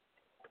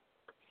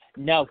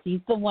 No,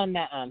 he's the one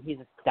that he's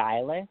a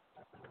stylist,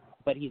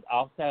 but he's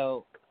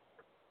also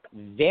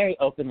very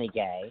openly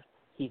gay.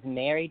 He's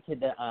married to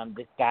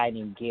this guy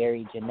named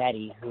Gary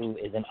Janetti, who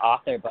is an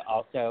author, but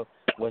also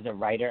was a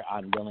writer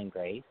on Will and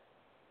Grace.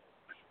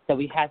 So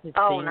he has this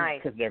thing,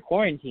 because they're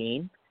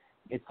quarantined,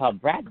 it's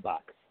called Brad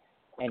Bucks.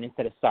 And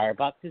instead of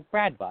Starbucks, it's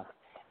Brad Bucks.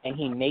 And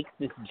he makes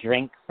this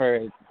drink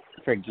for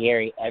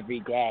Gary every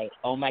day.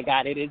 Oh, my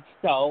God, it is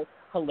so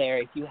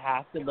hilarious. You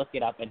have to look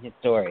it up in his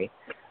story.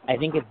 I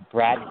think it's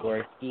Brad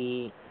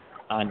Gorski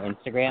on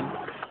Instagram.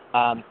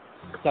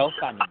 So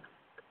funny.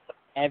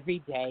 Every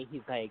day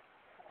he's like,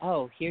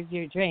 oh, here's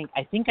your drink.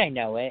 I think I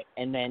know it.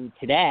 And then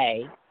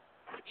today,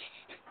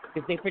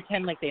 because they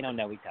pretend like they don't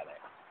know each other.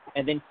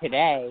 And then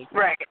today,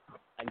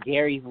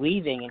 Gary's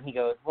leaving, and he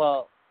goes,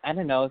 well, I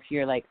don't know, if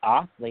you're, like,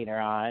 off later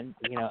on,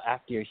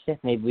 after your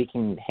shift, maybe we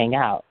can hang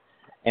out.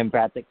 And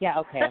Brad's like, yeah,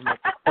 okay. I'm like,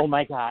 oh,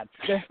 my God.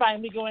 They're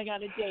finally going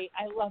on a date.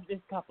 I love this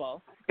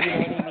couple. You know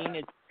what I mean?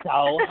 It's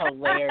so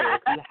hilarious.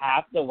 You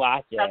have to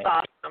watch it. That's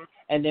awesome.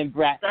 And then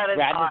Brad awesome.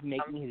 was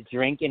making his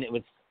drink, and it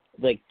was,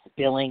 like,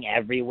 spilling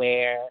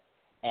everywhere.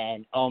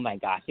 And, oh, my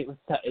gosh,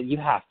 you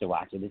have to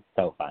watch it. It's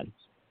so fun.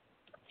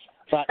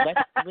 But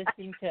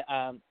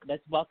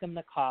let's welcome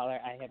the caller.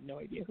 I have no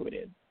idea who it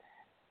is.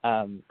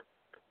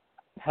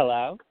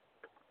 Hello?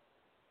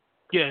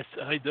 Yes,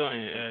 how you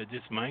doing? This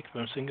is Mike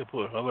from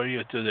Singapore. How are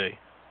you today?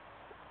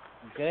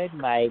 Good,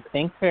 Mike.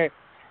 Thanks for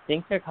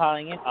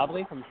calling in all the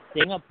way from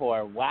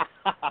Singapore. Wow.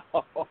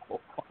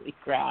 Holy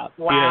crap.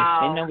 Wow.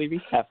 I didn't know we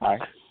reached that far.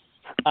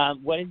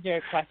 What is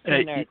your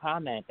question or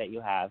comment that you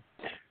have?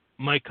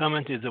 My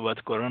comment is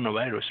about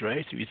coronavirus,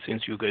 right?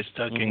 Since you guys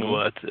talking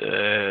about,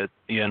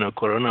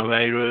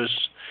 coronavirus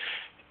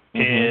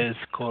is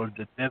called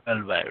the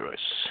devil virus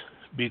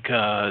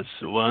because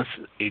once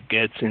it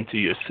gets into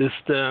your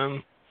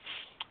system,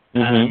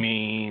 I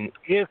mean,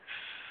 if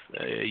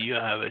you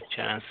have a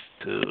chance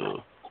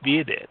to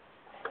beat it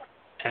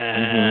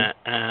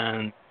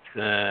and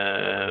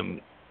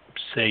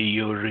say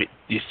you're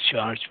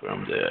discharged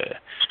from the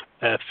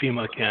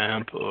FEMA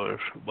camp or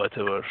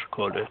whatever,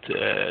 call it,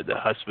 the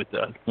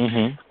hospital,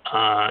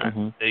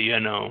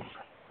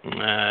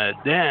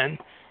 then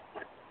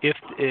if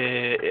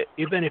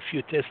even if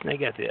you test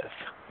negative,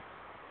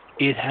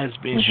 it has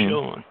been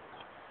shown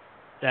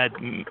that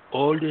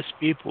all these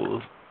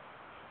people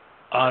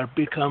are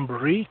become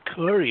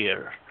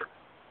recourier.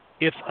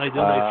 If I don't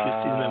know if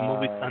you've seen the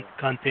movie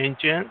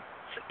Contingent,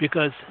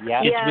 because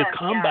it will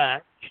come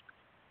back.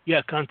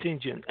 Yeah,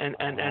 contingent, and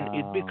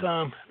it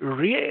become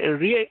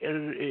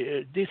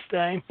this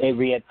time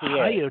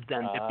higher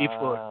than the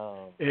before,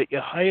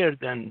 higher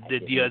than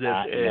the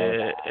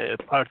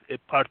other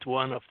part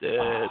one of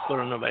the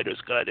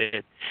coronavirus got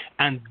it,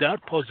 and they're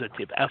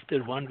positive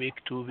after 1 week,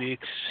 2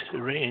 weeks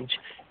range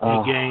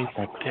again.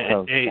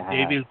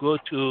 They will go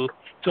to.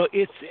 So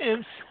it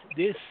seems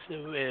this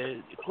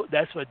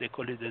that's why they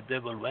call it the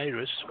devil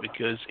virus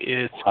because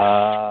it's.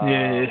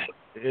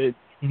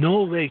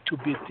 No way to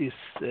beat this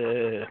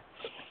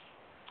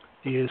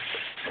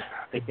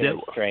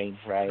devil strain,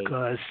 right?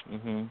 Because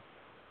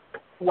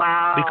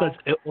wow, because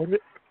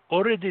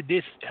already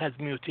this has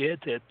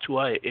mutated two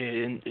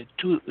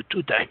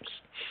times.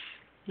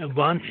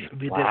 One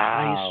with the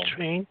high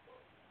strain,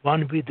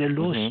 one with the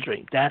low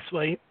strain. That's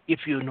why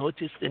if you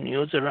notice the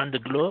news around the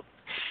globe,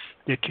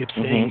 they keep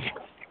saying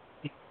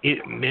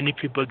many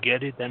people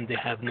get it and they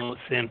have no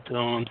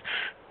symptoms,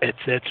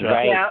 etc.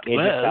 Right.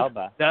 Well,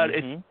 that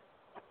is.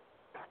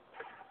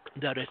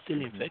 that are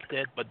still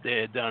infected, but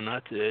they are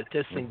not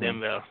testing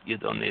them well. You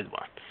don't need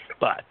one.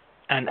 But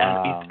and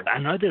if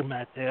another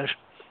matter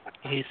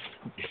is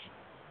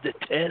the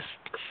test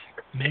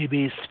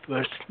maybe is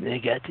first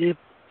negative,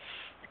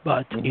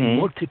 but in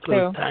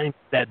multiple times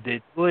that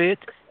they do it,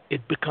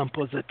 it becomes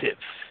positive.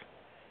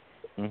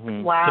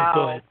 Wow. So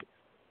go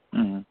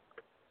ahead.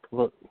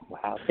 Well,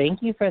 wow.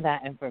 Thank you for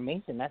that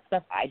information. That's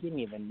stuff I didn't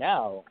even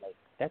know. Like,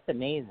 that's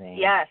amazing.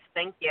 Yes,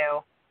 thank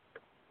you.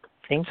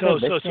 Thanks for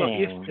So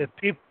listening. if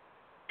the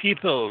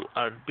people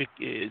are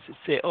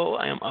say, "Oh,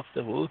 I am off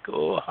the hook,"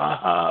 "Oh,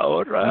 haha,"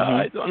 or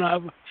 "I don't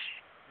have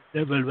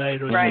devil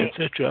virus,"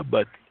 etc.,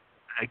 but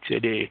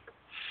actually,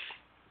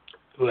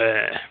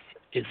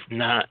 it's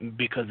not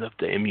because of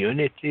the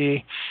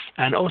immunity,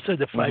 and also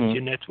the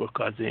 5G network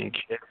causing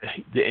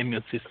the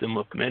immune system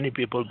of many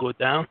people go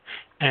down,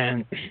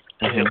 and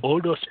all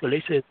those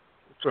places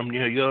from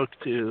New York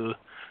to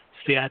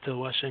Seattle,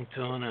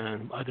 Washington,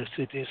 and other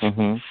cities,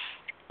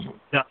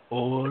 they're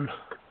all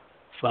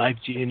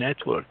 5G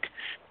network.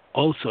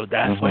 Also,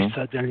 that's why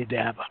suddenly they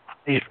have a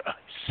high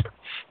rise.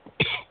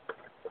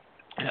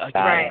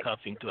 I keep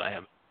coughing too. I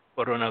have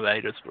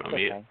coronavirus from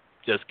here.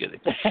 Just kidding.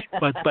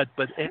 But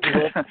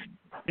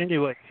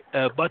anyway,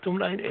 bottom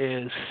line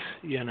is,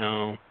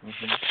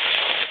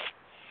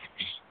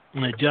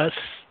 just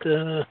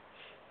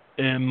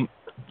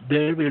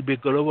there will be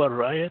global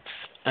riots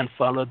and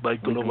followed by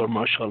global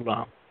martial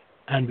law,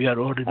 and we are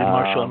already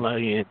martial law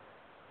in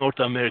North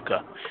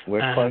America.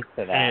 We're close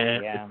to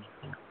that.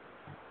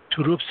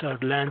 Troops are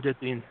landed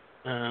in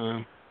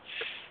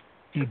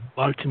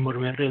Baltimore,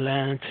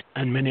 Maryland,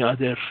 and many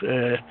other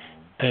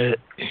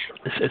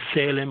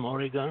Salem,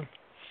 Oregon,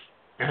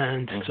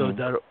 and so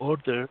their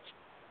orders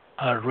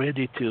are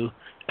ready to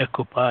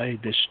occupy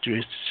the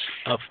streets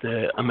of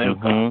the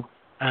America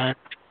and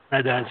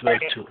Canada as well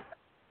too.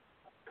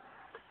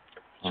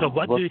 So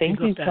what do you think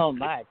of that? Thank you so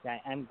much.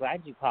 I'm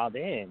glad you called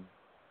in.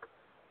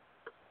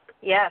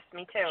 Yes,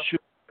 me too. Sure.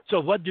 So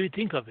what do you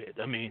think of it?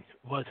 I mean,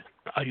 what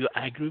are you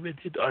agree with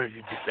it or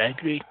you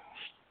disagree?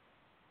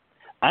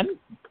 I'm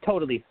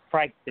totally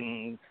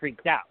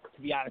freaked out,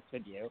 to be honest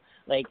with you.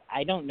 Like,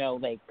 I don't know,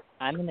 like,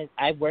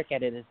 I work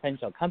at an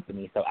essential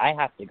company, so I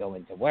have to go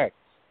into work.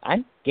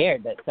 I'm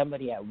scared that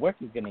somebody at work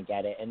is going to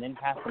get it and then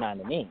pass it on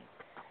to me.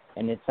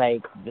 And it's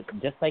like,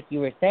 just like you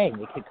were saying,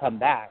 it could come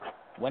back.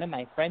 One of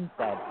my friends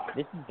said,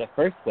 this is the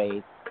first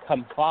wave.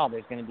 Come fall,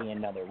 there's going to be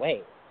another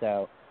wave.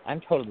 So I'm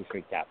totally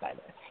freaked out by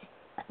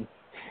this.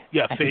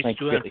 Yeah, phase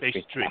 2 and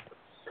phase 3.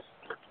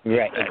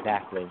 Right,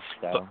 exactly.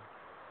 So.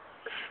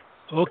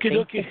 Okay.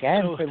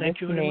 Again so for thank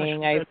listening. You very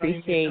much. I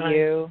appreciate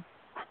you.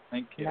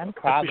 Thank you. Not a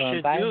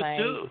problem. Bye, Mike.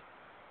 Too.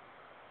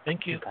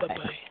 Thank you.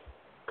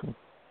 Bye-bye.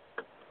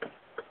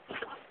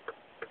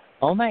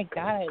 Oh, my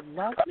God. I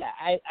love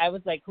that. I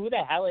was like, who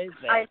the hell is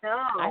this? I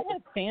know. I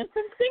have fans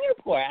from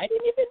Singapore. I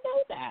didn't even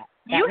know that.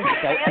 You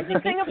have fans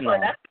from Singapore.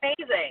 That's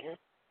amazing.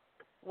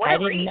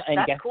 What a reach. And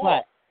that's guess cool.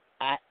 what?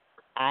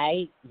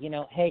 Hey,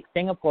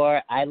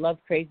 Singapore, I love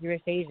Crazy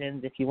Rich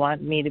Asians. If you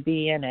want me to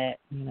be in it,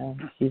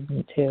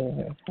 season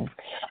 2.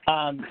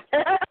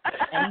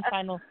 Any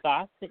final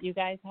thoughts that you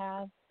guys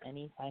have?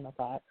 Any final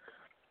thoughts?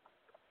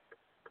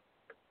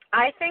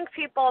 I think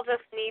people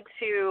just need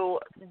to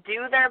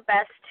do their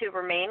best to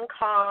remain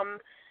calm.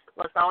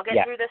 Let's all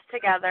get through this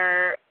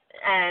together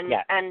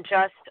and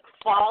just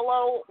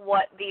follow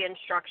what the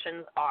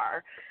instructions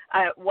are.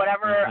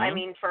 Whatever, I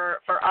mean,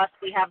 for us,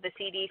 we have the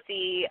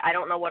CDC. I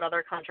don't know what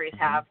other countries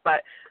have,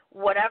 but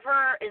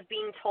whatever is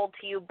being told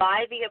to you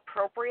by the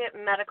appropriate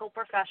medical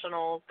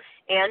professionals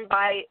and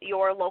by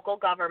your local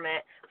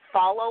government,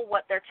 follow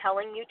what they're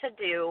telling you to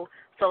do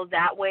so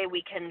that way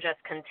we can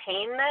just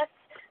contain this,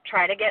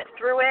 try to get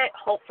through it.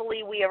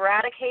 Hopefully we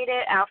eradicate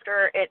it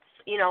after it's,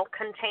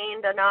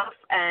 contained enough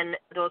and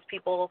those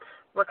people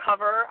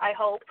recover, I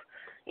hope.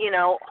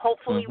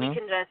 Hopefully we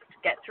can just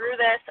get through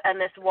this and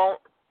this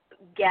won't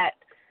get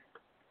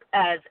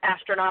as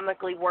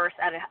astronomically worse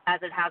as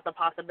it has the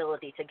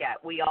possibility to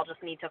get. We all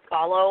just need to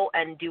follow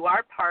and do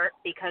our part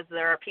because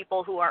there are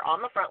people who are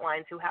on the front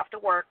lines who have to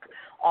work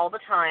all the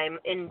time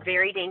in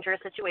very dangerous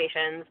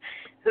situations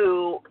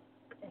who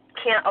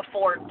can't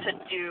afford to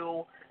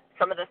do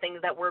some of the things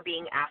that we're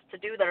being asked to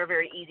do that are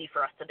very easy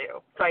for us to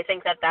do. So I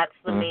think that that's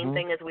the main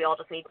thing is we all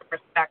just need to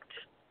respect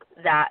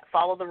that,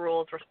 follow the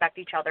rules, respect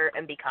each other,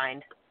 and be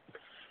kind.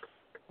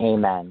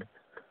 Amen.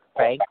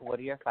 Frank, what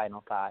are your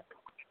final thoughts?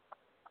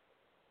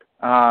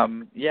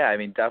 Yeah, I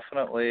mean,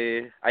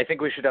 definitely. I think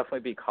we should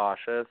definitely be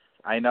cautious.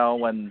 I know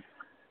when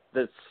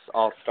this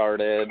all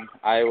started,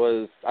 I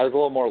was a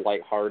little more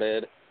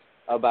lighthearted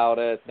about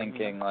it,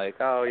 thinking like,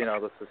 oh,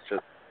 this is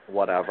just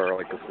whatever.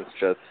 Like, this is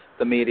just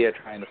the media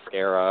trying to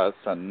scare us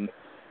and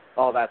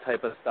all that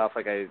type of stuff.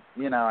 Like, I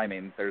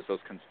mean, there's those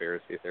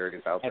conspiracy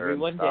theories out there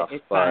Everyone and stuff.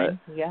 It's fine.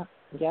 Yeah.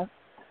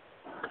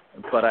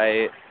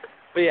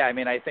 But yeah, I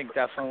mean, I think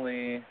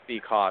definitely be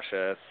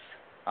cautious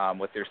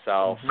with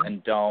yourself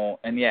and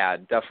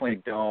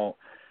definitely don't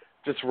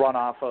just run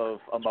off of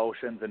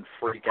emotions and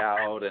freak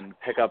out and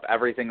pick up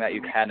everything that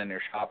you can in your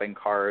shopping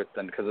cart,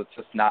 and because it's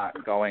just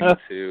not going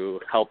to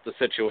help the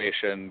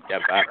situation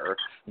get better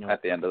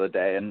at the end of the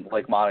day. And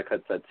like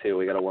Monica said too,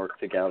 we got to work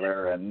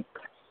together. And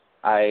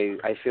I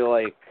feel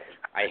like,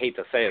 I hate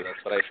to say this,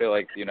 but I feel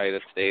like the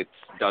United States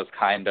does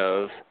kind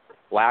of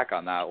lack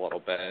on that a little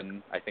bit,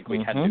 and I think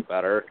we can do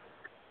better.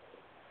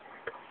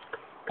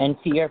 And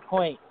to your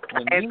point,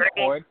 when you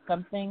hoard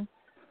something,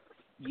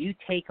 you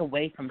take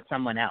away from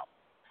someone else.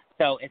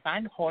 So if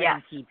I'm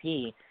hoarding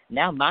TP,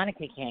 now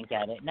Monica can't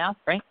get it. Now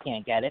Frank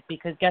can't get it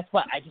because guess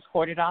what? I just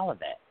hoarded all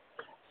of it.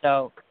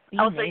 So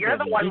so you're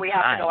the one we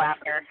have to go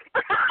after.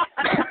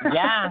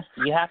 Yeah,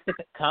 you have to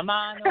come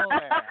on over.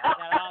 I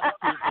got all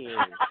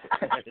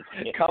the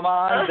TPs. Come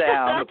on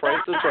down. The price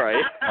is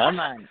right. Come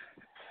on.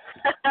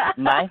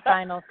 My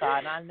final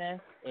thought on this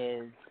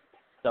is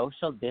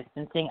social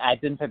distancing.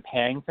 I've been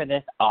preparing for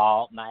this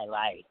all my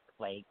life.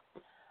 Like,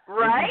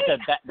 right?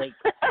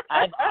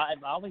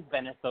 I've always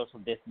been a social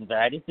distancer.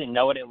 I just didn't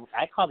know what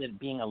I called it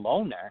being a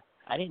loner.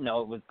 I didn't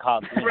know it was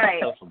called being a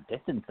social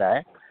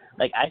distancer.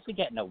 Like, I should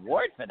get an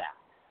award for that.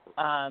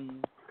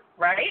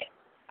 Right?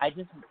 I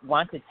just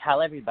want to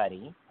tell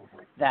everybody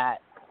that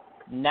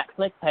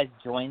Netflix has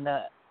joined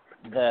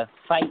the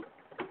fight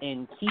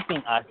in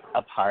keeping us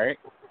apart,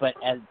 but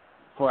as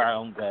for our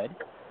own good.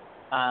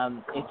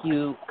 If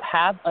you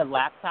have a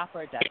laptop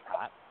or a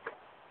desktop,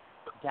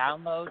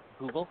 download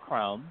Google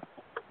Chrome.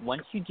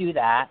 Once you do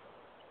that,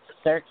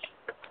 search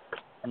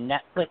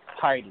Netflix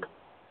Party,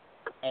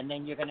 and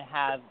then you're going to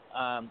have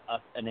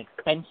an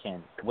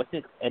extension. What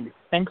this an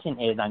extension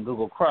is on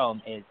Google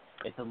Chrome is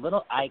it's a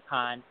little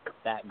icon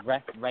that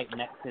rests right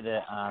next to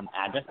the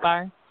address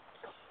bar.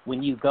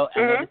 When you go, I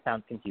know this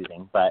sounds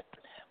confusing, but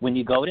when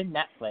you go to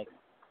Netflix,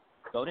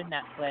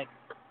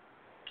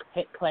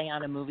 hit play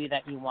on a movie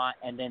that you want,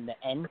 and then the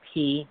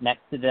NP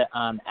next to the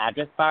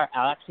address bar,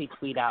 I'll actually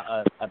tweet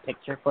out a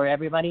picture for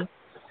everybody.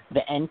 The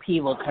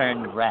NP will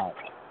turn red.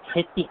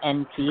 Hit the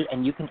NP,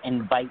 and you can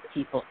invite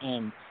people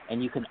in,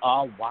 and you can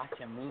all watch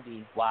a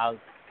movie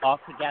all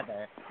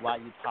together while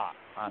you talk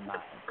online.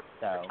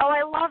 So,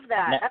 I love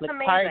that. Netflix That's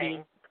amazing.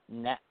 Party.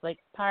 Netflix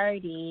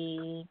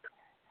Party.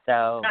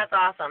 So that's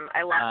awesome.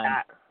 I love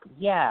that.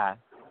 Yeah.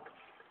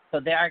 So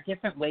there are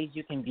different ways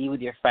you can be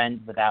with your friends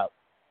without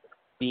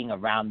being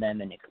around them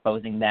and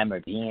exposing them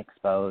or being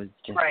exposed.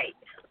 Just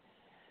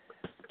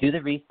do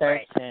the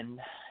research and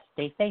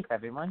stay safe,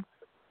 everyone.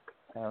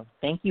 So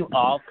thank you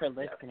all for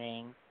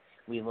listening.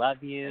 We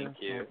love you. Thank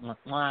you.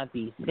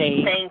 Be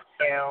safe. Thank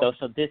you.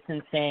 Social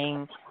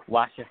distancing.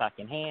 Wash your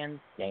fucking hands.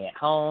 Stay at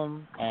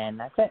home. And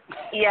that's it.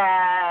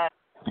 Yeah.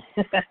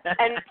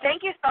 And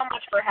thank you so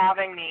much for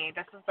having me.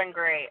 This has been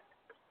great.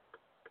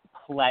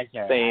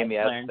 Pleasure. Same,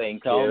 yes.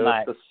 Thank you. So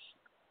much.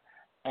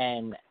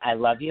 And I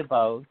love you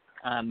both.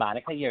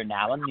 Monica, you're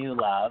now a new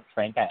love.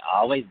 Frank, I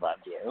always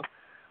loved you.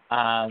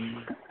 Yeah.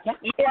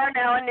 You are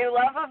now a new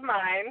love of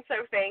mine, so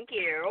thank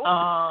you.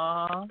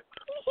 Aww.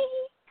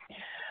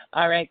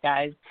 All right,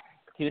 guys.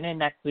 Tune in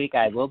next week.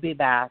 I will be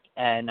back.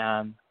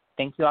 And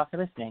thank you all for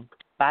listening.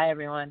 Bye,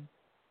 everyone.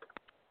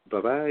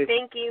 Bye-bye.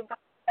 Thank you.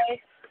 Bye.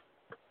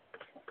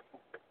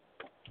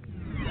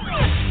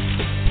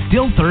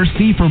 Still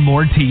thirsty for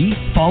more tea?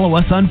 Follow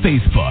us on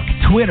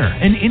Facebook, Twitter,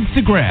 and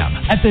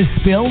Instagram at The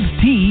Spilled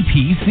Tea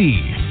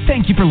PC.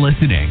 Thank you for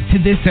listening to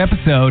this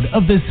episode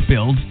of The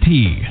Spilled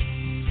Tea.